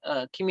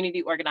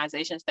community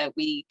organizations that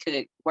we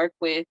could work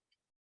with.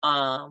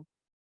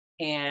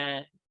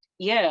 And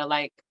yeah,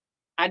 like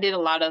I did a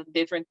lot of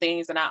different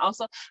things, and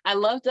I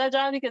loved that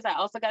job because I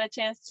also got a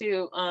chance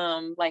to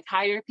like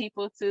hire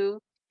people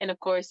too. And of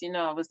course,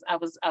 I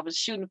was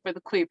shooting for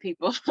the queer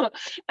people. I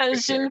For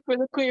was sure. shooting for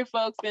the queer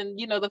folks, and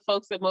the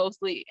folks that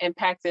mostly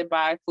impacted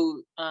by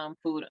food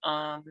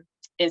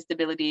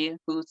instability, and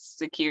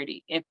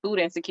food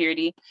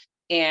insecurity.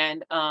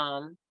 And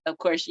of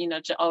course,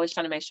 always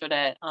trying to make sure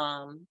that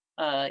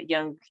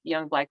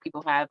young Black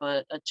people have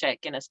a check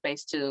and a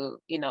space to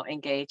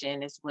engage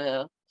in as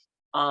well.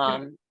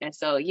 Yeah. And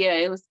so yeah,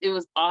 it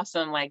was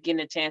awesome, like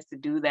getting a chance to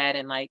do that,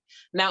 and like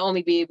not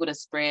only be able to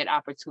spread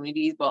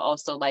opportunities, but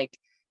also like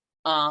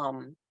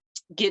um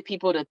get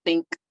people to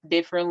think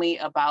differently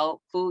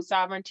about food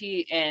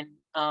sovereignty, and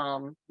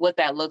what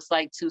that looks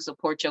like to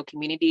support your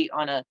community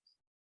on a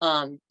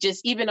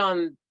just even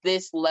on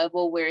this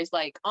level where it's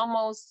like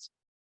almost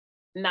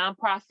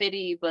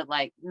nonprofity, but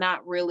like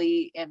not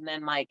really, and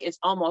then like it's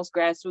almost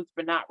grassroots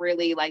but not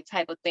really, like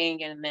type of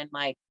thing. And then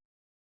like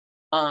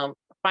um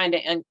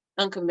finding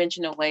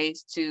unconventional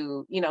ways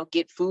to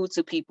get food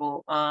to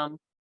people.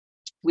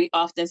 We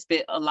often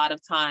spent a lot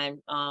of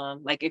time,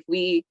 like if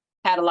we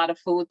had a lot of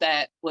food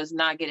that was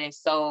not getting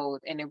sold,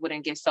 and it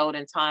wouldn't get sold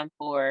in time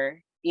for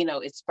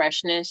its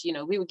freshness,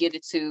 we would get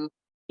it to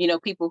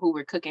people who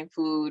were cooking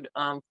food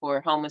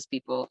for homeless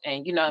people.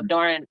 And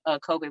during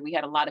COVID, we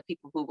had a lot of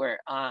people who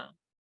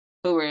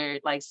were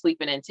like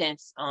sleeping in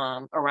tents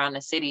around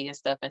the city and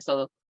stuff. And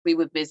so we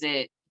would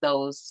visit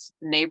those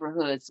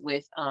neighborhoods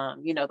with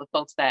the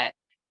folks that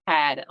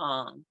had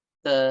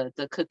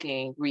the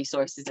cooking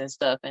resources and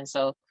stuff. And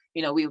so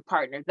we would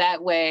partner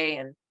that way.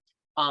 And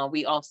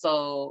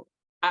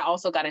I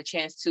also got a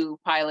chance to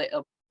pilot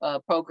a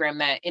program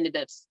that ended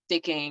up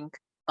sticking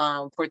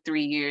for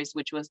 3 years,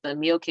 which was the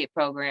meal kit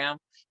program,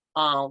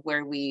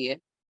 where we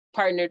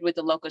partnered with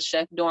the local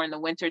chef during the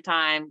winter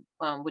time,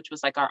 which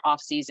was like our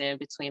off season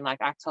between like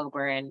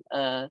October and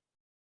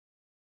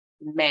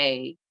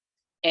May.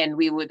 And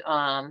we would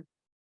partner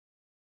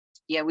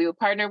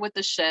with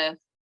the chef,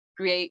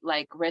 create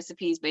like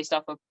recipes based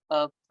off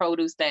of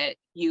produce that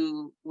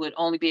you would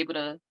only be able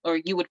to, or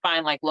you would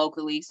find like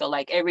locally. So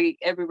like every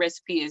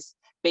recipe is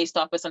based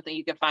off of something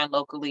you can find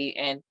locally,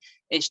 and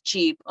it's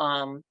cheap.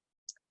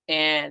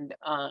 And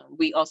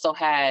we also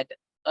had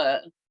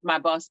my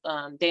boss,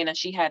 Dana,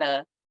 she had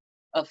a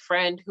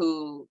friend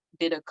who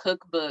made a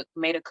cookbook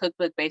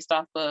based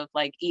off of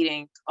like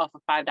eating off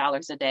of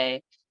 $5 a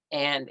day.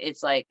 And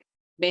it's like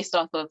based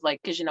off of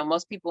like, because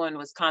most people in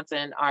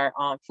Wisconsin are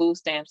on food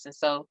stamps. And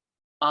so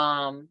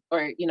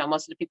or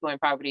most of the people in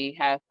poverty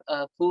have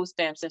food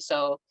stamps, and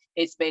so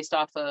it's based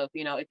off of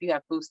if you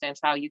have food stamps,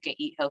 how you can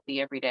eat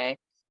healthy every day.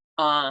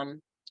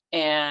 Um,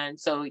 and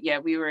so yeah,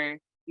 we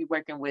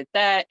working with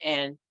that,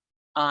 and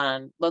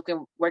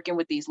working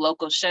with these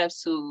local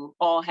chefs who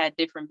all had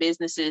different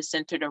businesses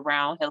centered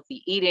around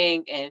healthy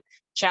eating and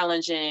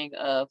challenging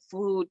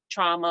food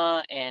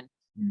trauma, and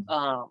Mm.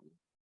 um,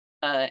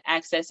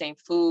 accessing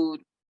food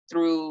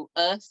through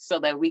us, so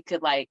that we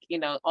could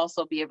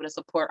also be able to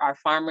support our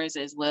farmers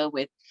as well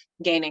with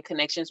gaining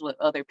connections with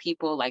other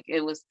people. Like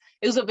it was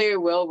a very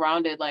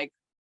well-rounded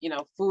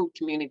food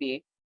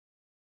community.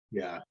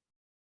 Yeah,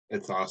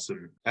 it's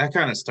awesome. That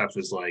kind of stuff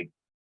is like,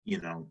 you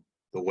know,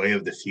 the way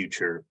of the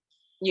future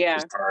as Yeah,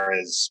 far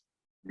as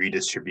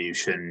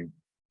redistribution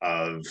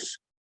of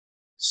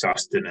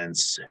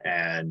sustenance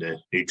and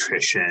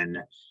nutrition,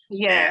 and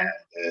yeah,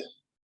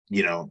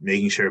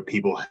 making sure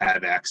people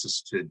have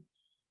access to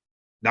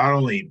not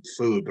only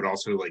food but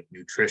also like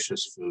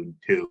nutritious food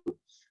too.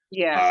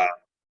 yeah, uh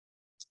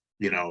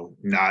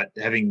not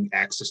having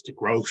access to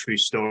grocery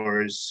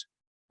stores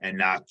and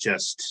not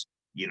just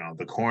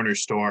the corner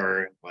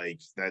store, like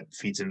that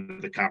feeds into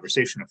the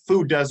conversation of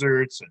food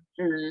deserts and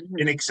hmm,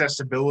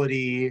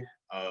 inaccessibility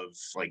of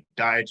like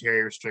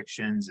dietary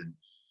restrictions and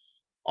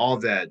all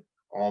that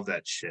all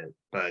that shit.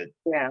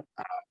 yeah,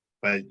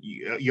 But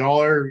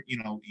y'all are,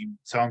 you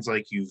sounds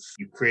like you've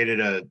created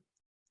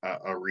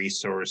a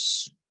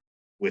resource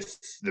with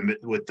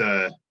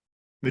the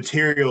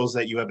materials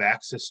that you have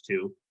access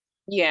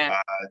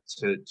yeah.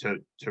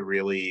 to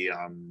really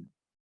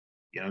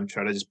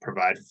try to just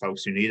provide for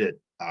folks who need it.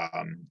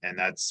 And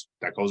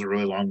that goes a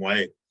really long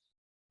way.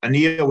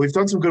 Ania, we've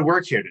done some good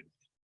work here today.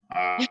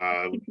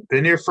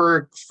 Been here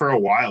for a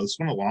while. It's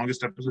one of the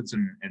longest episodes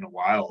in a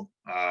while.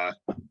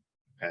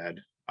 Had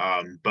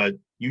but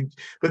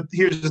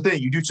here's the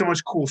thing, you do so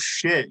much cool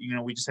shit.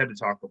 We just had to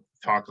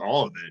talk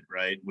all of it,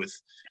 right? With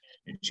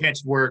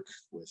Enchanted Work,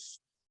 with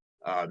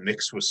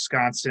Mix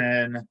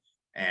Wisconsin,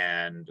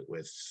 and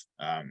with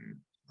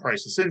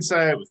Priceless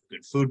Insight, with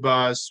Good Food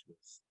Bus, with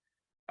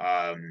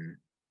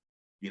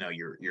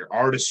your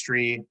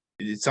artistry.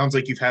 It sounds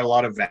like you've had a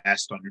lot of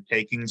vast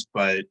undertakings,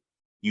 but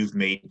you've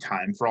made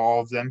time for all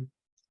of them,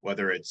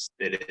 whether it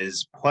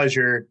is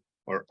pleasure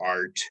or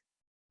art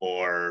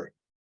or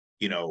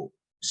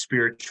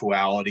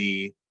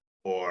spirituality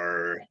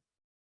or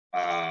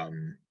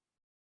um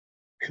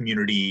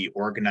community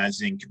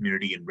organizing,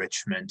 community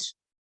enrichment.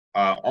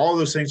 All of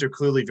those things are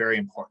clearly very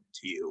important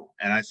to you,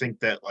 and I think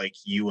that like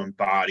you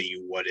embody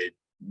what it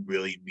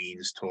really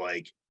means to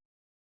like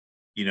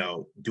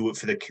do it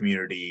for the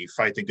community,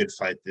 fight the good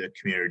fight the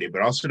community,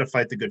 but also to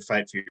fight the good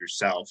fight for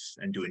yourself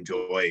and to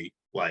enjoy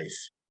life.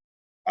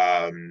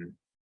 um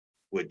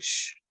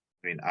which,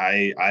 I mean,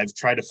 I've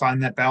tried to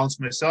find that balance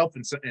myself,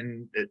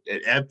 and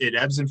it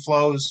ebbs and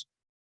flows,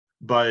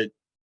 but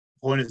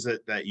point is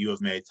that you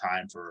have made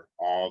time for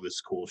all this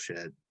cool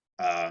shit.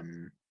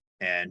 And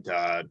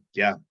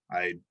yeah,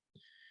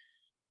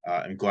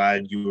 I'm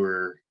glad you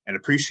were, and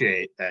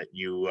appreciate that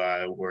you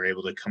were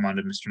able to come on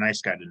to Mr.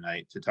 Nice Guy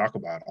tonight to talk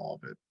about all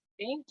of it.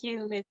 Thank you,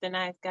 Mr.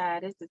 Nice Guy.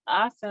 This is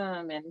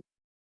awesome. And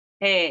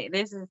hey,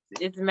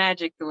 it's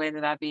magic the way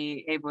that I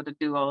be able to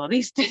do all of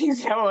these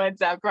things at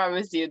once. I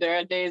promise you. There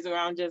are days where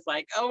I'm just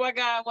like, oh my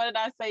God, what did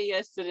I say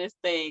yes to this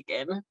thing?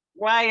 And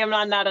why am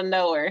I not a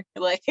knower?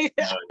 Like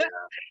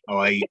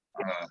Oh yeah.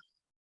 Oh,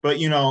 but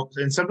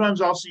and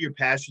sometimes also your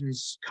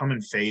passions come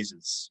in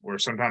phases where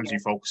sometimes yeah, you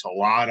focus a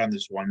lot on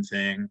this one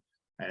thing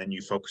and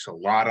you focus a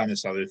lot on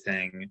this other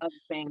thing. other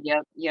thing.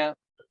 Yep, yep.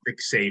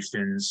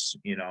 Fixations,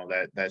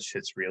 that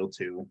shit's real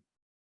too.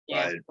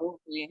 Yeah, But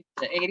totally.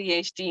 The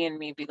ADHD in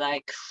me be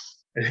like,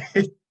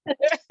 oh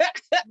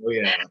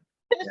yeah,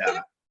 yeah.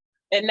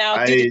 and now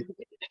I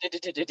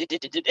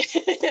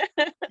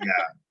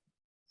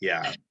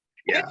yeah,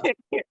 yeah.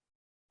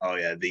 Oh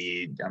yeah,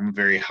 I'm a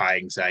very high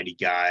anxiety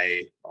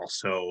guy,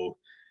 also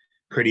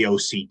pretty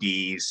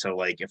OCD. So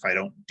like if I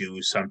don't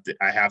do something,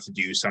 I have to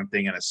do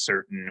something in a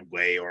certain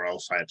way or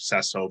else I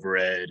obsess over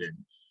it. And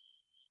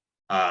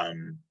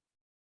um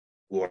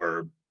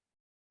or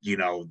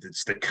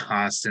it's the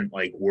constant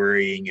like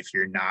worrying if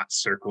you're not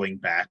circling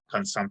back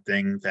on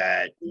something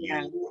that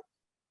yeah. you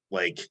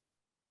like,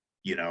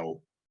 you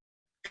know,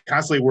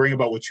 constantly worrying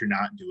about what you're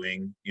not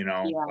doing, Yeah.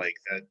 like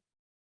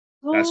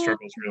that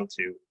struggle's real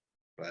too.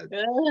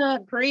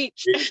 But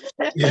Preach.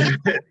 yeah.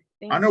 On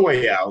Thank our you.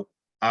 way out,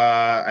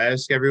 I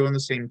ask everyone the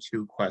same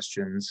two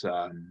questions,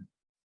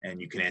 and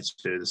you can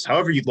answer this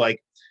however you'd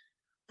like.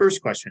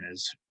 First question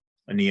is,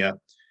 Ania,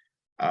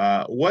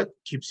 what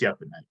keeps you up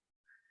at night?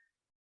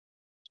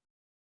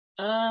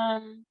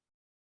 Um,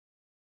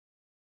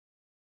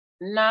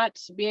 Not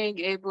being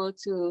able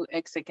to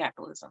exit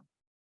capitalism.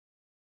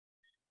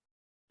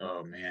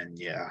 Oh man,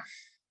 yeah.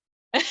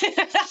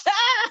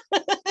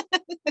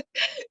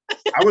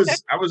 I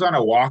was on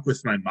a walk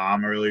with my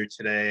mom earlier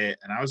today,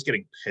 and I was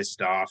getting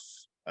pissed off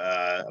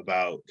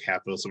about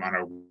capitalism on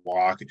our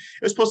walk. It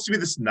was supposed to be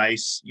this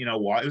nice,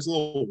 walk. It was a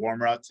little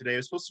warmer out today. It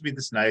was supposed to be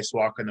this nice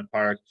walk in the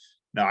park.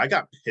 No, I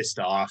got pissed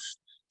off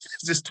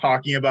just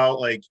talking about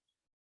like,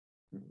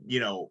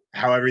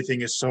 how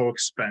everything is so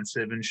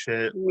expensive and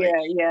shit. Like,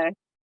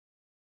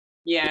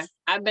 Yeah.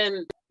 I've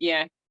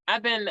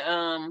been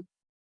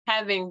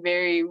having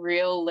very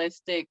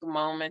realistic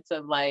moments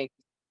of like,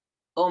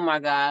 oh my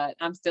God,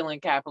 I'm still in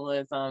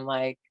capitalism.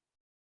 Like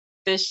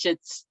this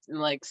shit's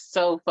like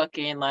so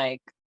fucking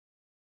like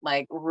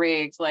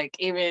rigged. Like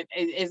even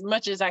as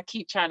much as I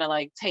keep trying to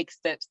like take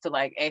steps to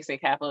like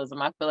exit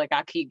capitalism, I feel like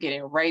I keep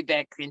getting right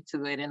back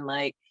into it and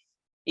like,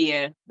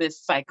 yeah,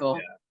 this cycle.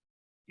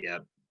 yeah,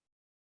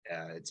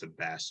 it's a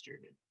bastard.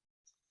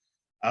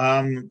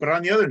 But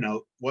on the other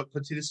note, what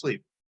puts you to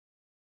sleep?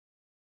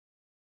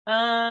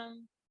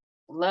 Um,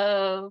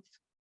 love,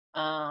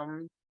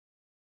 um,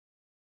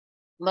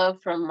 love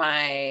from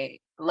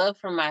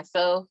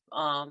myself,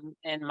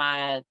 and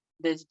my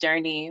this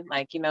journey,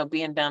 like,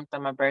 being done for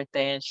my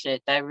birthday and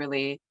shit, that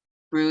really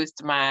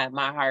bruised my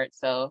heart.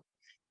 So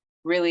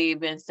really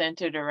been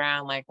centered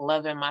around like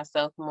loving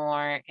myself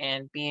more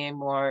and being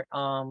more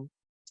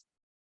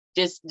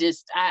just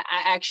I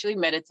actually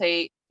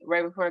meditate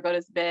right before I go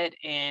to bed,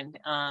 and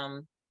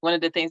one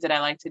of the things that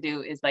I like to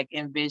do is like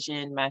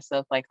envision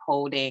myself like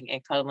holding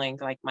and cuddling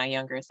like my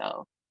younger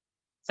self.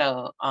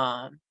 So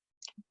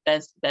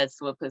that's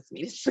what puts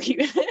me to sleep.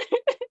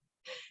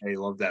 I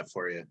love that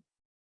for you.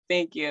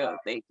 Thank you.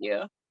 Thank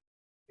you.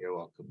 You're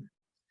welcome.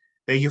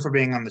 Thank you for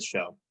being on the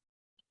show.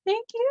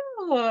 Thank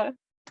you.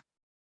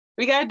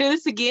 We gotta do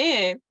this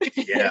again.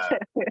 Yeah,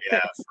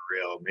 for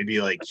real.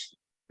 Maybe like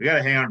we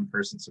gotta hang out in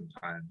person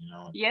sometime,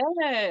 Yes.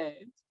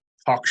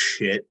 talk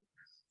shit.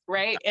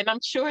 Right. And I'm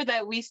sure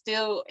that we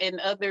still in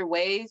other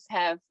ways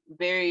have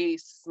very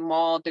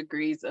small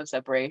degrees of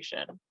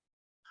separation.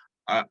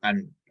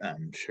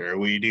 I'm sure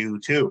we do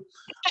too.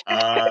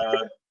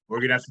 We're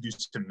gonna have to do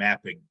some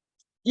mapping.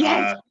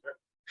 Yes.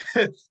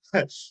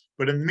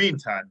 But in the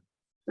meantime,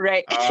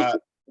 Right.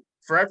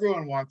 for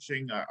everyone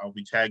watching, I'll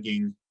be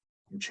tagging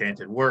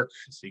Enchanted Work,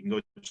 so you can go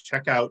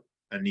check out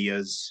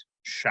Ania's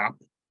shop.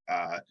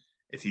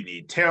 If you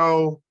need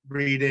tarot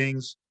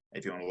readings,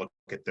 if you want to look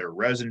at their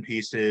resin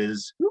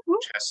pieces,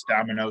 chess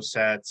domino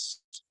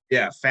sets,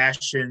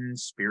 fashion,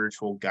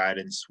 spiritual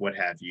guidance, what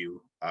have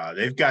you,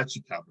 they've got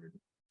you covered.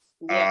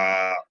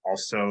 Yeah.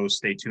 Also,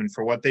 stay tuned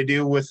for what they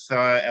do with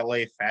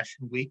LA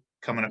Fashion Week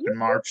coming up in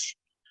March.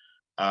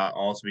 I'll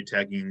also be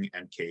tagging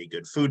MK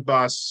Good Food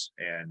Bus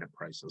and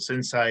Priceless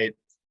Insight,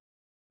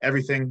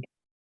 everything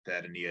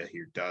that Ania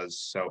here does.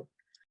 So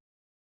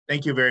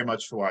thank you very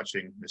much for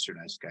watching, Mr.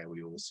 Nice Guy.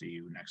 We will see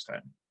you next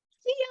time.